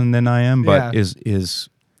person than I am, but Yeah. is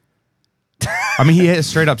I mean, he has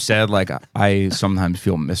straight up said like I sometimes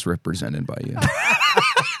feel misrepresented by you.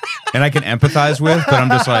 And I can empathize with, but I'm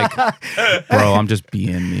just like, bro, I'm just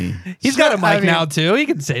being me. He's got a mic I mean- now, too. He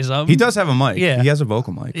can say something. He does have a mic. Yeah. He has a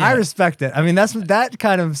vocal mic. Yeah. I respect it. I mean, that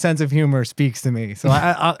kind of sense of humor speaks to me. So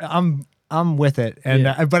I'm with it, and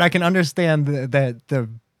Yeah. but I can understand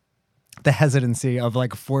the hesitancy of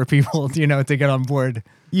like 4 people, to get on board.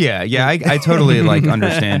 Yeah, I totally like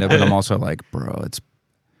understand it, but I'm also like, bro,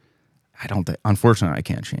 unfortunately I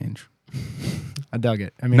can't change. I dug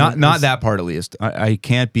it. I mean, Not that part at least. I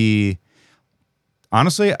can't be.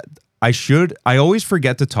 Honestly, I should. I always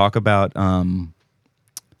forget to talk about.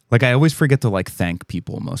 Like I always forget to like thank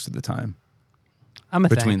people most of the time. I'm a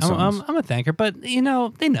between songs. I'm a thanker, but they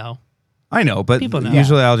know. I know, but People know.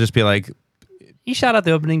 usually I'll just be like, You shout out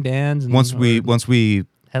the opening bands. And, once we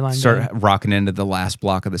headline start band. rocking into the last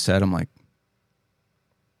block of the set, I'm like,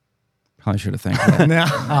 probably should have thanked that. No,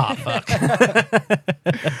 Oh fuck.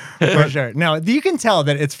 for sure. No, you can tell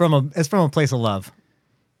that it's from a place of love.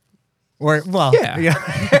 Or well, Yeah.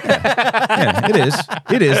 Yeah, it is.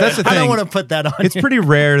 It is. That's the thing. I don't want to put that on. It's you. pretty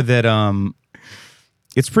rare that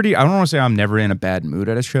it's pretty. I don't want to say I'm never in a bad mood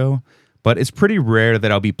at a show, but it's pretty rare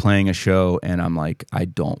that I'll be playing a show and I'm like, I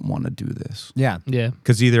don't want to do this. Yeah. Yeah.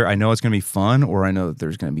 Because either I know it's going to be fun or I know that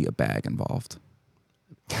there's going to be a bag involved.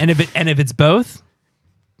 And if it's both,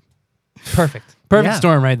 perfect Yeah.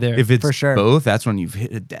 storm right there. If it's For sure. both, that's when you've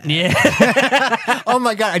hit a dab. yeah. Oh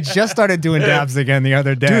my god, I just started doing dabs again the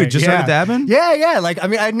other day. Dude, just started dabbing? Yeah. Like, I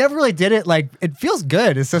mean, I never really did it. Like, it feels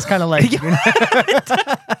good. It's just kind of like,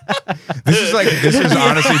 This is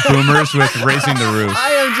honestly boomers with raising the roof.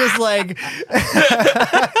 I am just like,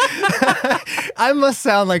 I must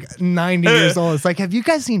sound like 90 years old. It's like, have you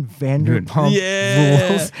guys seen Vanderpump Yeah.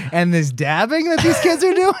 Rules and this dabbing that these kids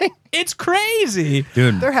are doing? It's crazy.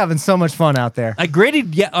 Dude, They're having so much fun out there. I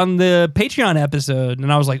graded on the Patreon episode,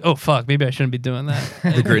 and I was like, "Oh fuck, maybe I shouldn't be doing that."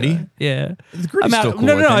 the gritty? Yeah, The gritty's still cool.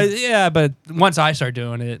 No, I think. yeah, but once I start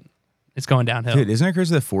doing it, it's going downhill. Dude, isn't it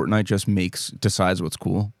crazy that Fortnite just decides what's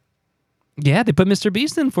cool? Yeah, they put Mr.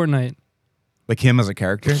 Beast in Fortnite. Like him as a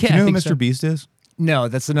character? Yeah, Do you I know who think Mr. so. Beast is? No,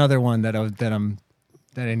 that's another one that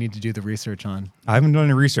I need to do the research on. I haven't done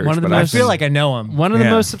any research, One of the but I most- feel like I know him. One of the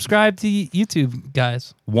Yeah. most subscribed to YouTube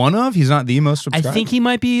guys. one of? He's not the most subscribed? I think he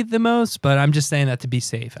might be the most, but I'm just saying that to be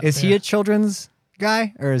safe. out Is he there. a children's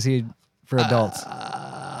guy or is he for adults?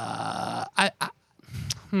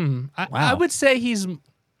 I would say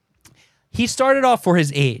he started off for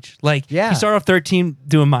his age. Like Yeah. he started off 13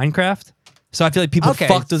 doing Minecraft. So I feel like people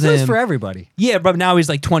fucked with so it's him. for everybody. Yeah, but now he's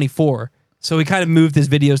like 24. So he kind of moved his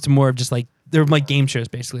videos to more of just like they're like game shows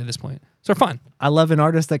basically at this point. So they're fun. I love an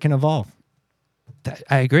artist that can evolve.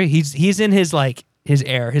 I agree. He's in his like his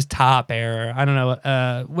era, his top era. I don't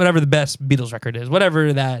know, whatever the best Beatles record is,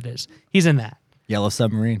 whatever that is. He's in that. Yellow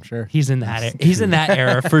Submarine, sure. He's in that. He's in that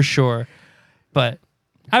era for sure. But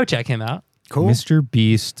I would check him out. Cool. Mr.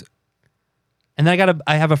 Beast. And then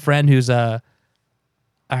I have a friend who's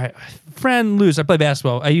friend Luz. I play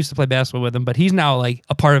basketball. I used to play basketball with him, but he's now like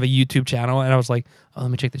a part of a YouTube channel. And I was like, oh,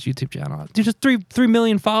 let me check this YouTube channel out. Dude, just 3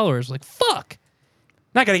 million followers. Like, fuck.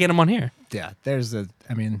 Not gonna get him on here. Yeah,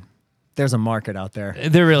 there's a market out there.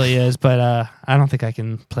 There really is, but I don't think I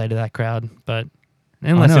can play to that crowd. But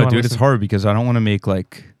unless I they know, wanna dude, it's listen. hard because I don't want to make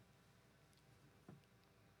like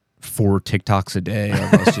 4 TikToks a day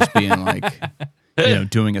of us just being like,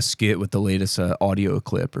 doing a skit with the latest audio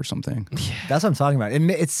clip or something. That's what I'm talking about.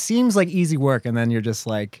 It seems like easy work, and then you're just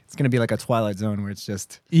like, it's gonna be like a Twilight Zone where it's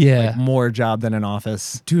just like more job than an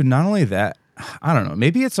office. Dude, not only that, I don't know.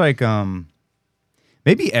 Maybe it's like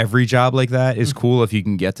maybe every job like that is cool if you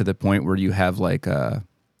can get to the point where you have like a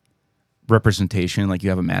representation, like you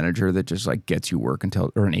have a manager that just like gets you work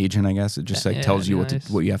or an agent, I guess. It just like tells you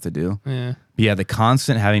what you have to do. Yeah. But yeah, the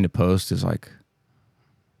constant having to post is like,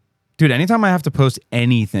 dude, anytime I have to post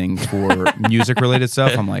anything for music related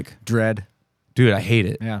stuff, I'm like, Dread. dude, I hate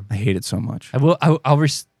it. Yeah. I hate it so much. I'll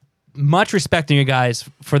much respect in you guys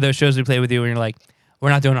for those shows we play with you when you're like, we're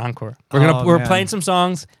not doing an encore. We're man. playing some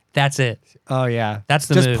songs. That's it. Oh yeah, That's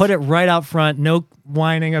the just move. put it right out front. No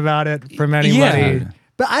whining about it from anybody. Yeah.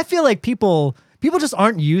 But I feel like people just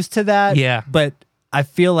aren't used to that. Yeah. But I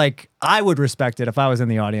feel like I would respect it if I was in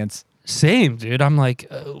the audience. Same, dude. I'm like,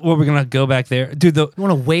 well, we're gonna go back there, dude. You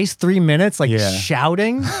want to waste 3 minutes like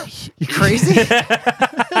shouting? You crazy?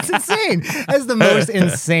 That's insane. That's the most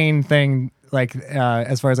insane thing. Like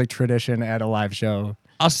as far as like tradition at a live show.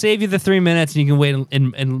 I'll save you the 3 minutes, and you can wait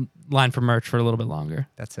in line for merch for a little bit longer.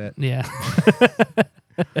 That's it. Yeah,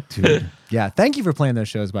 Dude. Yeah. Thank you for playing those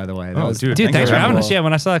shows, by the way. That was, dude, dude. Thanks for having us. cool. Yeah,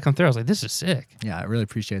 when I saw that come through, I was like, this is sick. Yeah, I really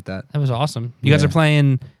appreciate that. That was awesome. You guys are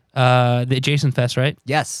playing the Jason Fest, right?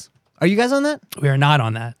 Yes. Are you guys on that? We are not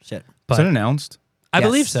on that. Shit. But Is it announced? I Yes.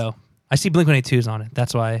 believe so. I see Blink-182's on it.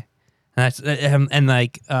 That's why. And that's and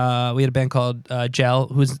like we had a band called Gel,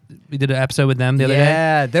 we did an episode with them the other day.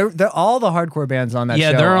 Yeah, they're all the hardcore bands on that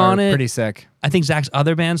show. they're on are it. Pretty sick. I think Zach's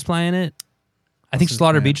other band's playing it. I think his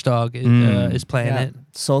Slaughter band? Beach Dog is playing Yeah. it.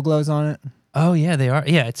 Soul Glow's on it. Oh yeah, they are.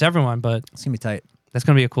 Yeah, it's everyone, but It's gonna be tight. that's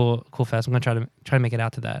gonna be a cool fest. I'm gonna try to make it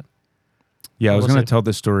out to that. Yeah, I was We'll going to see. tell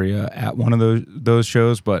this story at one of those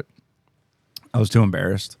shows, but I was too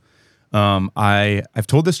embarrassed. I've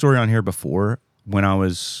told this story on here before when I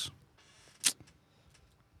was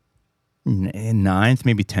in 9th,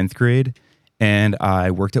 maybe 10th grade, and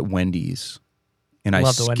I worked at Wendy's, and I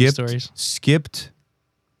Love the Wendy's stories. skipped.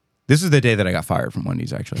 This is the day that I got fired from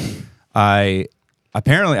Wendy's. Actually, I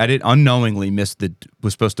did unknowingly was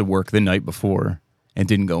supposed to work the night before and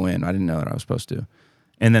didn't go in. I didn't know that I was supposed to.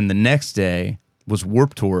 And then the next day was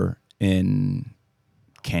Warped Tour in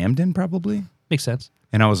Camden, probably. Makes sense.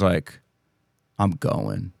 And I was like, I'm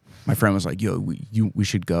going. My friend was like, yo, we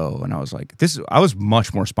should go. And I was like, I was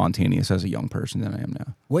much more spontaneous as a young person than I am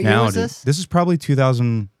now. What year was this? This is probably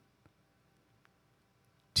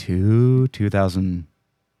 2002,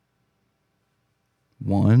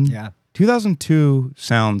 2001. Yeah. 2002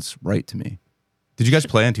 sounds right to me. Did you guys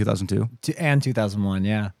play in 2002? And 2001.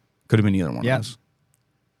 Yeah. Could have been either one Yeah. of those.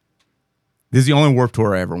 This is the only Warped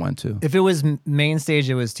Tour I ever went to. If it was main stage,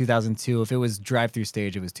 it was 2002. If it was drive-through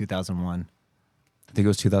stage, it was 2001. I think it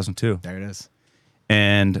was 2002. There it is.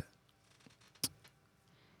 And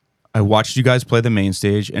I watched you guys play the main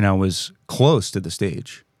stage, and I was close to the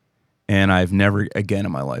stage. And I've never again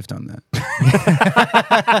in my life done that.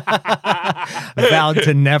 I vowed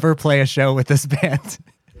to never play a show with this band.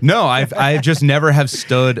 No, I just never have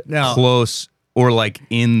stood No. close or like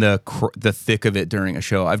in the thick of it during a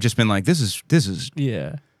show. I've just been like, this is.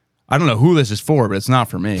 Yeah. I don't know who this is for, but it's not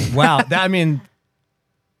for me. Wow.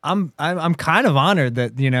 I'm kind of honored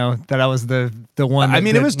that that I was the one. I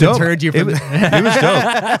mean, that it was dope. deterred you It from was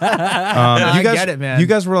dope. I get it, man. You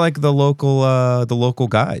guys were like the local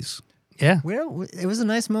guys, Yeah. Well, it was a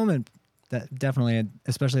nice moment. That definitely,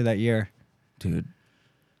 especially that year. dude.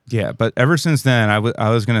 Yeah, but ever since then, I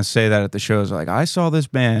was gonna say that at the shows. Like, I saw this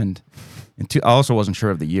band, and I also wasn't sure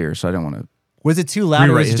of the year, so I didn't want to. Was it too loud,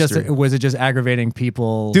 or Rewrite was it just aggravating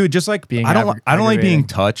people? Dude, just like Being I don't like being aggravating.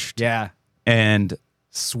 touched. Yeah. And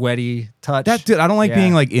Sweaty touch. dude, I don't like Yeah.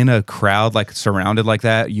 being like in a crowd, like surrounded like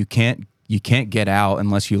that. You can't get out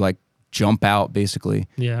unless you like jump out, basically.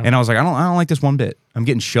 Yeah. And I was like, I don't like this one bit. I'm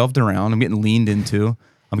getting shoved around. I'm getting leaned into.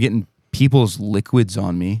 I'm getting people's liquids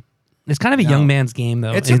on me. It's kind of a young man's game,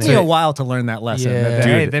 though. It isn't took me it? a while to learn that lesson. Yeah. That,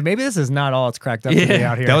 hey, Dude. that maybe this is not all it's cracked up to be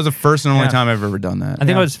out here. That was the first and only Yeah. time I've ever done that. I think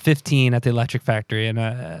Yeah. I was 15 at the Electric Factory, and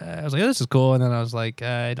I was like, oh, this is cool. And then I was like,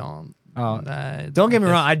 I don't. Don't get me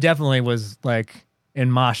wrong. I definitely was like in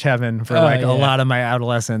mosh heaven for like yeah. a lot of my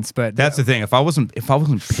adolescence, but That's the thing. If I wasn't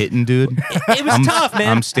pitting, dude, It was tough, man.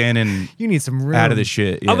 I'm standing you need some room out of the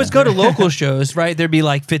shit. I would go to local shows, right? There'd be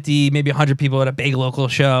like 50, maybe 100 people at a big local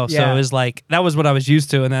show. So Yeah. it was like, that was what I was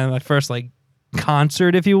used to. And then my first like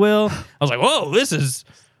concert, if you will, I was like, whoa, this is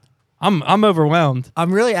I'm overwhelmed.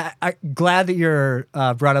 I'm really glad that you're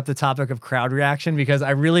brought up the topic of crowd reaction, because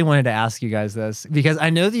I really wanted to ask you guys this, because I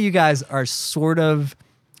know that you guys are sort of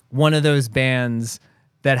one of those bands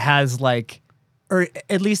that has like, or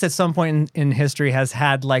at least at some point in history has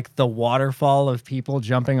had like the waterfall of people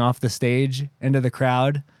jumping off the stage into the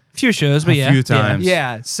crowd. A few shows, but A few times.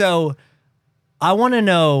 Yeah. So I want to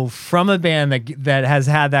know from a band that has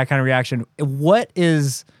had that kind of reaction, what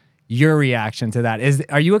is your reaction to that?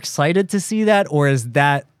 Are you excited to see that, or is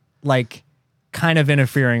that like kind of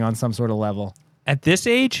interfering on some sort of level? At this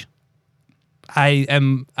age,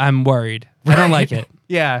 I'm worried. I don't like it.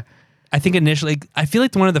 Yeah. I think initially, I feel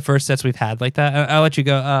like one of the first sets we've had like that. I'll let you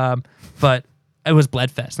go. But it was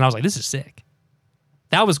Bloodfest, and I was like, this is sick.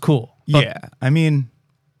 That was cool. But Yeah, I mean,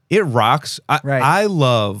 it rocks. I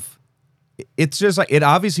love. It's just like, it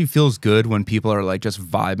obviously feels good when people are like just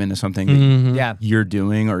vibing to something that Yeah. you're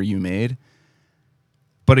doing or you made.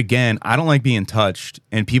 But again, I don't like being touched,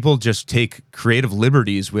 and people just take creative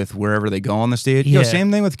liberties with wherever they go on the stage. Yeah.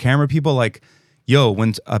 Same thing with camera people. Like,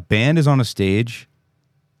 when a band is on a stage,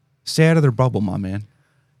 stay out of their bubble, my man.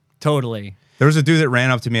 Totally. There was a dude that ran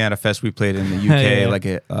up to me at a fest we played in the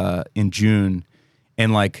UK, Yeah. in June,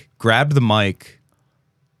 and like grabbed the mic,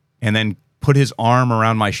 and then put his arm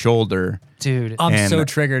around my shoulder. dude, I'm And- so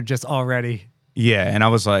triggered just already. Yeah, and I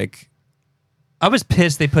was like, I was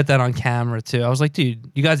pissed they put that on camera too. I was like, dude,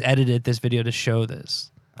 you guys edited this video to show this.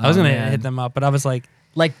 I was Oh, gonna man. hit them up, but I was like,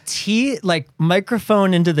 Like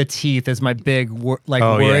microphone into the teeth is my big Oh,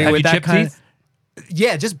 worry yeah. Have with you that chipped kind teeth?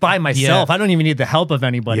 Yeah, just by myself. Yeah. I don't even need the help of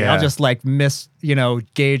anybody. Yeah. I'll just like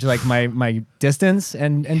gauge like my distance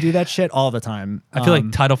and do that shit all the time. I feel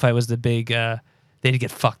like Title Fight was the big. They'd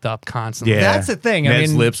get fucked up constantly. yeah. That's the thing. I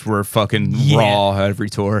Ned's mean- lips were fucking Yeah. raw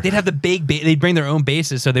every tour. They'd have the big. They'd bring their own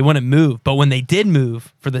bases so they wouldn't move. But when they did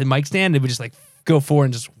move for the mic stand, they would just like go forward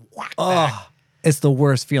and just whack back. oh, it's the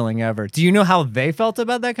worst feeling ever. Do you know how they felt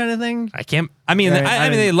about that kind of thing? I can't. I mean, Right, I I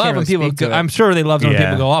mean, they can't love when really people. speak to Go, it. I'm sure they love when Yeah.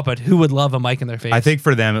 people go up, but who would love a mic in their face? I think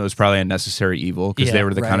for them it was probably a necessary evil, because Yeah, they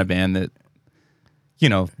were the kind right. of band that,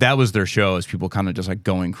 that was their show, is people kind of just like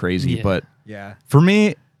going crazy. Yeah. But Yeah. for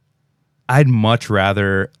me, I'd much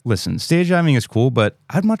rather listen. Stage diving is cool, but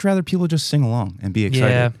I'd much rather people just sing along and be excited.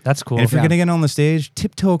 Yeah, that's cool. And if you're Yeah. gonna get on the stage,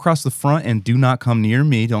 tiptoe across the front and do not come near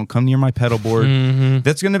me. Don't come near my pedal board.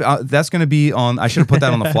 That's gonna be on. I should have put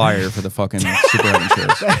that on the flyer for the fucking Super Heaven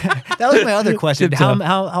shows. That was my other question. How Tiptoe.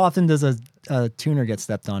 often does a tuner get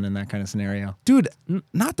stepped on in that kind of scenario? Dude,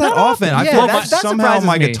 not that Not often. often. I Yeah, feel that like somehow surprises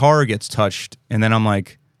my me. guitar gets touched, and then I'm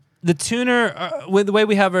like, The tuner, with the way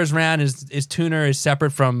we have ours ran, is tuner is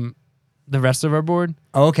separate from the rest of our board.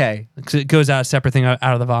 Okay. 'Cause it goes out a separate thing out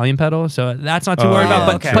of the volume pedal, so that's not too Oh, worried yeah,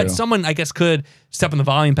 about. But okay. but someone I guess could step on the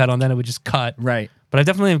volume pedal and then it would just cut. Right. But I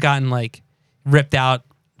definitely have gotten like ripped out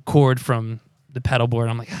cord from the pedal board.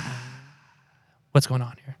 I'm like, what's going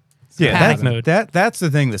on here? yeah, Panic mode. that's the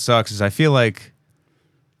thing that sucks, is I feel like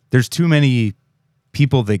there's too many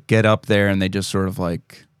people that get up there and they just sort of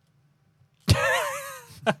like,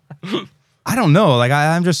 I don't know. Like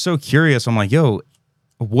I'm just so curious. I'm like, yo,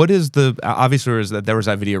 what is obviously there was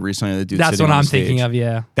that video recently of the dude That's sitting what on I'm the stage. thinking of.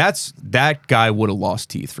 Yeah. That guy would have lost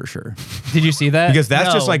teeth for sure, Did you see that? because that's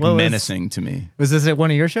No, just like what was- menacing to me. Was this at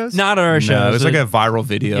one of your shows? not our show. No, it was like a viral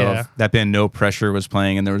video Yeah. of that band No Pressure was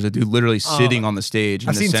playing, and there was a dude literally sitting on the stage in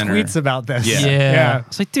I've the seen center. tweets about this. Yeah. Yeah.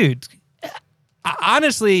 It's like, dude,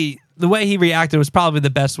 honestly, the way he reacted was probably the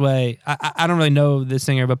best way. I don't really know the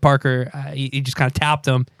singer, but Parker, he just kind of tapped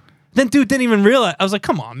him. Then dude didn't even realize. I was like,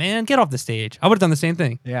 come on, man, get off the stage. I would have done the same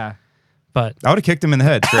thing. Yeah. But I would have kicked him in the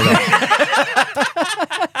head straight up.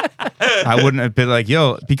 I wouldn't have been like,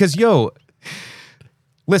 because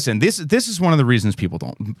listen, this is one of the many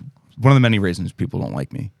reasons people don't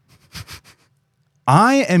like me.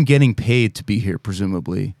 I am getting paid to be here,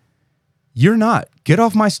 presumably. You're not. Get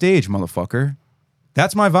off my stage, motherfucker.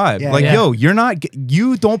 That's my vibe. Yeah, like, yeah.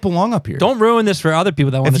 you don't belong up here. don't ruin this for other people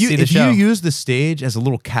that want to see the If show. you use the stage as a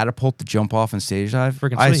little catapult to jump off and stage dive,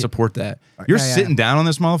 Freaking I sweet. support that. You're Yeah, yeah. sitting down on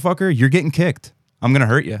this motherfucker, you're getting kicked. I'm gonna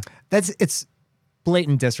hurt you. It's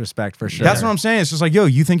blatant disrespect for sure. That's what I'm saying. It's just like,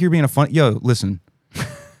 you think you're being listen.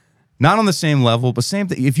 Not on the same level, but same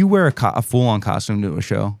thing. If you wear a full-on costume to a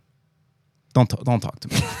show, don't talk to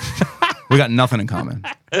me. We got nothing in common.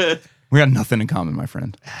 We got nothing in common, my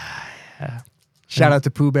friend. Shout out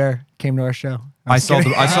to Pooh Bear. Came to our show. I saw the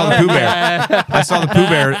Pooh Bear. I saw the Pooh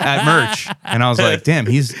Bear at merch, and I was like, damn,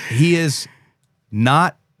 he is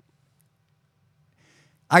not.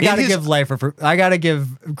 I gotta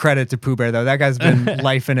give credit to Pooh Bear though. That guy's been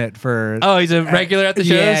lifing it for. Oh, he's a regular at the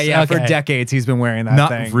shows. Yeah, Okay. for decades he's been wearing that Not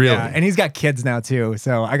thing. really. Yeah. And he's got kids now too.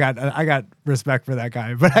 So I got respect for that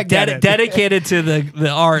guy. But I get it. Dedicated to the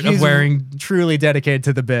art He's of wearing. truly dedicated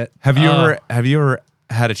to the bit. Have you ever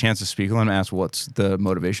had a chance to speak with him and ask what's the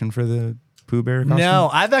motivation for the Pooh Bear costume? No,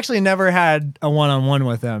 I've actually never had a one-on-one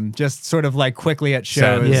with him. Just sort of like quickly at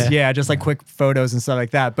shows. Sad. Yeah. Just like quick photos and stuff like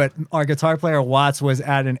that. But our guitar player Watts was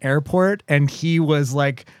at an airport and he was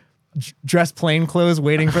like dressed plain clothes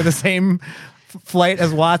waiting for the same flight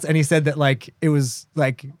as Watts, and he said that like it was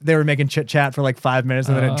like they were making chit chat for like 5 minutes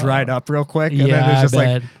and then it dried up real quick, and then Yeah, it was I just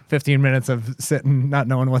bet. like 15 minutes of sitting not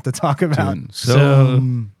knowing what to talk about. Dude, So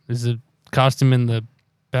is the costume in the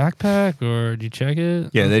backpack, or did you check it?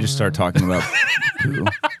 yeah, they just start talking about Pooh.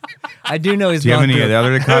 I do know he's Do you have gone any through. of the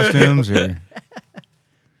other costumes? Or?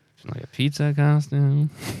 Like a pizza costume.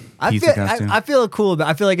 Pizza costume? I feel cool about.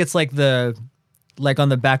 I feel like it's like on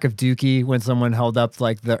the back of Dookie when someone held up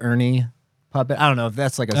like the Ernie puppet. I don't know if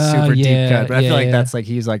that's like a super yeah, deep cut, but I feel like yeah. that's like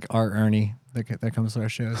he's like our Ernie that comes to our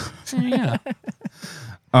shows. Yeah.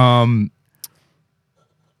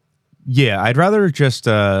 Yeah, I'd rather just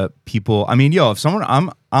people. I mean, if someone,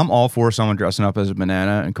 I'm all for someone dressing up as a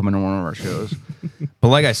banana and coming to one of our shows. But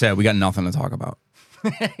like I said, we got nothing to talk about.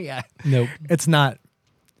 Yeah, Nope. it's not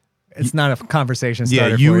a conversation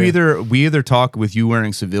Yeah, starter. for we either talk with you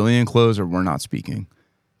wearing civilian clothes or we're not speaking.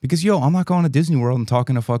 Because I'm not going to Disney World and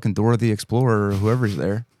talking to fucking Dora the Explorer or whoever's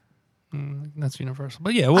there. That's universal.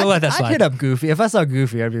 But yeah, we'll let that I'd slide. hit up Goofy. If I saw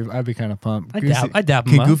Goofy, I'd be kind of pumped. I dab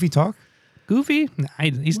him Can up. Goofy talk? Goofy? Nah,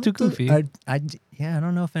 he's too goofy. I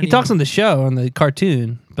don't know if any. He talks on the show, on the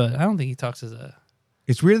cartoon, but I don't think he talks as a.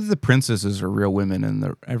 It's weird that the princesses are real women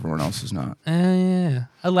and everyone else is not. Yeah.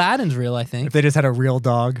 Aladdin's real, I If think. they just had a real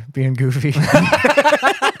dog being Goofy.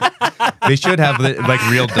 They should have like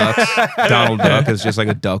real ducks. Donald Duck is just like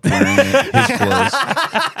a duck wearing his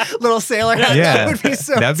clothes. Little sailor hat. Yeah, That would be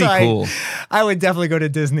so that'd be tight. cool. I would definitely go to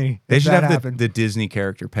Disney. They if should that have happened. the Disney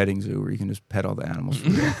character petting zoo where you can just pet all the animals.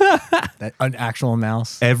 An actual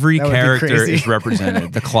mouse. Every That would be character crazy. is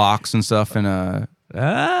represented. The clocks and stuff, and the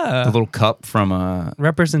little cup from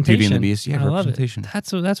Representation. Beauty and the Beast. Yeah, I love it. representation.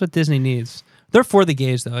 That's what Disney needs. They're for the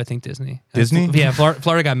gays, though, I think, Disney. Disney? Yeah,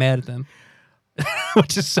 Florida got mad at them.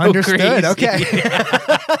 Which is so Understood. crazy. Okay.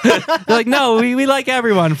 They're like, no, we like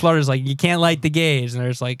everyone. Florida's like, you can't like the gays. And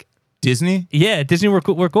there's like, Disney? yeah, Disney, we're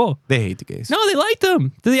cool. They hate the gays. No, they like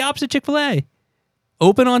them. They're the opposite Chick-fil-A.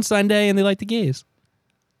 Open on Sunday, and they like the gays.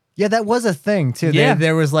 Yeah, that was a thing too. Yeah.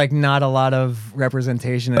 There was like not a lot of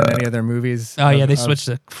representation in any of their movies. Oh, yeah, they switched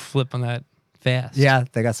the flip on that fast. Yeah,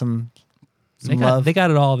 they got some They love.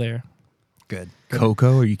 got it all there. Good.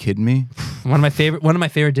 Coco? Are you kidding me? One of my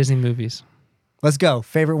favorite Disney movies. Let's go.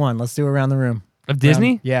 Favorite one. Let's do it around the room. Of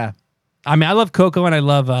Disney? Yeah. I mean, I love Coco and I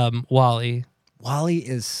love Wall-E. Wall-E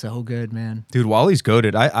is so good, man. Dude, Wally's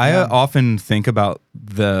goated. I often think about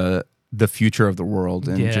the future of the world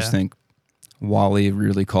and Yeah. just think Wally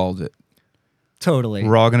really called it. Totally.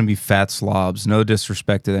 We're all going to be fat slobs. No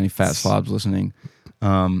disrespect to any fat slobs listening.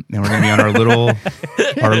 And we're going to be on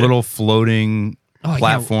our little floating Oh, I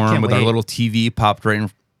platform can't with our wait. little TV popped right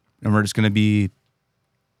in, and we're just going to be...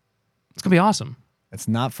 It's going to be awesome. It's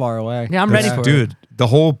not far away. Yeah, I'm ready for it. Dude, the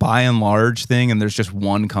whole by and large thing, and there's just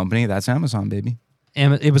one company, that's Amazon, baby.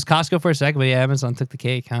 It was Costco for a second, but yeah, Amazon took the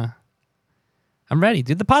cake, huh? I'm ready,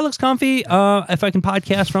 dude. The pod looks comfy. If I can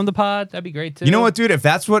podcast from the pod, that'd be great too. You know what, dude? If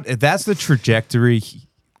that's the trajectory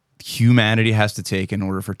humanity has to take in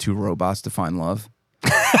order for two robots to find love,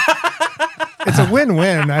 It's a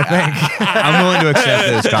win-win, I think. I'm willing to accept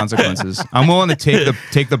those consequences. I'm willing to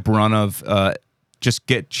take the brunt of just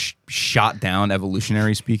get shot down,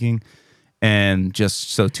 evolutionary speaking, and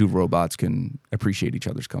just so two robots can appreciate each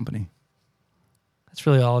other's company. That's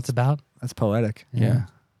really all it's about. That's poetic. Yeah.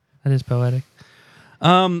 That is poetic.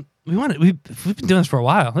 We've been doing this for a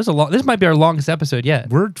while. This might be our longest episode yet.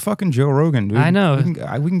 We're fucking Joe Rogan, dude. I know.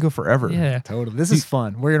 We can go forever. Yeah, Totally. This is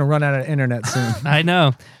fun. We're going to run out of internet soon. I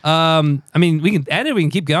know. I mean, we can edit. We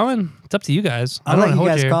can keep going. It's up to you guys. I'll let wanna you hold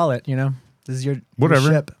guys here. call it, This is your Whatever.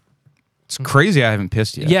 ship. It's crazy I haven't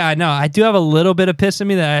pissed yet. Yeah, I know. I do have a little bit of piss in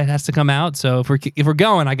me that has to come out. So if we're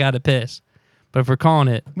going, I got to piss. But if we're calling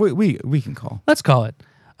it, We can call. let's call it.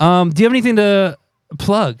 Do you have anything to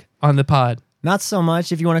plug on the pod? Not so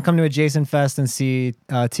much. If you want to come to a Jason Fest and see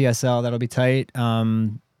TSL, that'll be tight.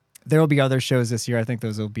 There will be other shows this year. I think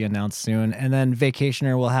those will be announced soon. And then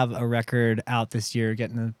Vacationer will have a record out this year,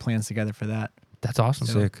 getting the plans together for that. That's awesome.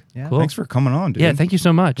 Sick. Yeah. Cool. Thanks for coming on, dude. Yeah, thank you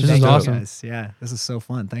so much. This Thank is you awesome. guys. Yeah, this is so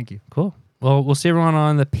fun. Thank you. Cool. Well, we'll see everyone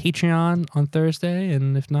on the Patreon on Thursday,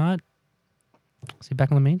 and if not, See you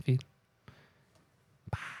back on the main feed.